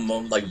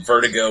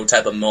vertigo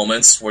type of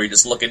moments where you're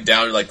just looking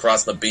down, you're, like,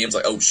 crossing the beams,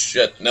 like, oh,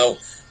 shit, don't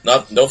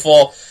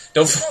fall.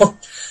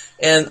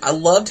 And I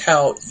loved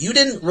how you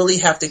didn't really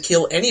have to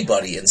kill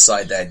anybody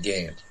inside that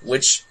game,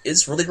 which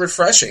is really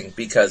refreshing,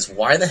 because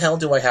why the hell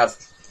do I have...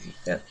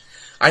 Yeah,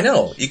 I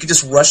know, you can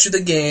just rush through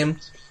the game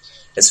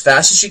as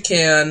fast as you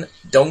can,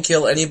 don't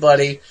kill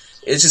anybody.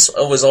 It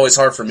was always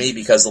hard for me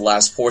because the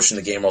last portion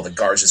of the game, all the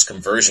guards just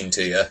converging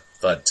to you.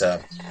 But,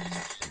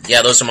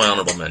 yeah, those are my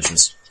honorable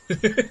mentions.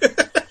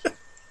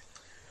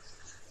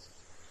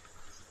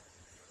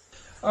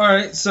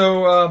 Alright,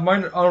 so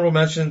my honorable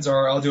mentions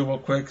are, I'll do it real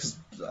quick because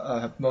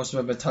most of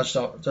them have been touched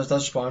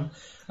upon.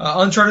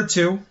 Uncharted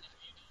 2,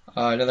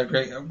 another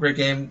great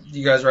game.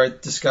 You guys already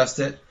discussed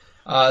it.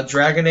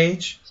 Dragon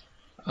Age,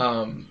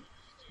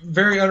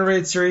 very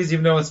underrated series,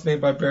 even though it's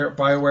made by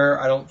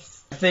BioWare. I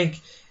think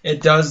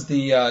it does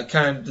the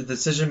kind of the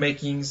decision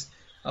makings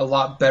a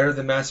lot better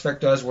than Mass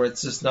Effect does, where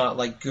it's just not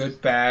like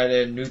good, bad,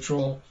 and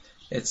neutral.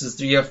 It's just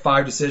you have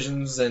 5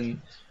 decisions, and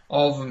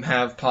all of them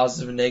have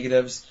positive and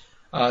negatives.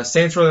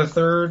 Saints Row the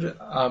Third,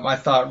 I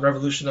thought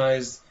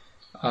revolutionized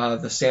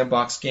the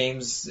sandbox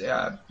games,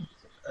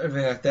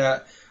 everything like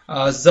that.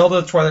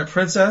 Zelda Twilight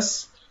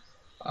Princess,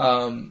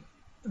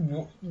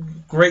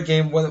 great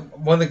game. One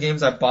of the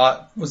games I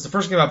bought was the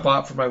first game I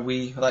bought for my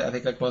Wii. I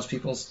think like most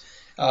people's,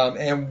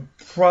 and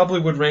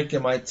probably would rank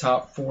in my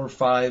top 4 or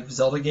 5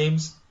 Zelda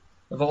games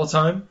of all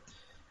time,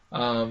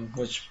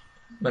 which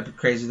might be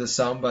crazy to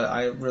some, but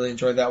I really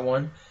enjoyed that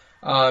one.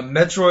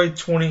 Metro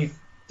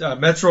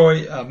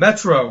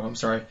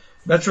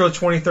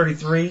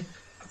 2033.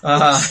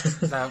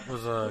 That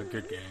was a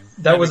good game.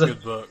 That was a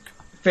good book.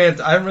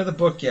 I haven't read the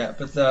book yet,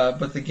 but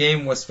the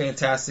game was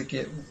fantastic.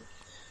 It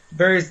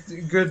very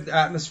good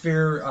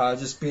atmosphere.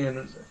 Just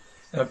being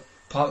an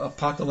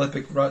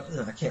apocalyptic.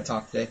 I can't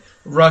talk today.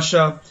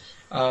 Russia.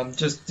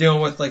 Just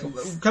dealing with like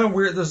kind of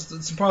weird. There's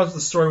some problems with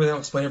the story where they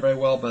don't explain it very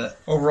well, but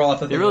overall, I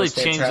thought They really was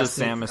changed the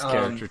fantastic. Samus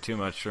character too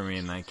much for me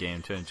in that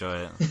game to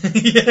enjoy it.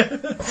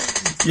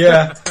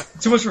 yeah.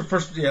 Too much for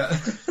first. Yeah.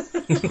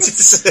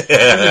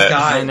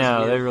 I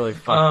know they really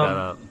fucked that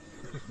up.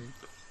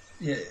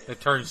 Yeah. It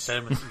turned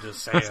Samus into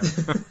Sam.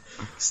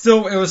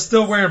 It was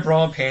still wearing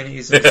bra and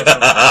panties.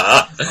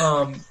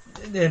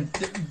 And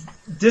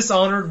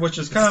Dishonored, which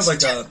is kind of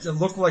like it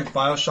looked like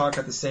Bioshock,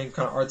 had the same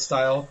kind of art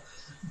style,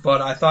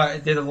 but I thought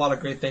it did a lot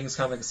of great things,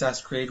 kind of like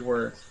Assassin's Creed,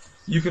 where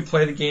you could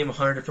play the game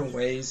 100 different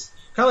ways,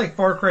 kind of like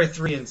Far Cry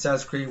 3 and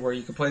Assassin's Creed, where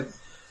you could play.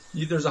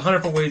 There's 100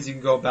 different ways you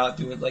can go about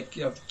doing, like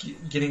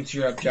getting to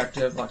your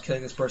objective, like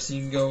killing this person.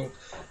 You can go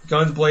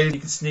guns blazing. You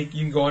can sneak.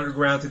 You can go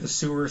underground through the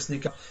sewer,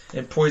 sneak up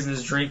and poison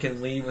his drink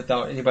and leave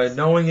without anybody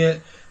knowing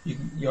it. You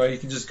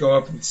can just go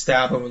up and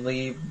stab him and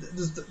leave.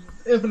 There's an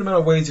infinite amount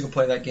of ways you can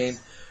play that game.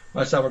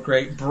 I thought were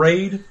great.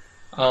 Braid,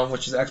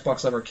 which is an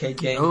Xbox Live arcade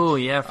game. Oh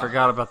yeah, I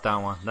forgot about that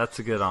one. That's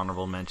a good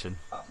honorable mention.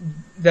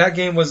 That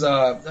game was,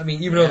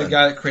 even though the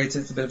guy that creates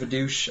it's a bit of a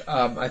douche,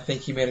 I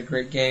think he made a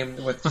great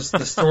game with just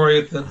the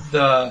story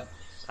of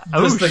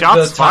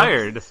shots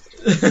fired.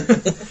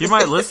 He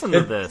might listen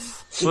to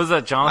this. Was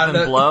that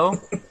Jonathan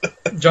Blow?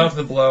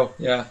 Jonathan Blow,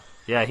 yeah.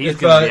 Yeah, he's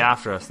going to be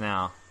after us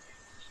now.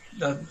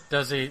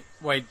 Does he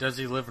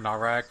live in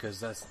Iraq? Because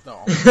that's the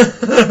only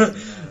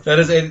that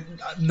is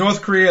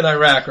North Korea and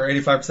Iraq are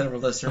 85% of our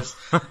listeners.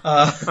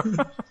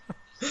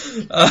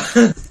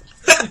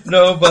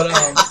 No, but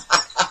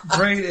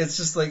great. It's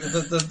just like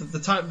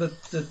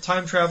the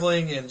time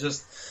traveling and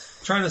just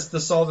trying to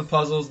solve the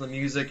puzzles, the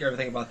music,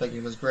 everything about that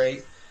game was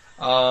great.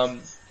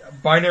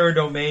 Binary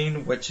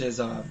Domain, which is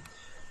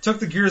took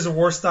the Gears of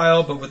War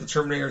style, but with the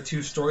Terminator 2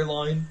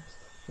 storyline,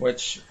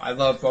 which I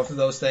love both of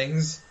those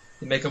things.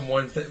 To make them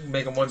one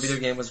video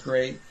game was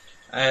great.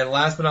 And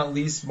last but not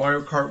least,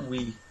 Mario Kart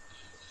Wii,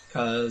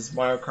 because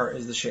Mario Kart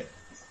is the shit.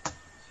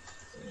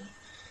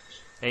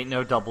 Ain't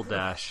no double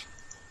dash.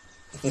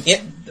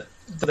 Yeah.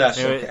 Dash,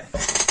 okay.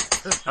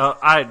 Oh,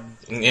 I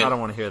don't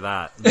want to hear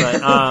that.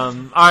 But all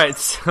right,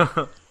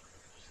 so.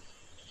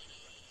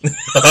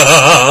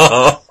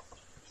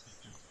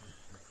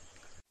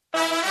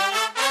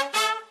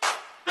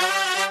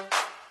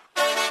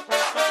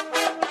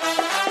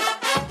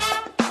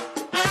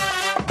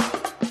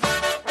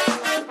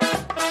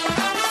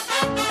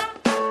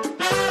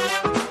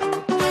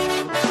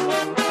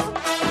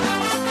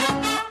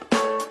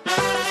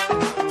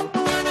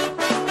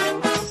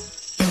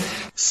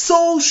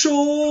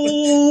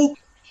 Social!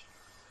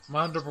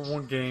 My number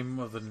one game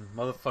of the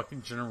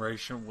motherfucking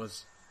generation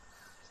was,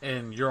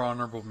 in your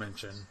honorable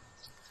mention,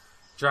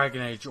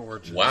 Dragon Age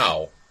Origins.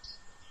 Wow.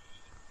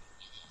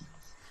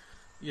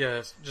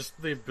 Yes,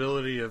 just the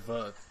ability of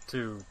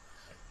to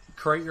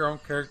create your own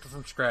character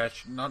from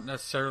scratch, not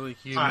necessarily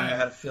human. I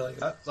had a feeling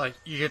that. Like,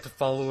 you get to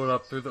follow it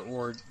up through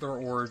their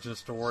origin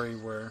story,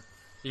 where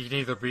you can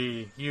either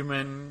be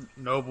human,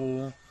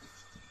 noble,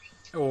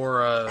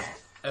 or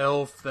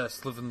elf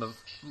that's living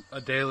a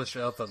Dalish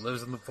elf that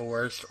lives in the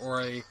forest,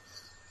 or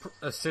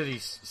a city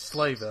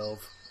slave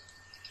elf,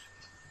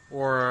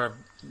 or a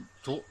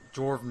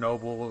dwarf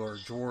noble, or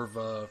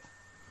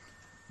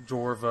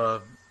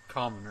dwarf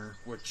commoner,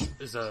 which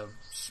is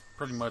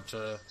pretty much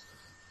a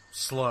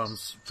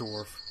slums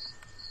dwarf.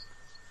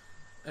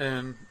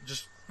 And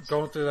just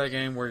going through that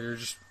game where you're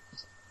just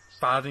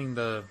fighting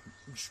you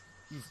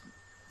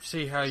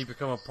see how you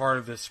become a part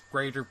of this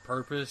greater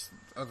purpose,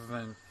 other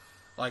than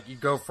like you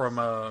go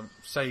from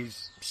say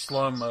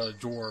slum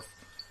dwarf,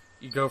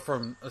 you go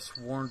from a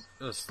slum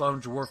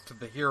dwarf to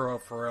the hero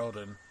of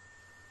Ferelden,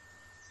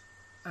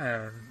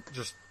 and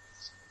just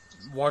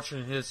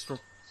watching his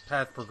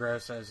path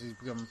progress as he's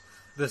become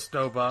this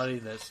nobody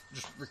that's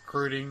just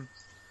recruiting,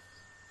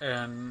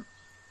 and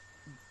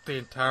the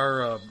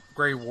entire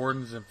Grey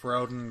Wardens in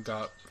Ferelden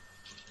got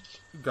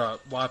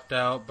wiped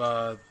out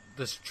by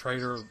this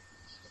traitor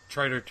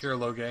Tyr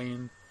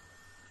Loghain,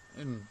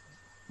 and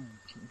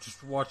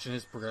just watching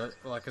his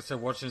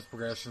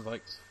progression,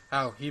 like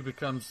how he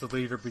becomes the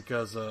leader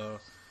because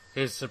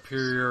his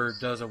superior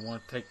doesn't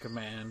want to take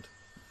command.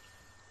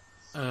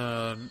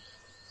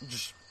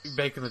 Just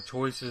making the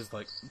choices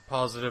like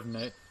positive,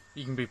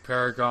 you can be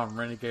Paragon,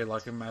 Renegade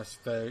like in Mass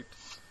Effect,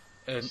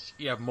 and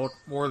you have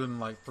more than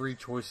like 3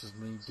 choices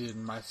than you did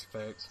in Mass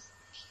Effect,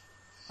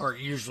 or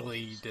usually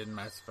you did in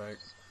Mass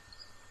Effect.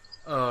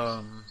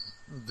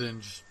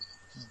 Then just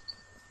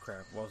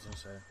crap, what was I gonna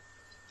say?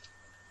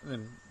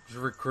 And just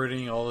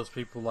recruiting all those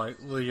people like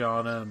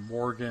Liana and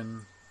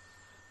Morgan,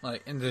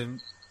 like, and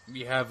then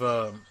you have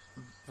a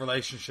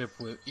relationship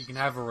with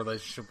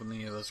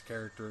any of those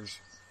characters,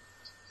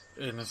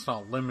 and it's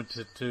not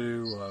limited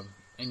to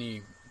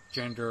any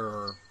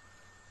gender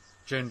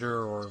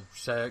or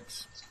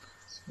sex.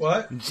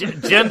 What?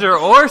 Gender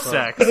or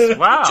sex?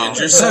 Wow.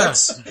 Ginger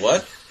sex?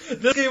 What?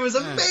 This game was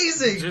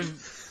amazing!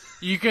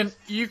 You can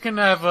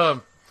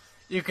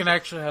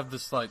actually have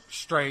this like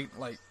straight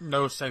like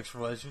no sex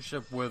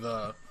relationship with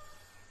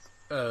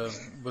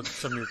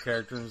some of your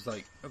characters.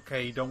 Like,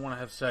 okay, you don't want to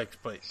have sex,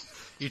 but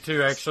you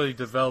two actually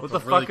develop. What the a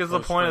really fuck is the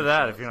close point of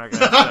that if friendship.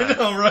 you're not going to have I sex?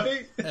 know,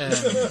 right?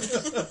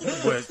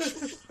 And,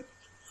 which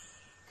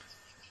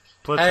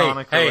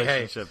Platonic hey.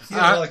 relationships. Yeah,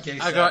 I like gay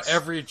I got sex.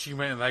 every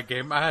achievement in that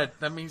game.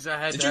 That means I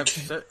had Did to you have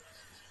ca- sex.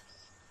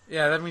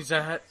 Yeah, that means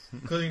I had.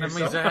 Including That means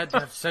yourself. I had to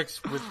have sex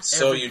with.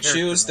 So every you character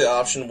choose in the that game.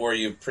 option where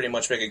you pretty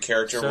much make a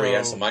character where he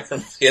has So-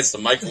 he has to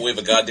microwave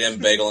a goddamn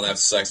bagel and have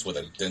sex with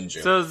it, didn't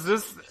you? So is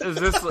this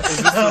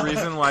the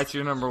reason why it's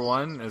your number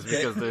one? Is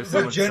because there's so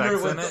What much gender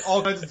sex in with it?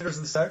 all kinds of genders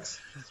and sex?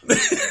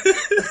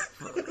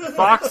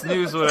 Fox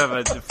News would have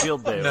a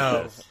field day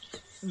No. with this.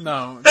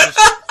 No. Just...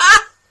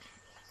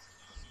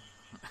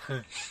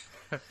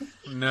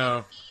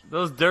 no.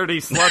 Those dirty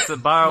sluts at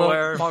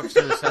BioWare. Well, Fox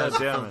News has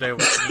damn a it. day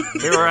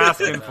with They were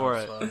asking for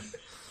it.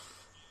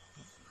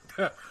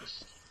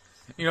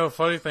 You know,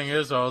 funny thing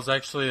is, I was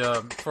actually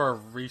for a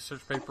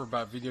research paper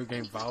about video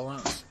game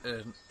violence,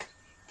 and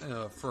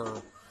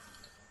for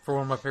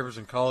one of my papers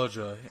in college,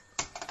 I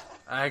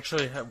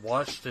actually had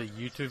watched a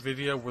YouTube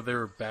video where they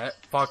were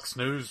Fox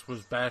News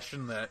was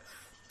bashing that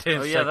 10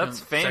 Oh yeah, that's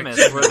second famous.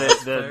 sex Where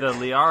the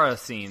Liara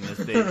scene is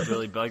they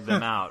really bugged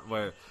them out.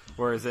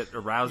 Whereas it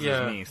arouses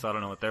Yeah. me, so I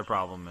don't know what their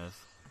problem is.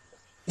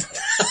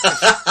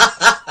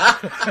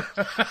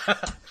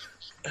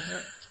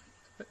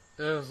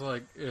 It was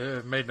like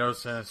it made no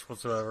sense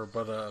whatsoever.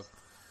 But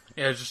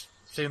yeah, just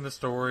seeing the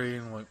story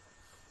and like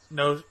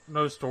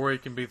no story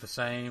can be the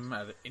same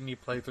at any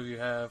playthrough you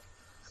have.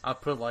 I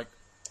put like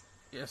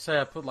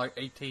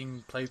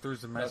 18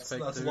 playthroughs in Mass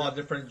Effect That's a 2. lot of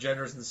different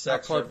genders and I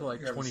sex. played like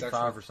you're having sex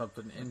 25 or with.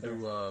 something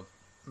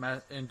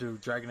into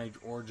Dragon Age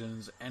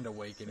Origins and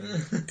Awakening.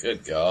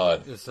 Good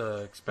God. This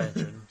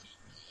expansion.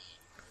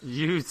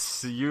 You're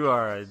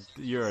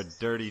a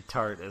dirty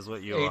tart, is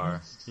what you Aiden.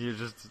 are. You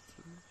just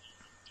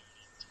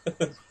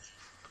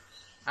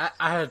I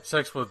had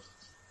sex with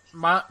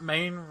my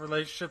main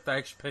relationship that I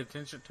actually paid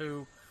attention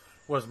to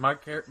was my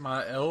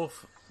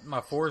elf, my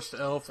forest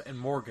elf, and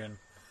Morgan,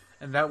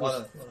 and that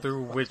was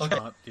through Witch Okay.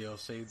 Hunt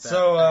DLC. That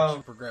So,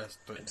 actually progressed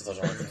Into the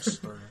darkness.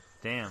 through.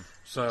 damn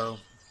So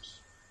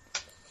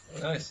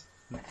Nice.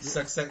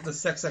 The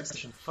sex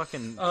section.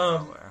 fucking.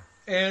 BioWare.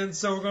 And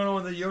so we're going on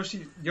with the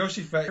Yoshi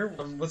Fest here.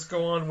 Let's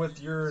go on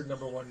with your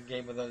number one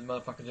game of the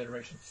motherfucking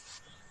generation.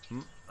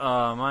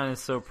 Mine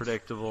is so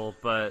predictable,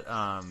 but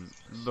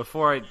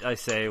before I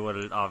say what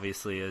it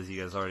obviously is,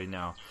 you guys already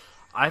know.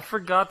 I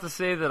forgot to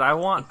say that I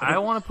want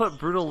to put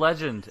Brutal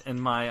Legend in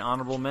my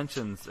honorable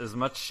mentions. As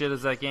much shit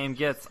as that game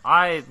gets,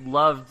 I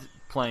loved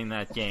playing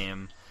that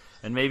game,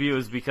 and maybe it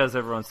was because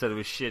everyone said it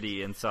was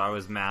shitty, and so I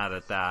was mad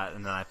at that.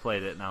 And then I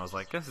played it, and I was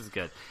like, "This is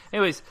good."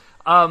 Anyways,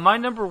 my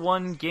number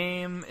one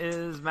game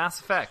is Mass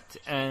Effect,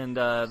 and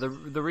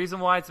the reason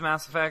why it's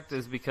Mass Effect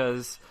is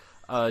because.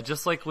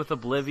 Just like with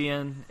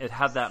Oblivion, it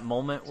had that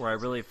moment where I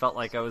really felt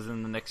like I was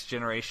in the next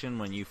generation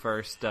when you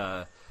first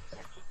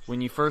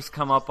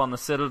come up on the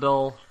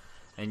Citadel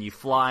and you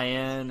fly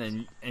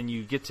in and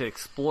you get to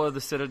explore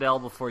the Citadel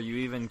before you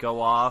even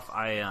go off.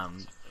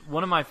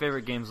 One of my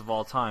favorite games of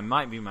all time,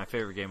 might be my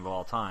favorite game of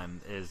all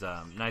time, is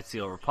Knights of the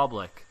Old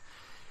Republic.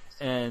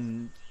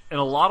 And in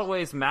a lot of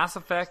ways, Mass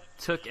Effect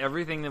took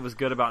everything that was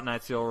good about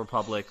Knights of the Old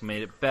Republic,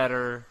 made it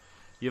better.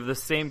 You have the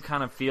same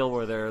kind of feel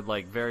where there are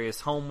like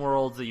various home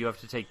worlds that you have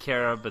to take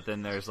care of, but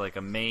then there's like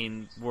a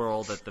main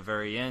world at the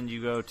very end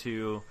you go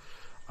to.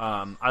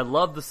 I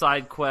love the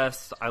side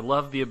quests. I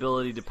love the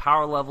ability to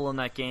power level in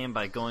that game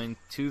by going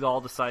to all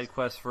the side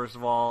quests first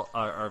of all,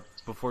 or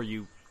before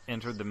you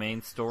enter the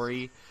main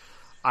story.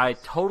 I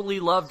totally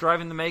love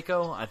driving the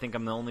Mako. I think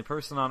I'm the only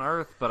person on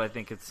Earth, but I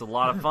think it's a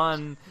lot of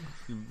fun.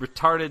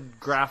 Retarded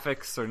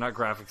graphics, or not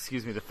graphics,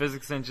 excuse me, the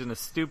physics engine is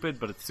stupid,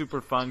 but it's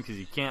super fun because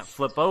you can't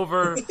flip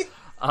over.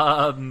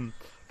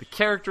 The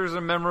characters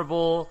are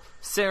memorable.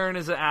 Saren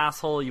is an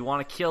asshole. You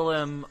want to kill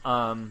him.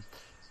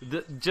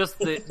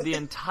 The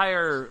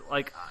entire,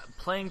 like,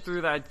 playing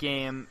through that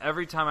game,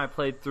 every time I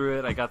played through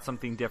it, I got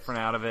something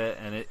different out of it,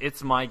 and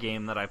it's my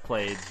game that I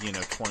played,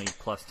 20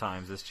 plus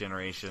times this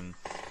generation.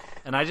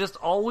 And I just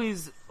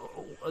always,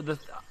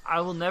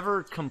 I will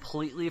never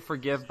completely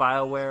forgive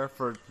BioWare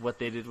for what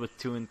they did with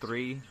 2 and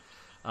 3,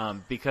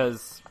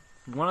 because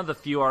one of the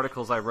few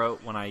articles I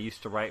wrote when I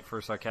used to write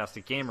for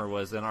Sarcastic Gamer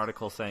was an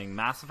article saying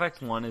Mass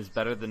Effect 1 is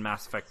better than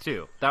Mass Effect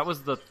 2. That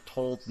was the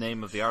whole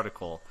name of the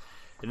article.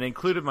 It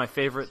included my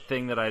favorite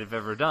thing that I've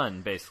ever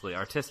done, basically,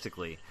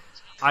 artistically.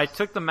 I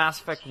took the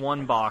Mass Effect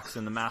 1 box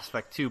and the Mass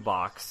Effect 2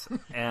 box,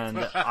 and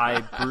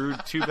I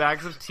brewed 2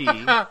 bags of tea,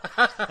 and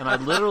I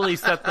literally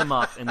set them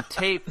up and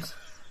taped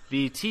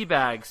the tea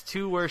bags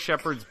to where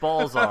Shepard's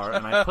balls are,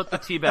 and I put the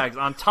tea bags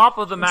on top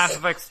of the Mass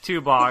Effect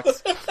 2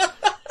 box,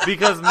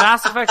 because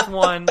Mass Effect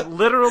 1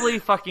 literally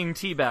fucking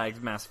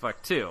teabags Mass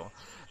Effect 2.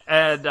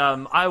 And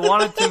I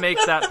wanted to make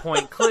that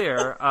point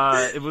clear.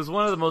 It was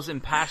one of the most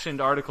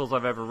impassioned articles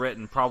I've ever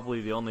written.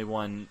 Probably the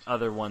only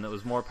other one that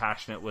was more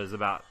passionate was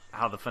about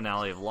how the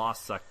finale of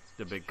Lost sucked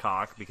a big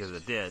cock because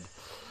it did.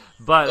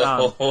 But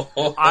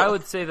I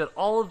would say that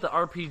all of the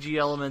RPG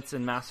elements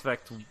in Mass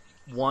Effect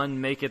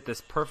 1 make it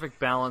this perfect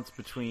balance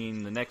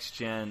between the next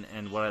gen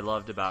and what I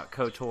loved about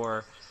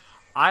KOTOR.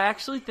 I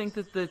actually think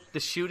that the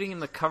shooting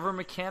and the cover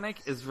mechanic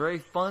is very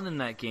fun in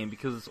that game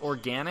because it's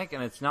organic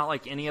and it's not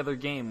like any other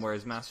game,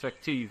 whereas Mass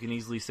Effect 2 you can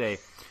easily say,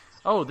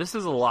 oh, this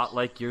is a lot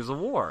like Gears of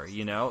War,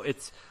 you know?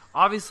 It's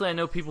obviously, I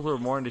know people who are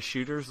more into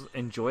shooters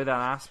enjoy that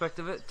aspect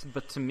of it,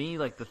 but to me,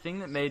 like, the thing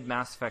that made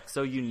Mass Effect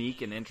so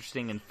unique and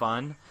interesting and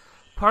fun,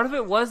 part of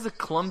it was the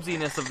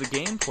clumsiness of the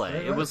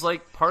gameplay. It was,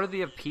 like, part of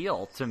the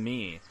appeal to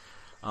me.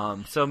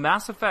 So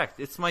Mass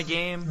Effect, it's my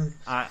game.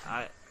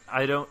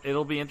 I don't.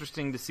 It'll be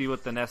interesting to see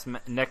what the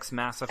next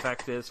Mass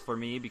Effect is for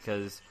me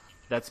because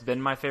that's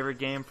been my favorite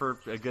game for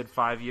a good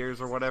 5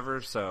 years or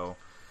whatever. So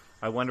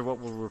I wonder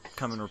what will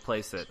come and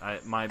replace it.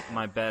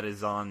 My bet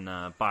is on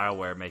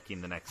BioWare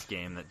making the next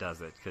game that does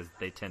it because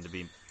they tend to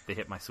they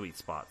hit my sweet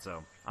spot.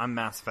 So I'm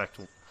Mass Effect.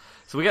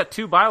 So we got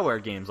 2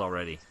 BioWare games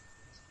already.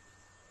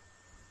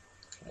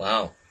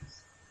 Wow.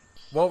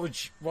 What would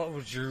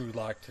you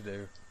like to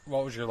do?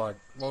 What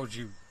would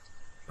you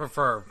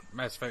prefer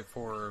Mass Effect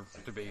 4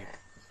 to be?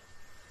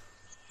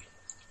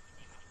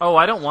 Oh,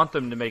 I don't want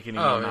them to make any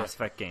more Mass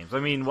Effect games.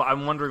 I mean,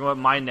 I'm wondering what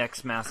my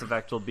next Mass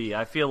Effect will be.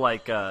 I feel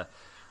like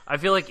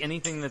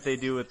anything that they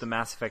do with the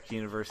Mass Effect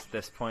universe at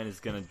this point is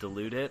going to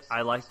dilute it.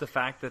 I like the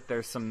fact that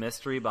there's some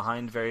mystery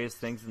behind various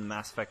things in the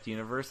Mass Effect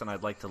universe, and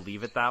I'd like to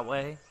leave it that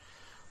way.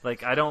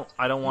 Like, I don't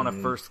want a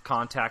first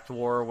contact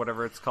war or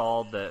whatever it's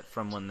called that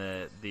from when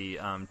the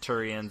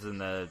Turians and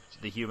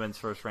the humans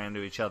first ran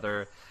into each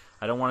other.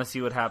 I don't want to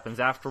see what happens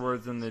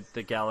afterwards in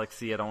the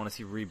galaxy. I don't want to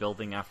see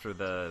rebuilding after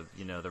the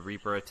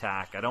Reaper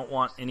attack. I don't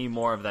want any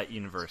more of that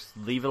universe.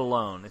 Leave it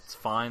alone. It's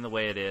fine the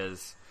way it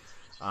is.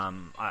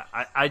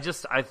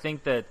 I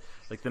think that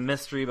like the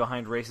mystery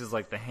behind races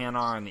like the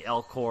Hanar and the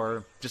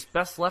Elcor just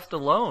best left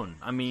alone.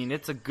 I mean,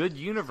 it's a good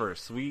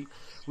universe. We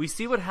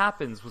see what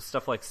happens with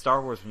stuff like Star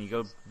Wars when you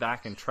go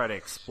back and try to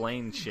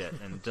explain shit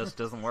and it just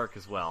doesn't work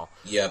as well.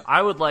 Yeah.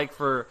 I would like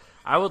for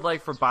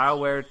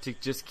BioWare to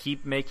just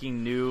keep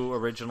making new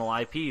original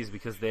IPs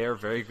because they are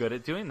very good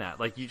at doing that.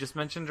 Like you just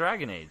mentioned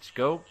Dragon Age.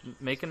 Go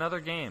make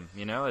another game,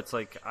 you know? It's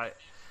like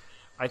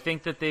I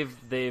think that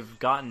they've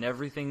gotten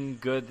everything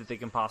good that they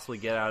can possibly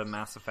get out of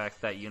Mass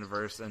Effect, that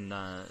universe, and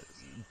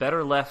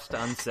better left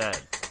unsaid.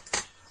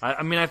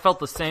 I mean, I felt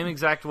the same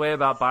exact way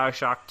about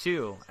BioShock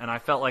 2, and I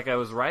felt like I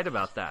was right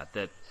about that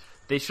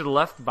they should have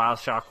left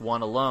BioShock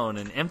 1 alone,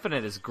 and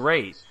Infinite is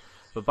great,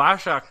 but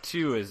BioShock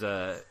 2 is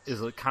a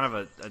kind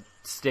of a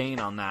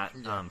stain on that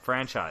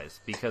franchise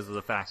because of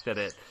the fact that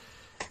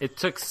it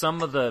took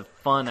some of the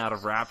fun out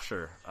of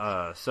Rapture.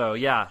 So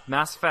yeah,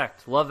 Mass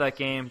Effect, love that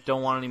game.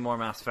 Don't want any more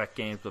Mass Effect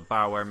games, but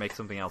BioWare make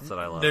something else that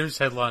I love. News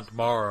headline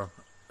tomorrow.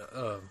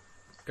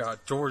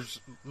 George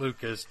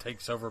Lucas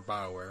takes over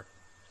BioWare.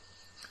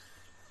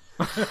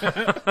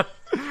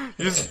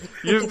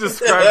 You've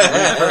described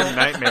the recurring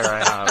nightmare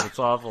I have. It's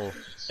awful.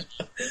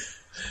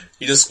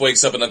 He just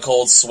wakes up in a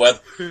cold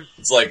sweat.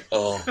 It's like,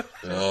 oh,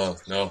 no.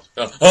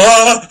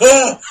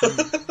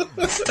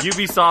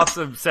 Ubisoft's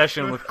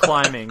obsession with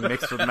climbing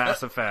mixed with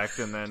Mass Effect,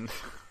 and then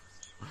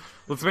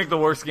let's make the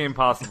worst game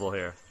possible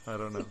here. I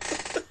don't know.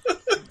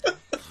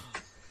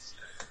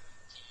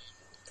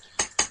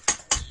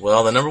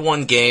 Well, the number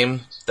one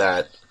game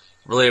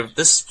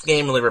this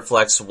game really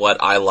reflects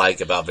what I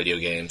like about video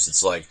games.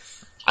 It's like,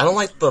 I don't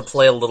like to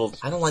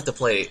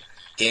play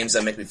games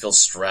that make me feel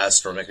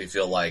stressed or make me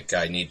feel like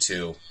I need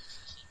to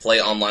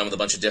play online with a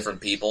bunch of different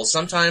people.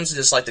 Sometimes I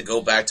just like to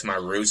go back to my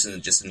roots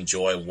and just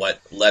enjoy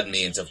what led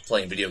me into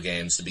playing video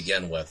games to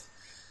begin with.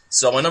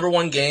 So my number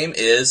one game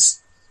is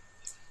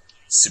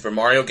Super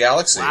Mario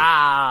Galaxy.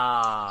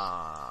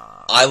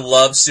 Wow. I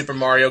love Super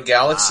Mario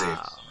Galaxy.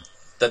 Wow.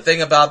 The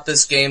thing about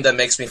this game that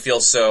makes me feel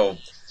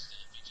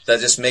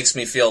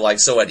like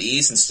so at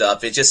ease and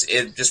stuff, it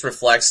just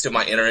reflects to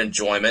my inner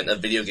enjoyment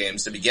of video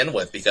games to begin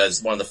with,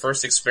 because one of the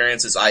first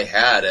experiences I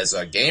had as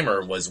a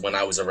gamer was when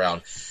I was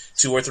around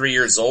 2 or 3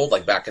 years old,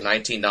 like back in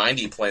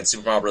 1990, playing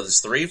Super Mario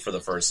Bros. 3 for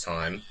the first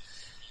time.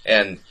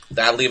 And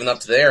that leading up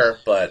to there,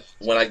 but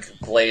when I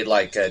played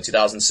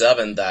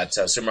 2007, that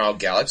Super Mario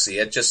Galaxy,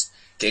 it just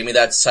gave me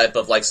that type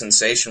of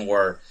sensation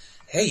where,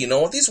 hey, you know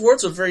what? These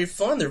worlds are very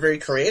fun. They're very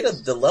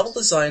creative. The level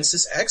design is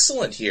just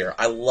excellent here.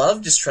 I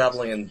love just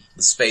traveling in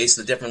the space,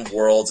 the different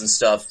worlds and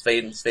stuff,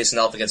 facing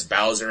off against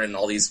Bowser and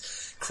all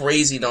these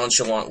crazy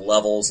nonchalant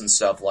levels and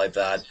stuff like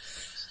that.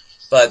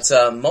 But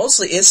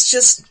mostly, it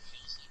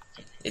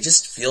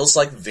just feels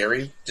like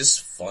very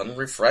just fun,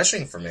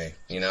 refreshing for me.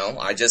 You know,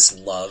 I just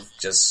love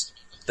just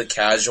the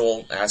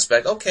casual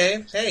aspect.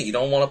 Okay, hey, you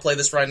don't want to play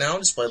this right now?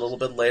 Just play a little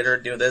bit later,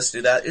 do this,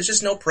 do that. It's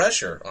just no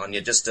pressure on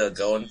you just to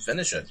go and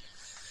finish it.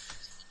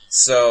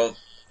 So,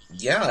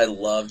 yeah, I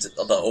loved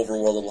the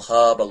overworld little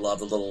hub. I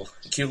loved the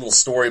cute little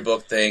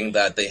storybook thing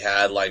that they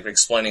had,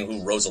 explaining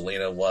who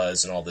Rosalina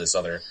was and all this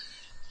other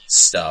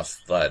stuff.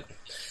 But,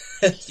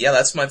 yeah,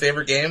 that's my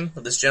favorite game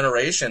of this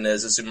generation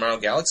is Super Mario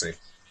Galaxy.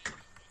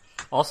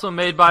 Also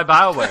made by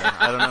BioWare.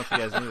 I don't know if you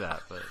guys knew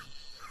that, but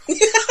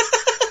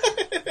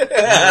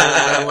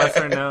They're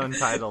lesser known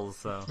titles,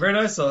 so. Very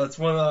nice, though. That's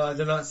one I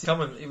did not see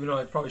coming, even though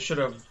I probably should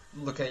have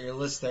looked at your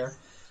list there.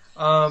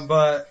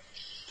 But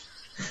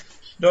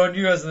knowing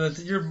you as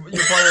you're probably a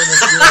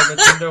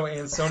Nintendo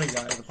and Sony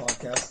guy of the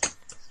podcast,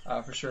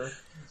 for sure.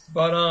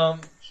 But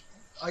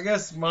I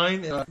guess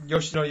mine,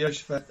 Yoshino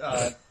Yoshifet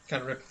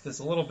kind of ripped this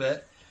a little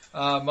bit.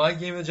 My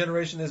game of the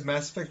generation is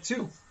Mass Effect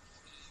 2.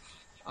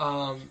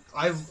 Oh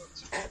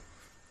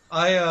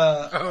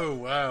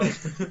wow!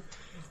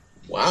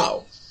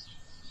 Wow.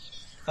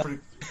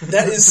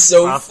 That is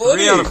so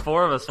funny. 3 out of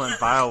 4 of us went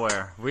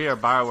BioWare. We are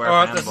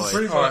BioWare That's fanboys.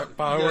 pretty much.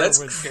 That's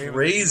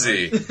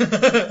crazy.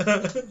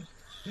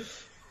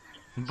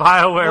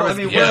 BioWare was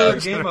what yeah. other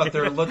game out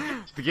there? Look,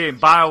 the game.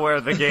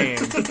 BioWare the game.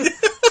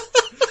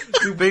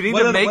 They need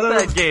to make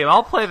that game.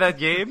 I'll play that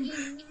game.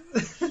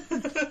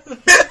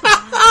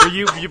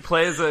 Where you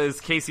play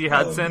as Casey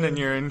Hudson and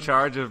you're in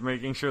charge of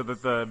making sure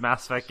that the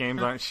Mass Effect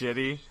games aren't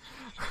shitty.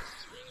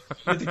 You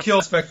have to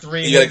kill Spec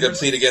 3. You gotta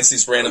compete against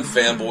these random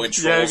fanboy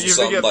trolls or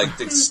something, like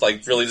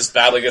really just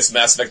battling against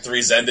Mass Effect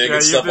 3's ending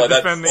and stuff like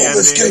that. Oh,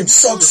 this game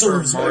sucks,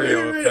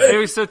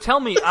 Anyway, so tell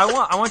me,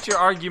 I want your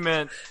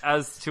argument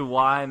as to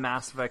why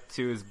Mass Effect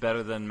 2 is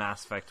better than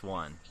Mass Effect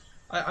 1.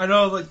 I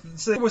know, like,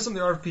 say with some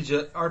of the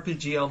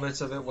RPG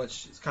elements of it,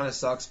 which kind of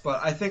sucks, but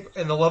I think,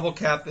 and the level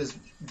cap is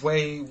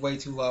way, way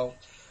too low.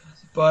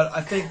 But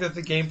I think that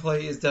the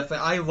gameplay is definitely,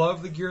 I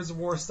love the Gears of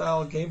War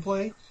style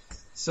gameplay.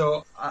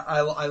 So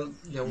I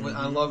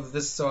love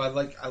this. So I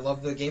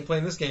love the gameplay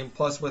in this game.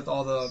 Plus with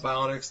all the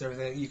bionics and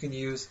everything that you can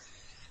use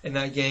in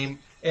that game,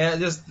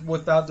 and just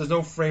there's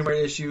no frame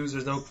rate issues.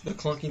 The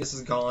clunkiness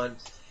is gone.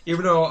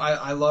 Even though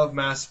I love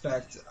Mass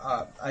Effect,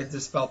 I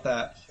just felt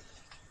that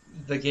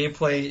the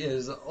gameplay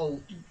is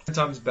 10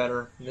 times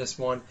better in this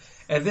one.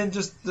 And then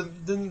just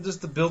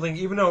the building,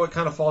 even though it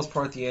kind of falls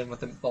apart at the end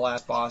with the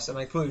last boss, and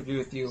I completely agree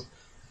with you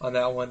on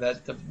that one.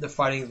 That the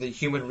fighting the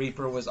Human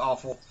Reaper was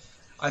awful.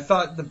 I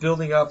thought the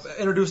building up,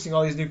 introducing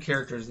all these new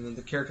characters, and then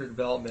the character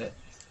development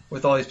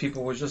with all these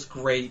people was just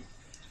great.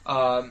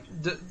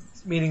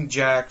 Meeting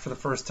Jack for the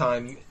first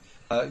time,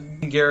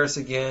 Garrus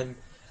again,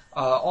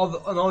 all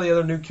the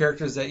other new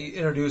characters that you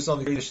introduce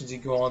on the missions you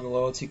go on the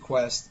loyalty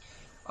quest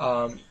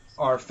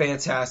are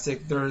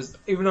fantastic.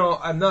 Even though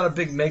I'm not a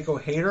big Mako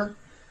hater,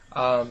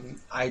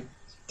 I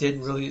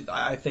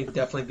think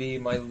definitely be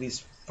my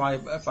least, if I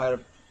had to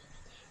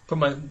put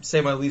my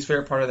least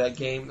favorite part of that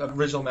game, the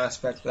original Mass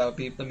Effect, that would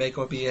be the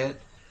Mako would be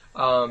it.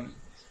 But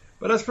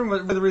that's pretty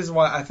much the reason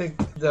why I think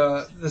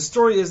the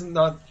story isn't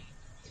not.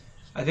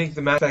 I think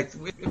the Mass Effect,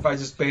 if I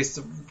just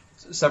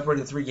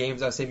separated the 3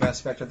 games, I'd say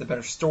Mass Effect had the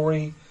better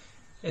story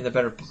and the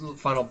better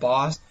final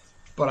boss.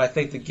 But I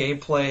think the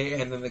gameplay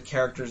and then the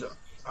characters,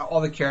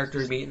 all the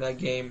characters you meet in that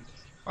game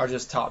are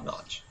just top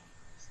notch.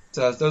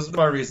 So those are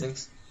my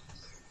reasons.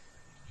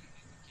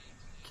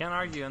 Can't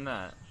argue on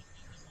that.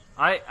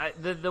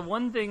 The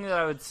one thing that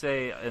I would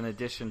say, in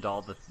addition to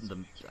all the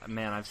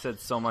man, I've said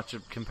so much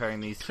of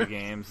comparing these 2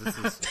 games. This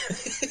is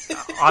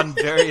on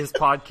various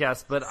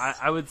podcasts, but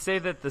I would say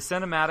that the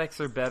cinematics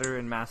are better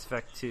in Mass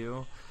Effect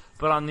 2.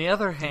 But on the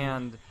other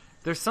hand,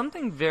 there's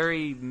something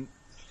very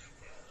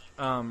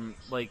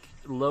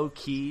low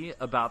key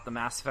about the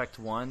Mass Effect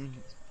 1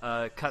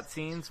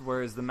 cutscenes,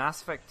 whereas the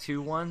Mass Effect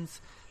 2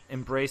 ones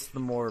embrace the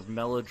more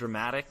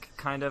melodramatic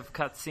kind of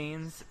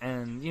cutscenes,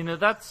 and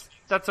that's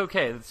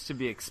okay. That's to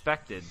be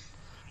expected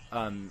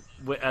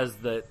as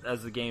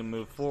the game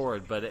moved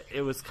forward. But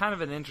it was kind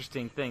of an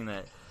interesting thing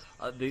that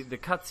the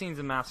cutscenes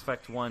in Mass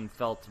Effect 1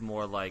 felt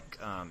more like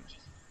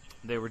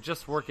they were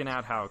just working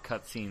out how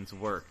cutscenes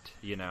worked.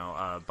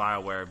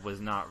 BioWare was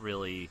not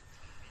really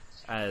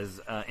as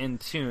in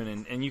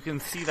tune, and you can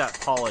see that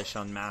polish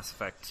on Mass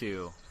Effect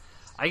 2.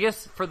 I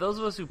guess for those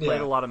of us who played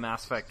a lot of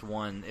Mass Effect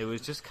 1, it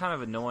was just kind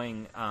of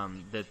annoying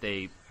that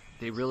they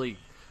really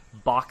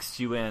boxed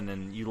you in,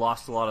 and you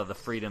lost a lot of the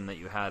freedom that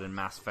you had in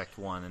Mass Effect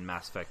 1 and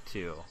Mass Effect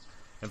 2.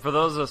 And for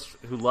those of us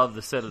who love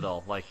the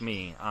Citadel, like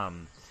me,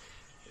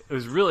 it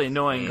was really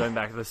annoying going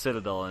back to the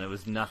Citadel, and it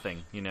was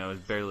nothing. It was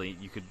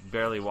you could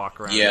barely walk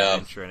around and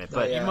adventure in it.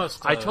 But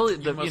I totally,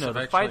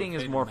 the fighting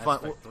is more fun.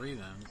 Mass Effect 3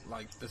 then,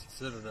 like the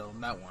Citadel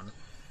and that one.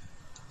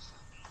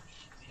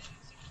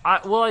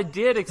 I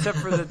did, except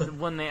for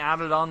when they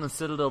added on the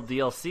Citadel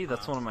DLC.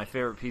 That's one of my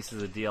favorite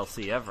pieces of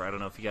DLC ever. I don't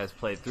know if you guys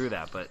played through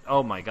that, but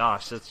oh my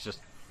gosh, that's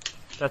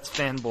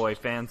fanboy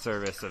fan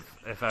service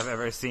if I've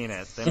ever seen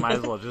it. They might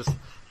as well just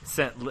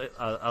sent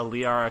a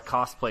Liara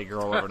cosplay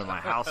girl over to my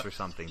house or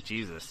something.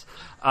 Jesus.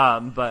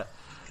 But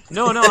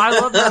no, I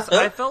love Mass.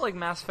 I felt like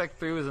Mass Effect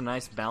 3 was a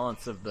nice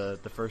balance of the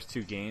first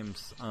 2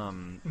 games.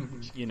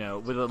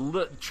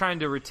 With trying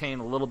to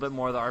retain a little bit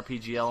more of the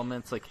RPG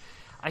elements, like.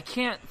 I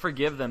can't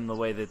forgive them the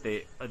way that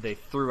they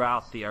threw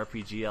out the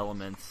RPG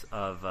elements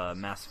of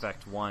Mass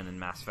Effect 1 and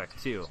Mass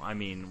Effect 2. I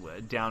mean,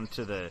 down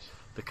to the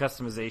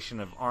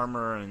customization of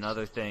armor and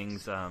other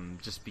things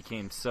just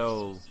became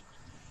so...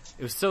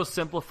 It was so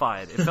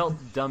simplified. It felt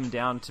dumbed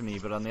down to me,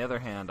 but on the other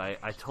hand, I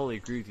totally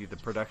agree with you. The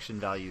production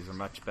values are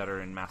much better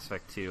in Mass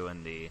Effect 2,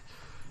 and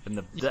And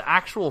the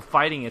actual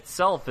fighting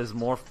itself is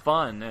more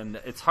fun, and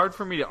it's hard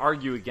for me to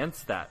argue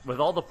against that. With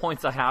all the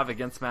points I have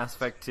against Mass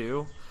Effect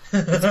 2,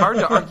 it's hard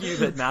to argue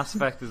that Mass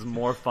Effect is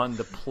more fun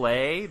to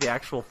play, the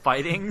actual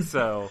fighing,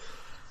 so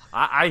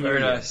I hear you.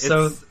 Nice.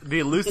 So The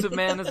Elusive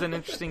Man is an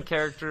interesting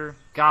character.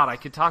 God, I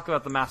could talk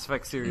about the Mass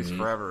Effect series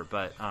forever,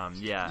 but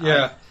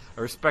yeah.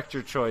 I respect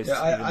your choice.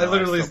 Yeah, even I though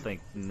literally I still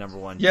think number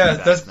one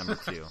that's number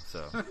two,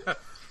 so...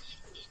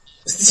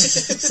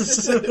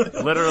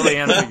 Literally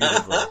and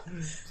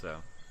figuratively, so...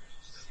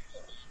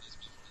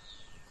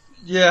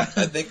 Yeah.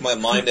 I think my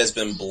mind has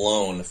been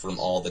blown from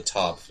all the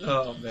top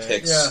Oh man.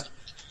 picks. Yeah.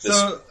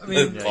 So I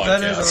mean, this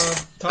that is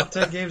podcast. Top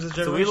 10 games of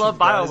generation. So we love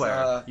guys.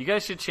 BioWare. You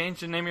guys should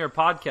change the name of your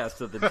podcast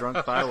to the Drunk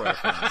BioWare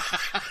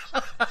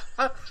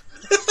Fans.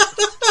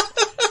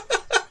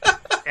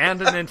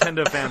 And a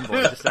Nintendo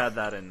fanboy. Just add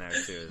that in there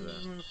too.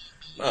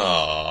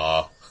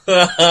 Aww.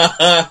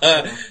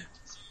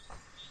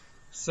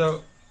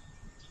 So.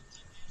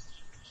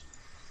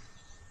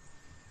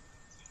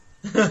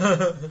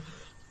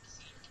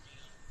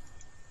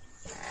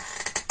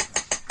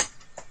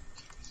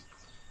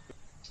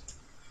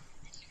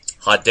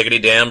 Hot diggity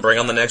damn, bring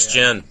on the next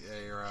gen. Yeah,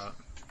 you're right.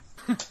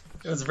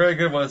 It was a very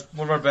good one. It's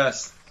one of our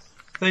best.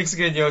 Thanks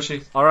again,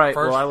 Yoshi. All right.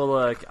 First- Well, I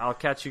will. I'll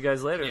catch you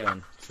guys later Yeah.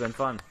 then. It's been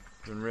fun.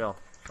 It's been real.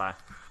 Bye.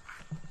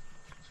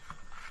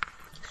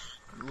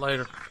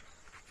 Later.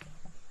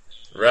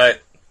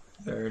 Right.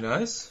 Very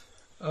nice.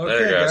 There,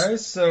 Okay, guys.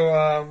 guys.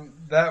 So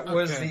that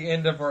was Okay. the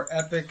end of our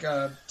epic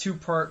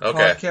two-part Okay.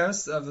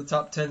 podcast of the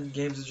top 10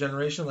 games of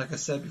generation. Like I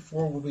said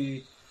before, we'll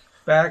be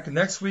back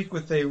next week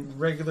with a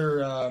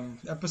regular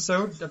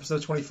episode.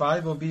 Episode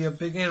 25 will be a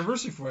big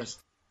anniversary for us.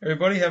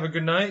 Everybody, have a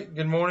good night,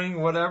 good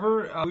morning,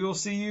 whatever. We will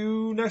see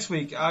you next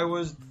week. I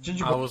was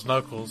Ginger. I was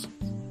Knuckles.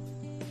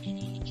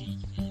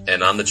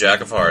 And I'm the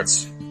Jack of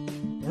Hearts.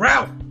 We're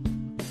out.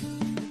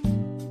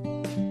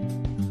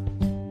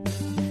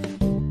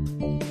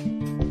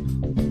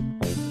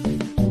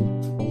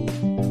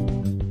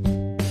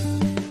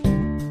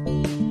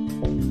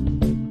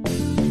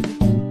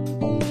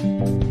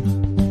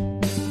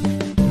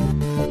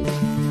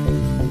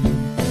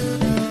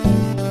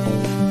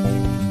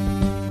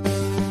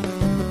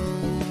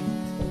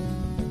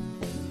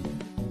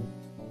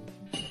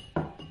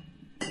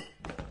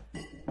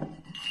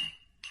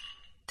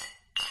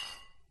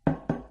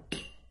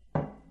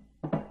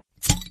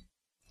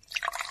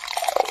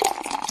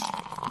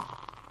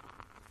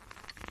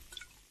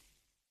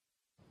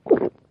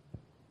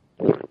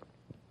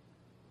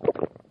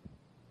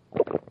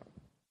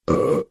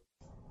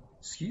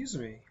 Excuse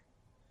me.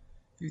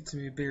 You too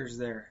many beers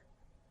there.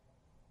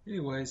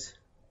 Anyways,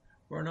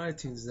 we're on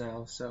iTunes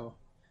now, so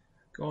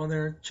go on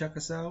there, check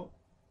us out,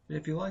 and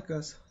if you like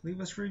us, leave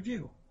us a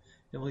review,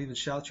 and we'll even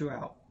shout you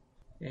out.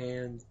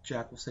 And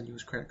Jack will send you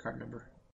his credit card number.